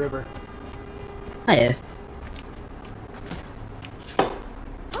there with the river. Oh yeah.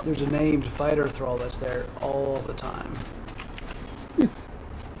 There's a named fighter thrall that's there all the time.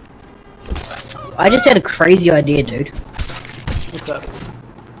 I just had a crazy idea, dude. What's up?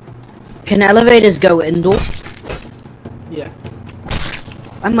 Can elevators go indoor? Yeah.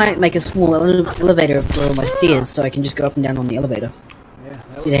 I might make a small elevator for my stairs so I can just go up and down on the elevator. Yeah.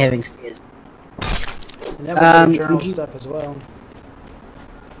 That Instead of having stairs. And that would be journal stuff as well.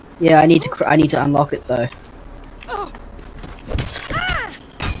 Yeah, I need to unlock it though.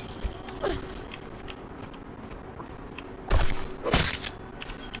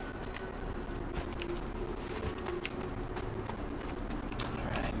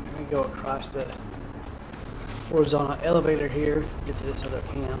 Go across the horizontal elevator here, get to this other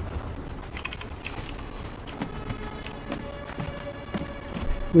camp.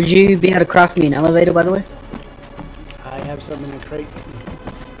 Would you be able to craft me an elevator, by the way? I have some in the crate.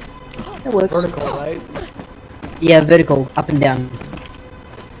 That works. Vertical, right? Yeah, vertical, up and down.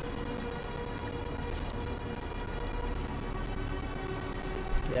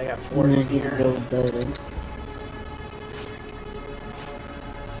 Yeah, I got 4 from here.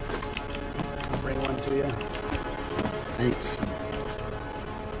 I'll bring one to you. Thanks.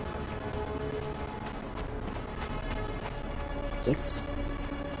 Six.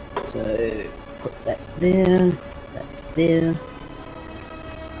 So put that there, there.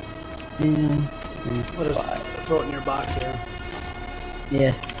 We'll just throw it in your box here.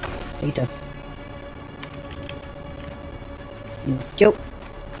 Yeah. Take it. Go.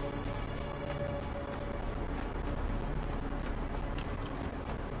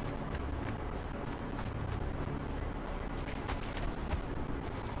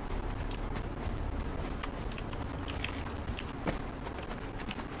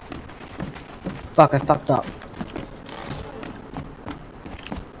 Fuck, I fucked up.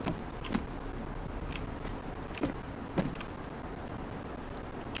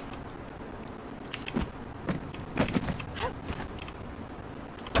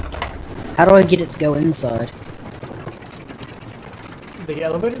 How do I get it to go inside? The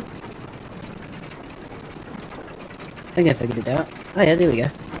elevator? I think I figured it out. Oh yeah, there we go.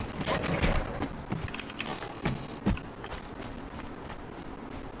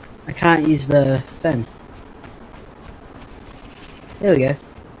 I can't use the fin. There we go.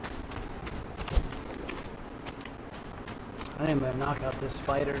 I am gonna knock out this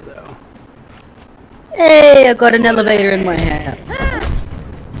fighter though. Hey, I got an elevator in my hand.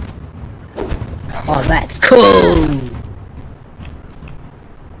 Oh, that's cool!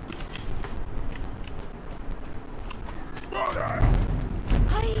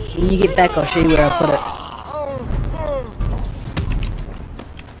 When you get back, I'll show you where I put it.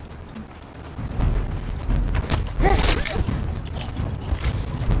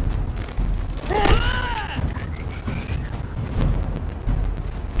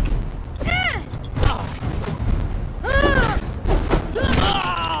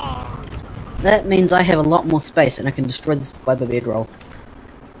 That means I have a lot more space and I can destroy this fiber bedroll.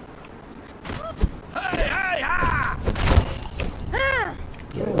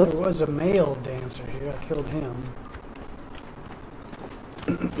 There was a male dancer here. I killed him.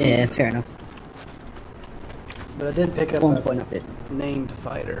 Yeah, fair enough. But I did pick up One a point up it. named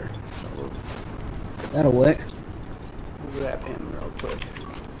fighter. So That'll work. we'll grab him real quick.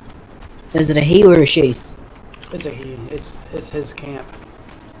 Is it a he or a she? It's a he. It's his camp.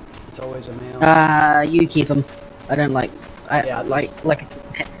 It's always a male. You keep him. I don't like. Yeah, like.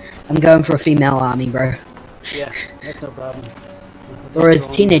 I'm going for a female army, bro. Yeah, that's no problem. Or as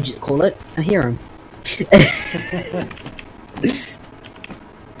teenagers call it, a harem.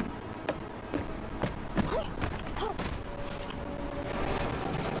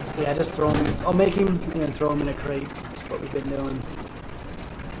 Yeah, just throw him. I'll make him and then throw him in a crate. That's what we've been doing.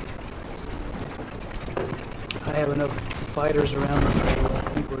 I have enough fighters around us, so I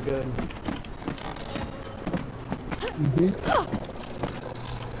think we're good.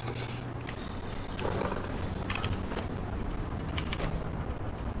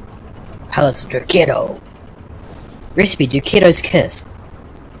 Palace of Duketo. Recipe Duketo's Kiss.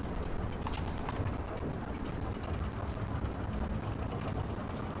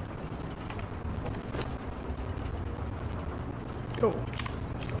 Go.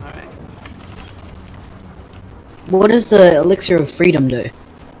 Alright. What does the Elixir of Freedom do?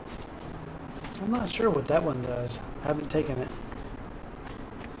 I'm not sure what that one does. I haven't taken it.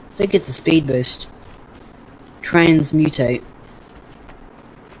 I think it's a speed boost. Transmutate.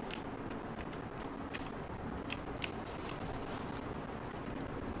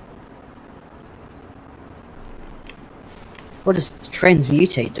 What does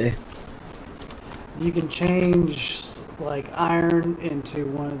transmutate do? You can change, like, iron into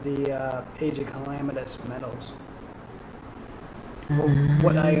one of the Age of Calamitous metals. From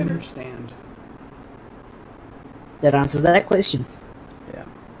what I understand. That answers that question.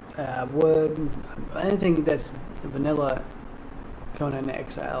 Yeah. Wood, anything that's vanilla Conan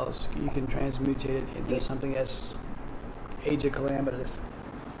Exiles, you can transmutate it into something that's Age of Calamitous.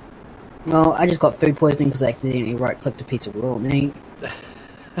 Well, I just got food poisoning because I accidentally right-clicked a piece of raw meat.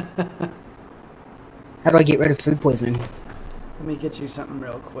 How do I get rid of food poisoning? Let me get you something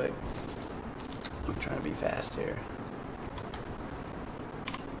real quick. I'm trying to be fast here.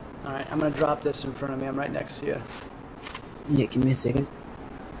 Alright, I'm going to drop this in front of me. I'm right next to you. Yeah, give me a second.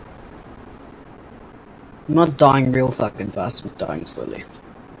 I'm not dying real fucking fast, I'm dying slowly.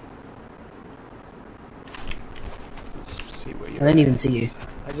 Let's see where you I didn't even see you.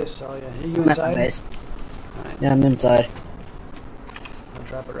 I just saw you. Are you I'm at my inside? base. Alright, Yeah, I'm inside. I'll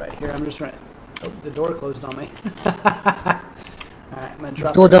drop it right here. I'm just trying. Oh, the door closed on me. Alright, I'm going to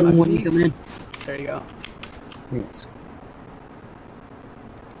drop Door it at doesn't my want you feet. to come in. There you go. Yes.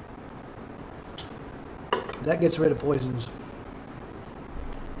 That gets rid of poisons.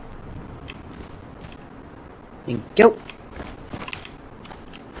 Thank you.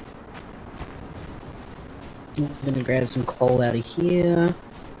 I'm gonna grab some coal out of here.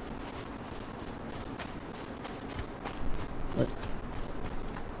 What?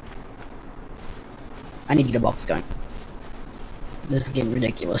 I need to get a box going. This is getting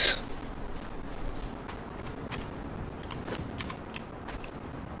ridiculous.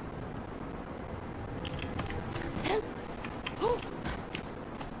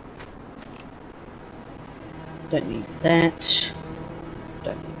 Don't need that.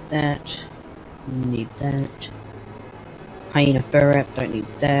 Don't need that. Need that. Hyena ferret, don't need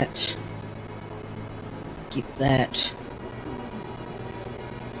that. Keep that.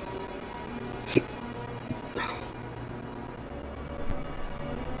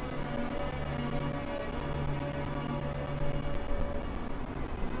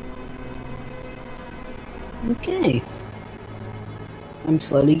 Okay. I'm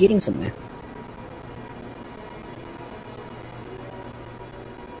slowly getting somewhere.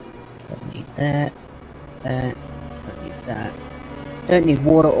 Don't need that. Don't need that. Don't need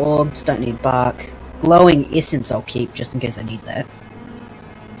water orbs, don't need bark. Glowing essence I'll keep just in case I need that.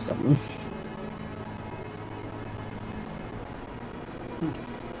 Something.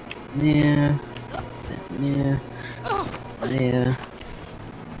 Yeah. Yeah. Yeah.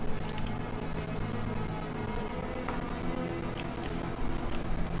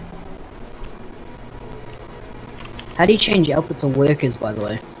 How do you change output to workers, by the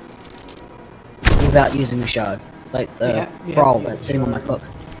way? Without using the shard? Like the roll that's sitting on my cook.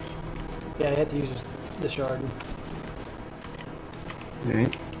 Yeah, you have to use the shard.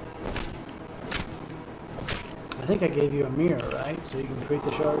 Alright. I think I gave you a mirror, right? So you can create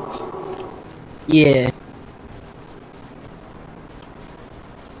the shards? Yeah.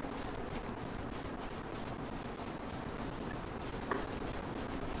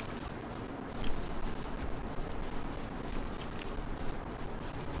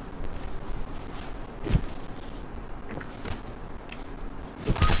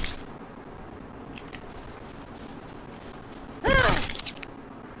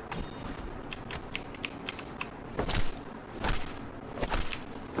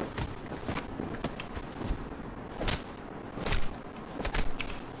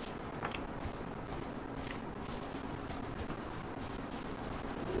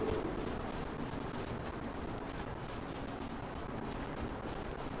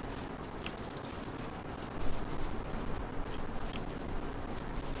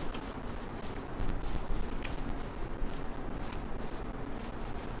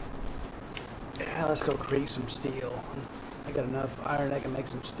 Yeah, let's go create some steel. I got enough iron I can make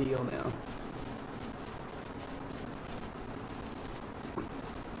some steel now.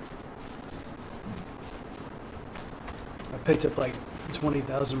 I picked up like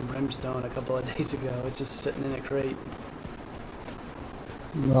 20,000 brimstone a couple of days ago. It's just sitting in a crate.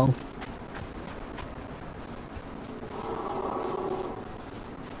 Well.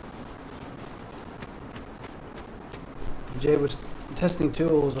 Jay was testing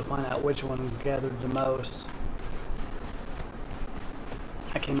tools to find out which one gathered the most.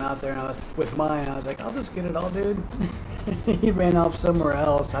 I came out there and I was with mine. I was like, I'll just get it all, dude. He ran off somewhere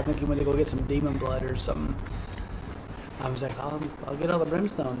else. I think he went to go get some demon blood or something. I was like, I'll get all the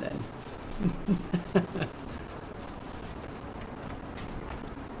brimstone then.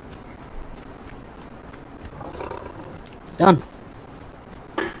 Done.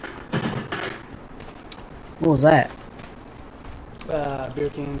 What was that? Beer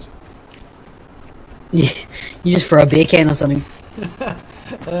cans. You just throw a beer can or something.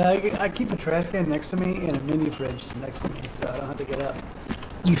 I keep a trash can next to me and a mini fridge next to me, so I don't have to get up.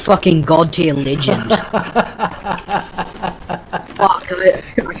 You fucking god tier legend. Fuck,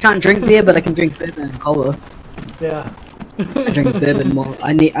 I can't drink beer, but I can drink bourbon and cola. Yeah. I drink bourbon more.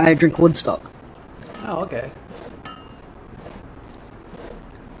 I drink Woodstock. Oh, okay.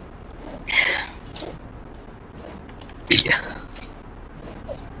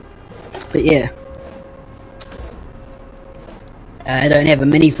 But yeah. I don't have a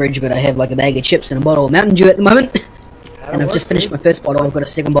mini fridge, but I have like a bag of chips and a bottle of Mountain Dew at the moment. And I've just finished my first bottle. I've got a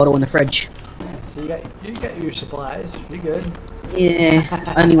second bottle in the fridge. Yeah, so you got your supplies. You're good.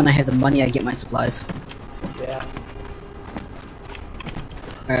 Yeah, only when I have the money I get my supplies. Yeah.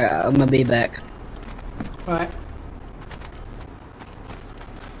 Alright, I'm gonna be back. Alright.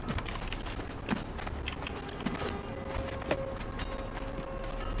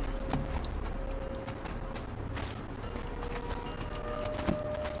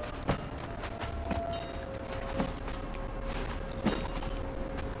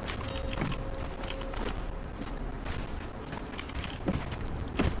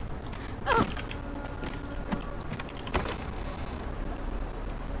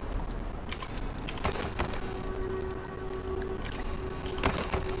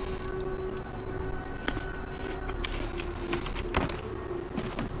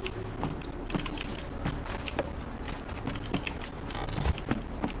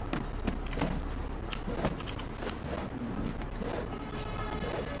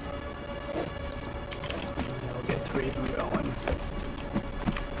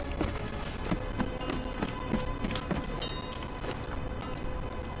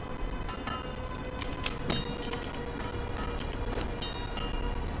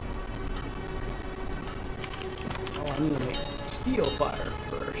 I'm gonna make steel fire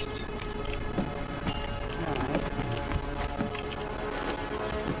first. Alright.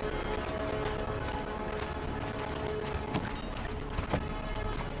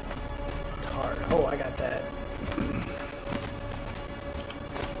 Tar. Oh, I got that.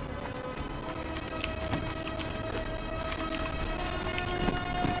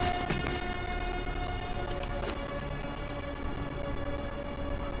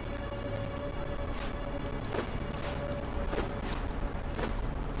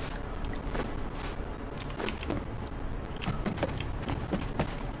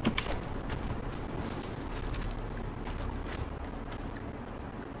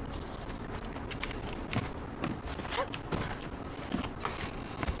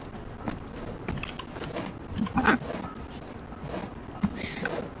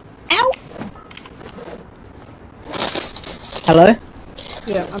 Hello?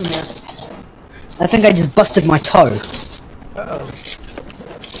 Yeah, I'm here. I think I just busted my toe. Uh-oh.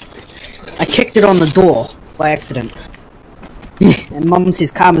 I kicked it on the door by accident. And Mum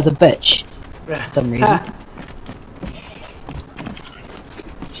says calm as a bitch. For some reason.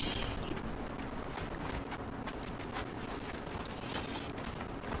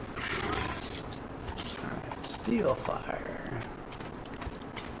 Steel fire.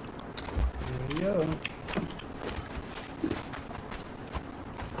 There we go.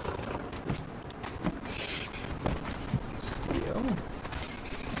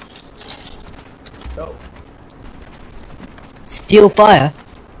 Oh. Steel fire?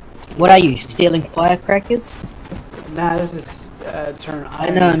 What are you, stealing firecrackers? Nah, this is turn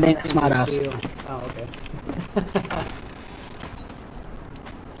iron. I know, I'm being a into smart ass. steel. Oh, okay.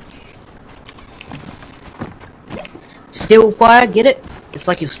 Steel fire, get it? It's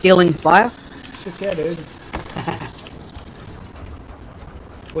like you're stealing fire. Shit, yeah, dude.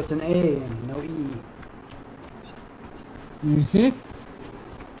 With an A and no E. Mm-hmm.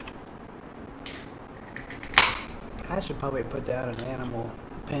 I should probably put down an animal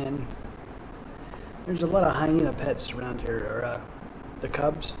pen. There's a lot of hyena pets around here, or the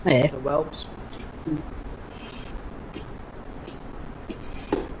cubs, Yeah. the whelps.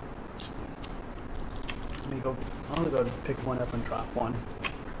 Let me go. I'll go pick one up and drop one.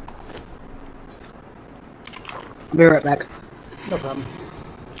 I'll be right back. No problem.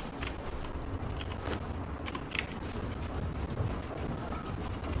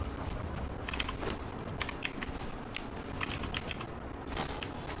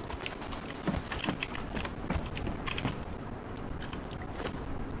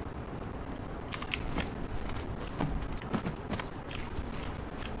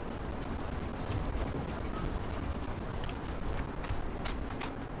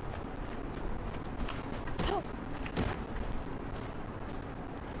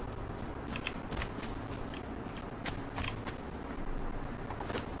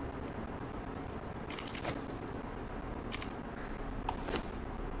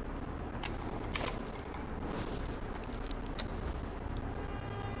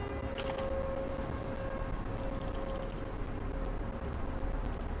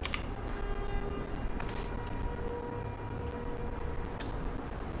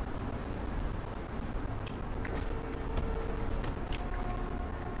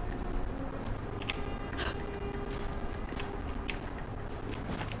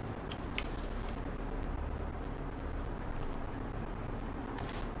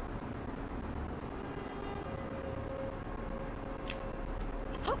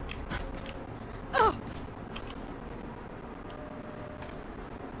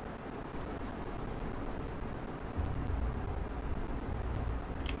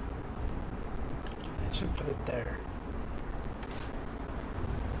 Should put it there.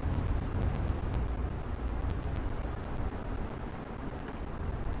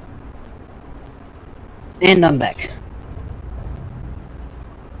 And I'm back.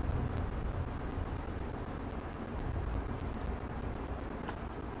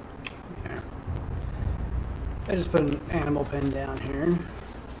 Here. I just put an animal pen down here.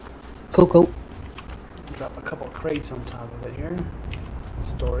 Cool, cool. Drop a couple crates on top of it here.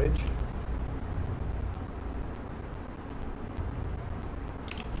 Storage.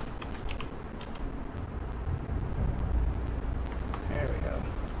 There we go.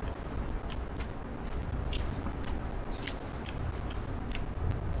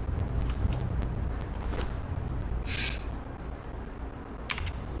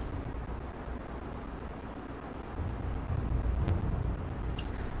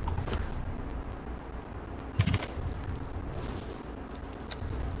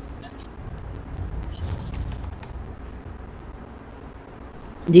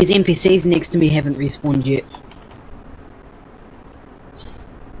 These NPCs next to me haven't respawned yet.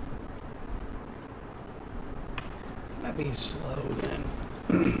 Might be slow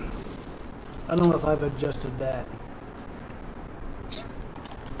then. I don't know if I've adjusted that.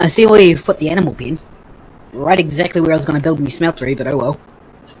 I see where you've put the animal pen. Right exactly where I was going to build my smeltery, but oh well.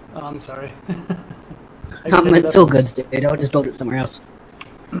 Oh, I'm sorry. It's all good, dude. I'll just build it somewhere else.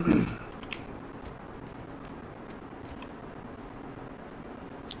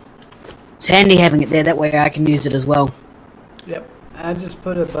 It's handy having it there, that way I can use it as well. Yep. I just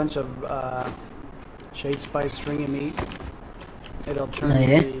put a bunch of shade spice stringy meat. It'll turn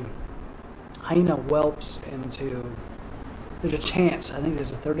the hyena whelps into... There's a chance, I think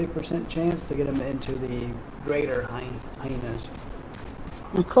there's a 30% chance to get them into the greater hyenas.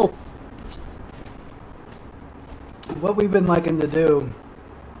 Oh, cool. What we've been liking to do,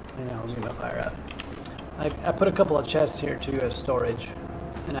 I'll get my fire out. I put a couple of chests here too as storage,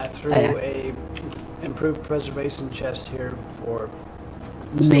 and I threw a improved preservation chest here for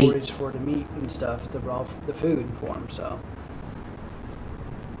storage for the meat and stuff, the food for them. So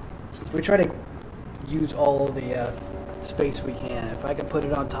we try to use all the space we can. If I can put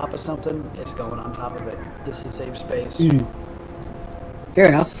it on top of something, it's going on top of it, just to save space. Fair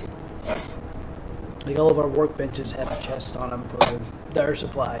enough. Like all of our workbenches have a chest on them for their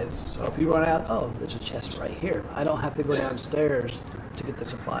supplies. So if you run out, oh, there's a chest right here. I don't have to go downstairs to get the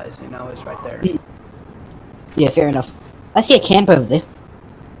supplies. It's right there. Yeah, fair enough. I see a camp over there.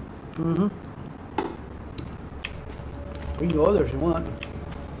 We can go there if you want.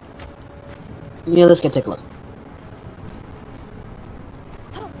 Yeah, let's go take a look.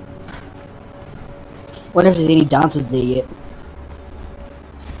 Wonder if there's any dancers there yet.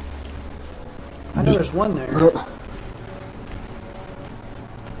 I know there's one there.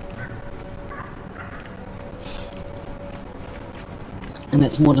 And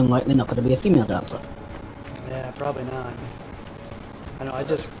it's more than likely not going to be a female dancer. Yeah, probably not. I know, I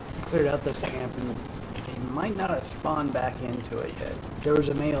just cleared out this camp and they might not have spawned back into it yet. There was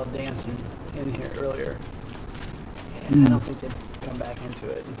a male dancing in here earlier. And I don't think they'd come back into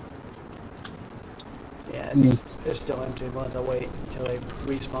it. Yeah, it's still empty. We'll have to wait until they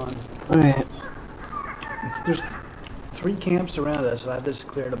respawn. Alright. There's 3 camps around us, so I've just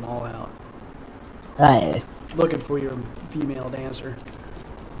cleared them all out. Aye. Looking for your female dancer.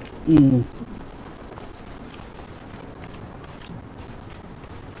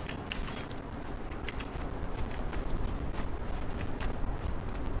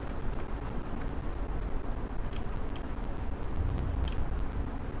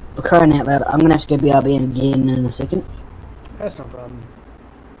 For crying out loud, I'm going to have to go BRB again in a second. That's no problem.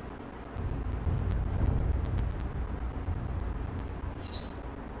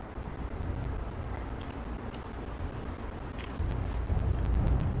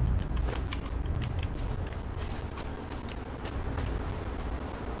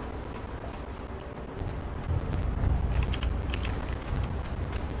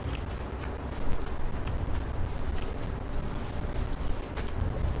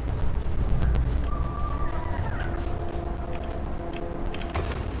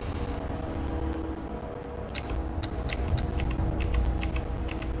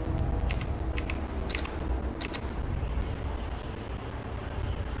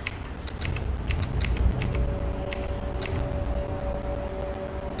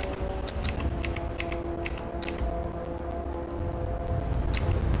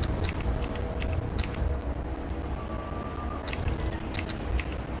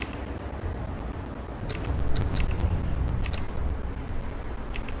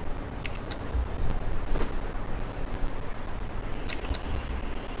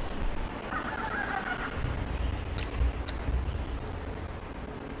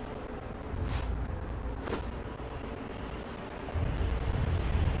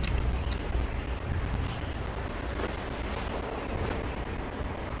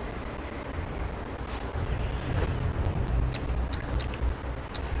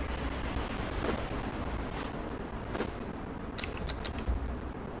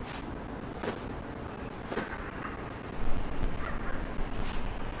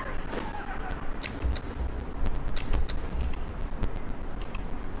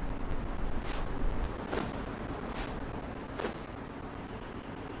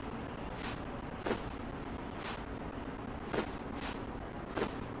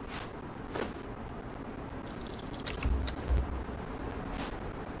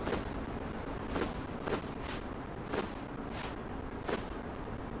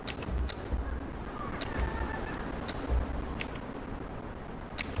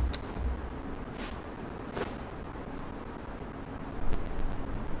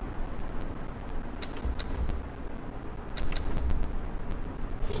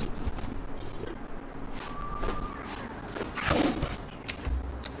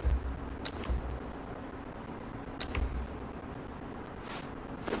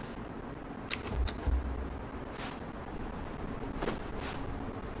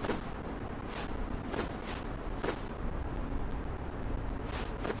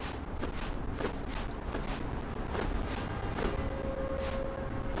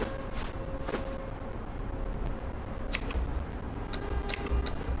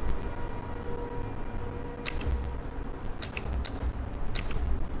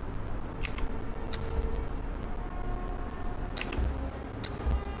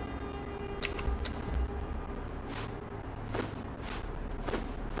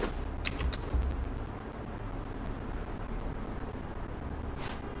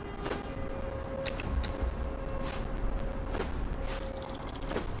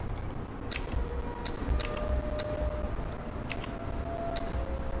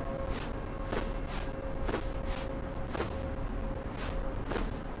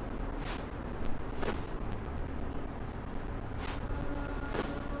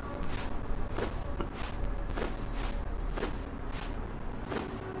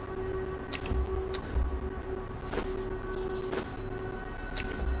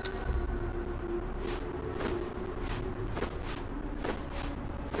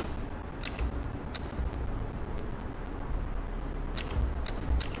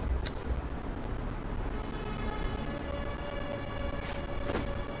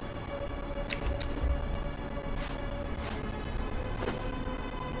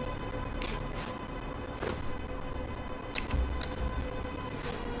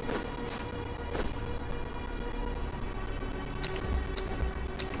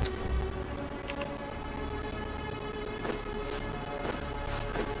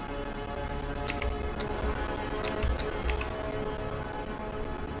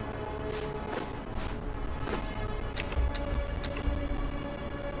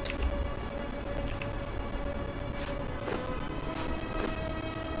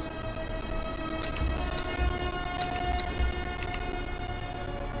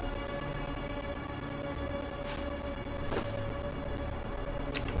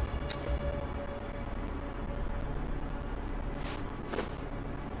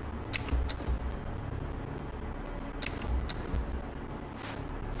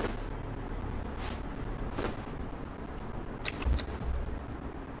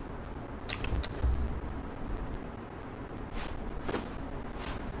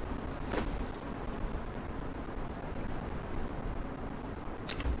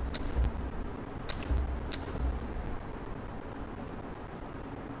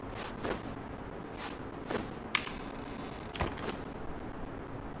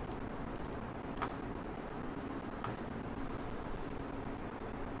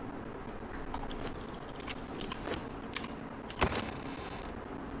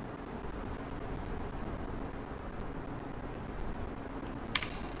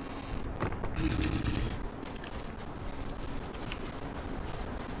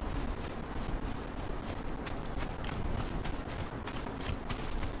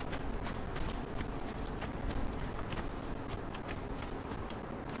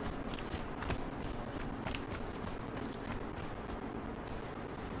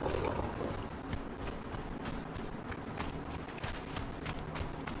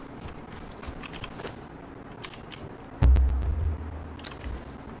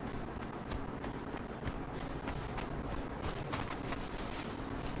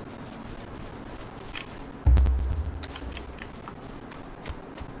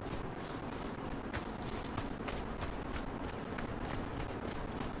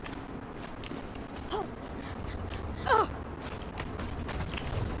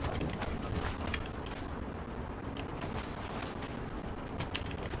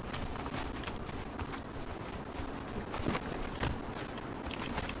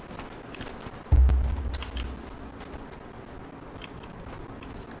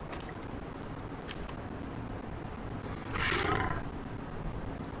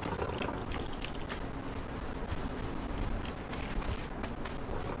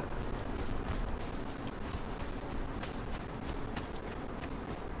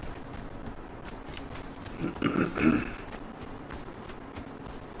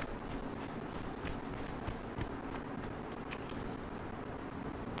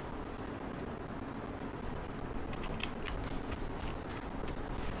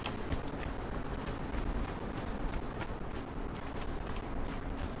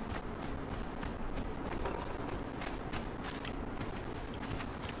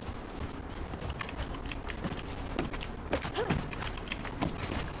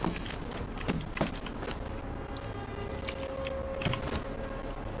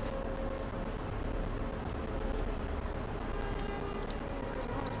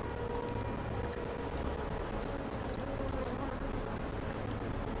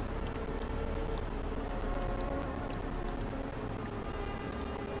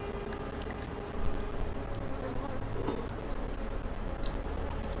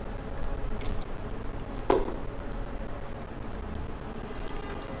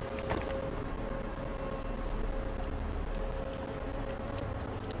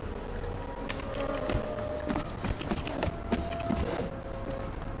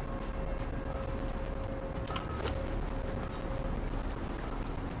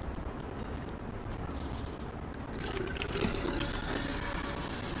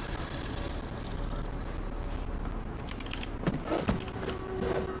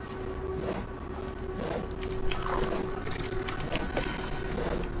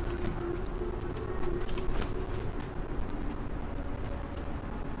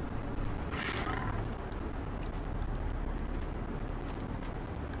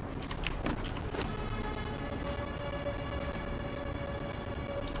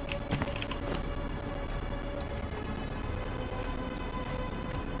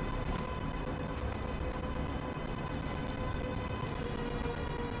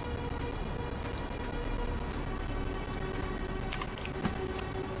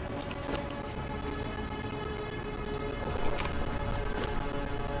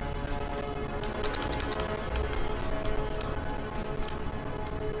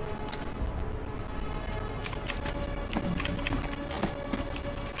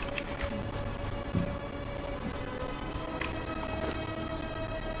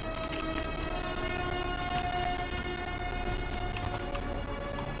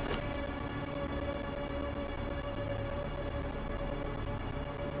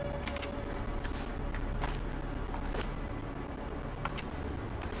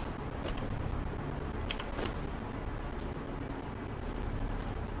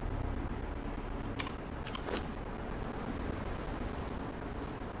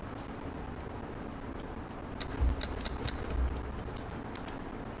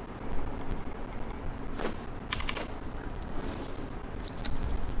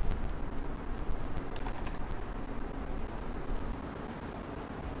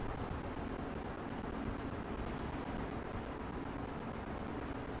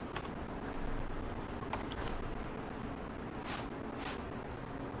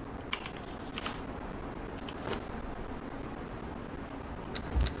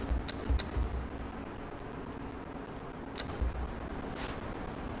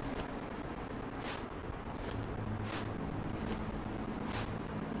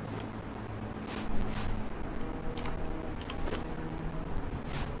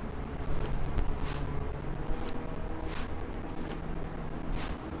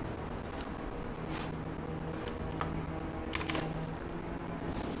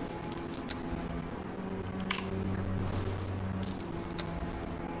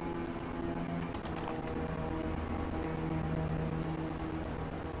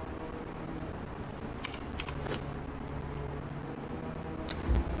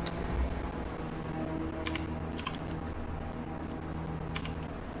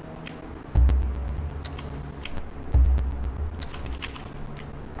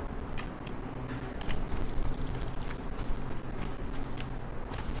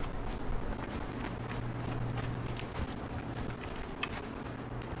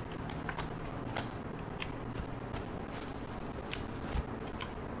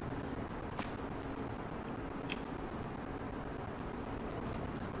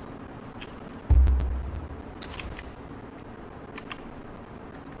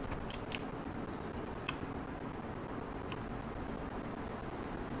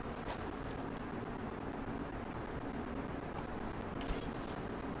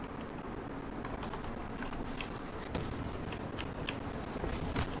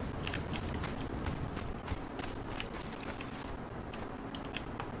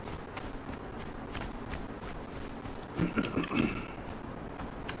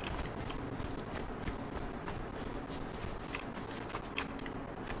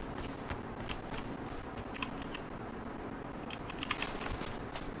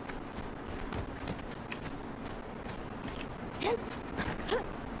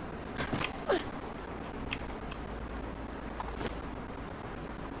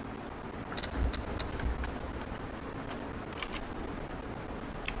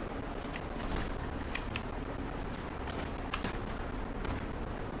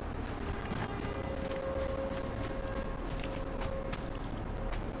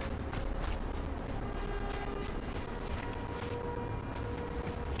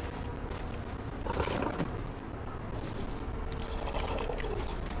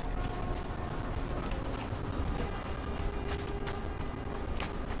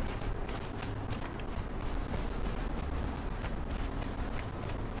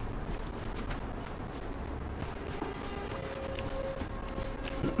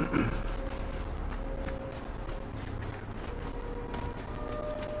 I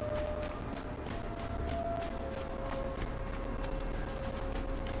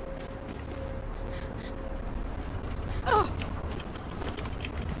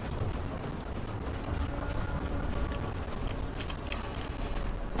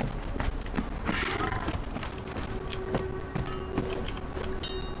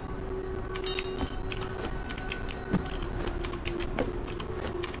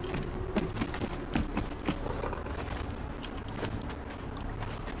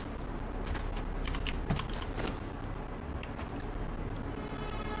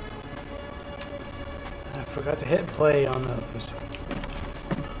forgot to hit play on those.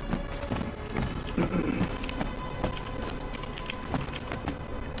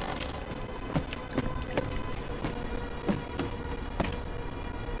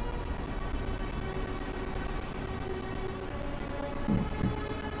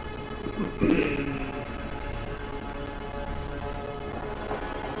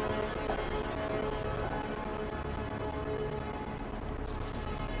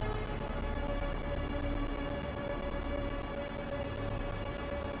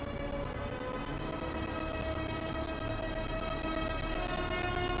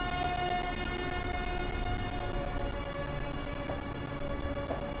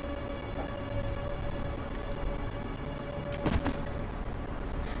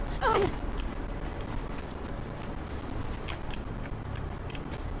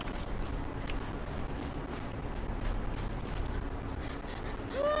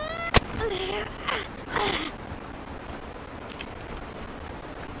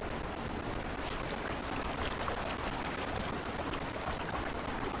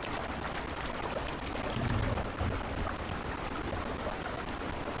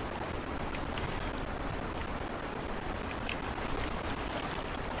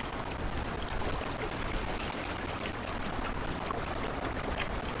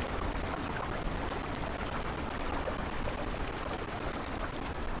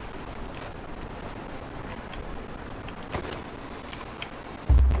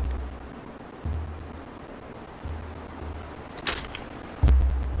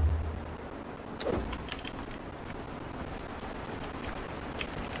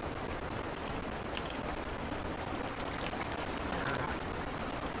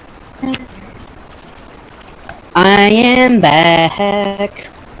 I am back.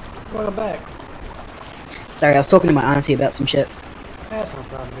 Welcome back. Sorry, I was talking to my auntie about some shit. That's no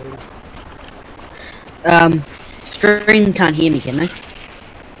problem, dude. Stream can't hear me, can they?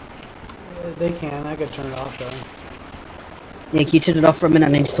 They can. I could turn it off though. Yeah, can you turn it off for a minute?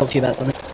 I need to talk to you about something.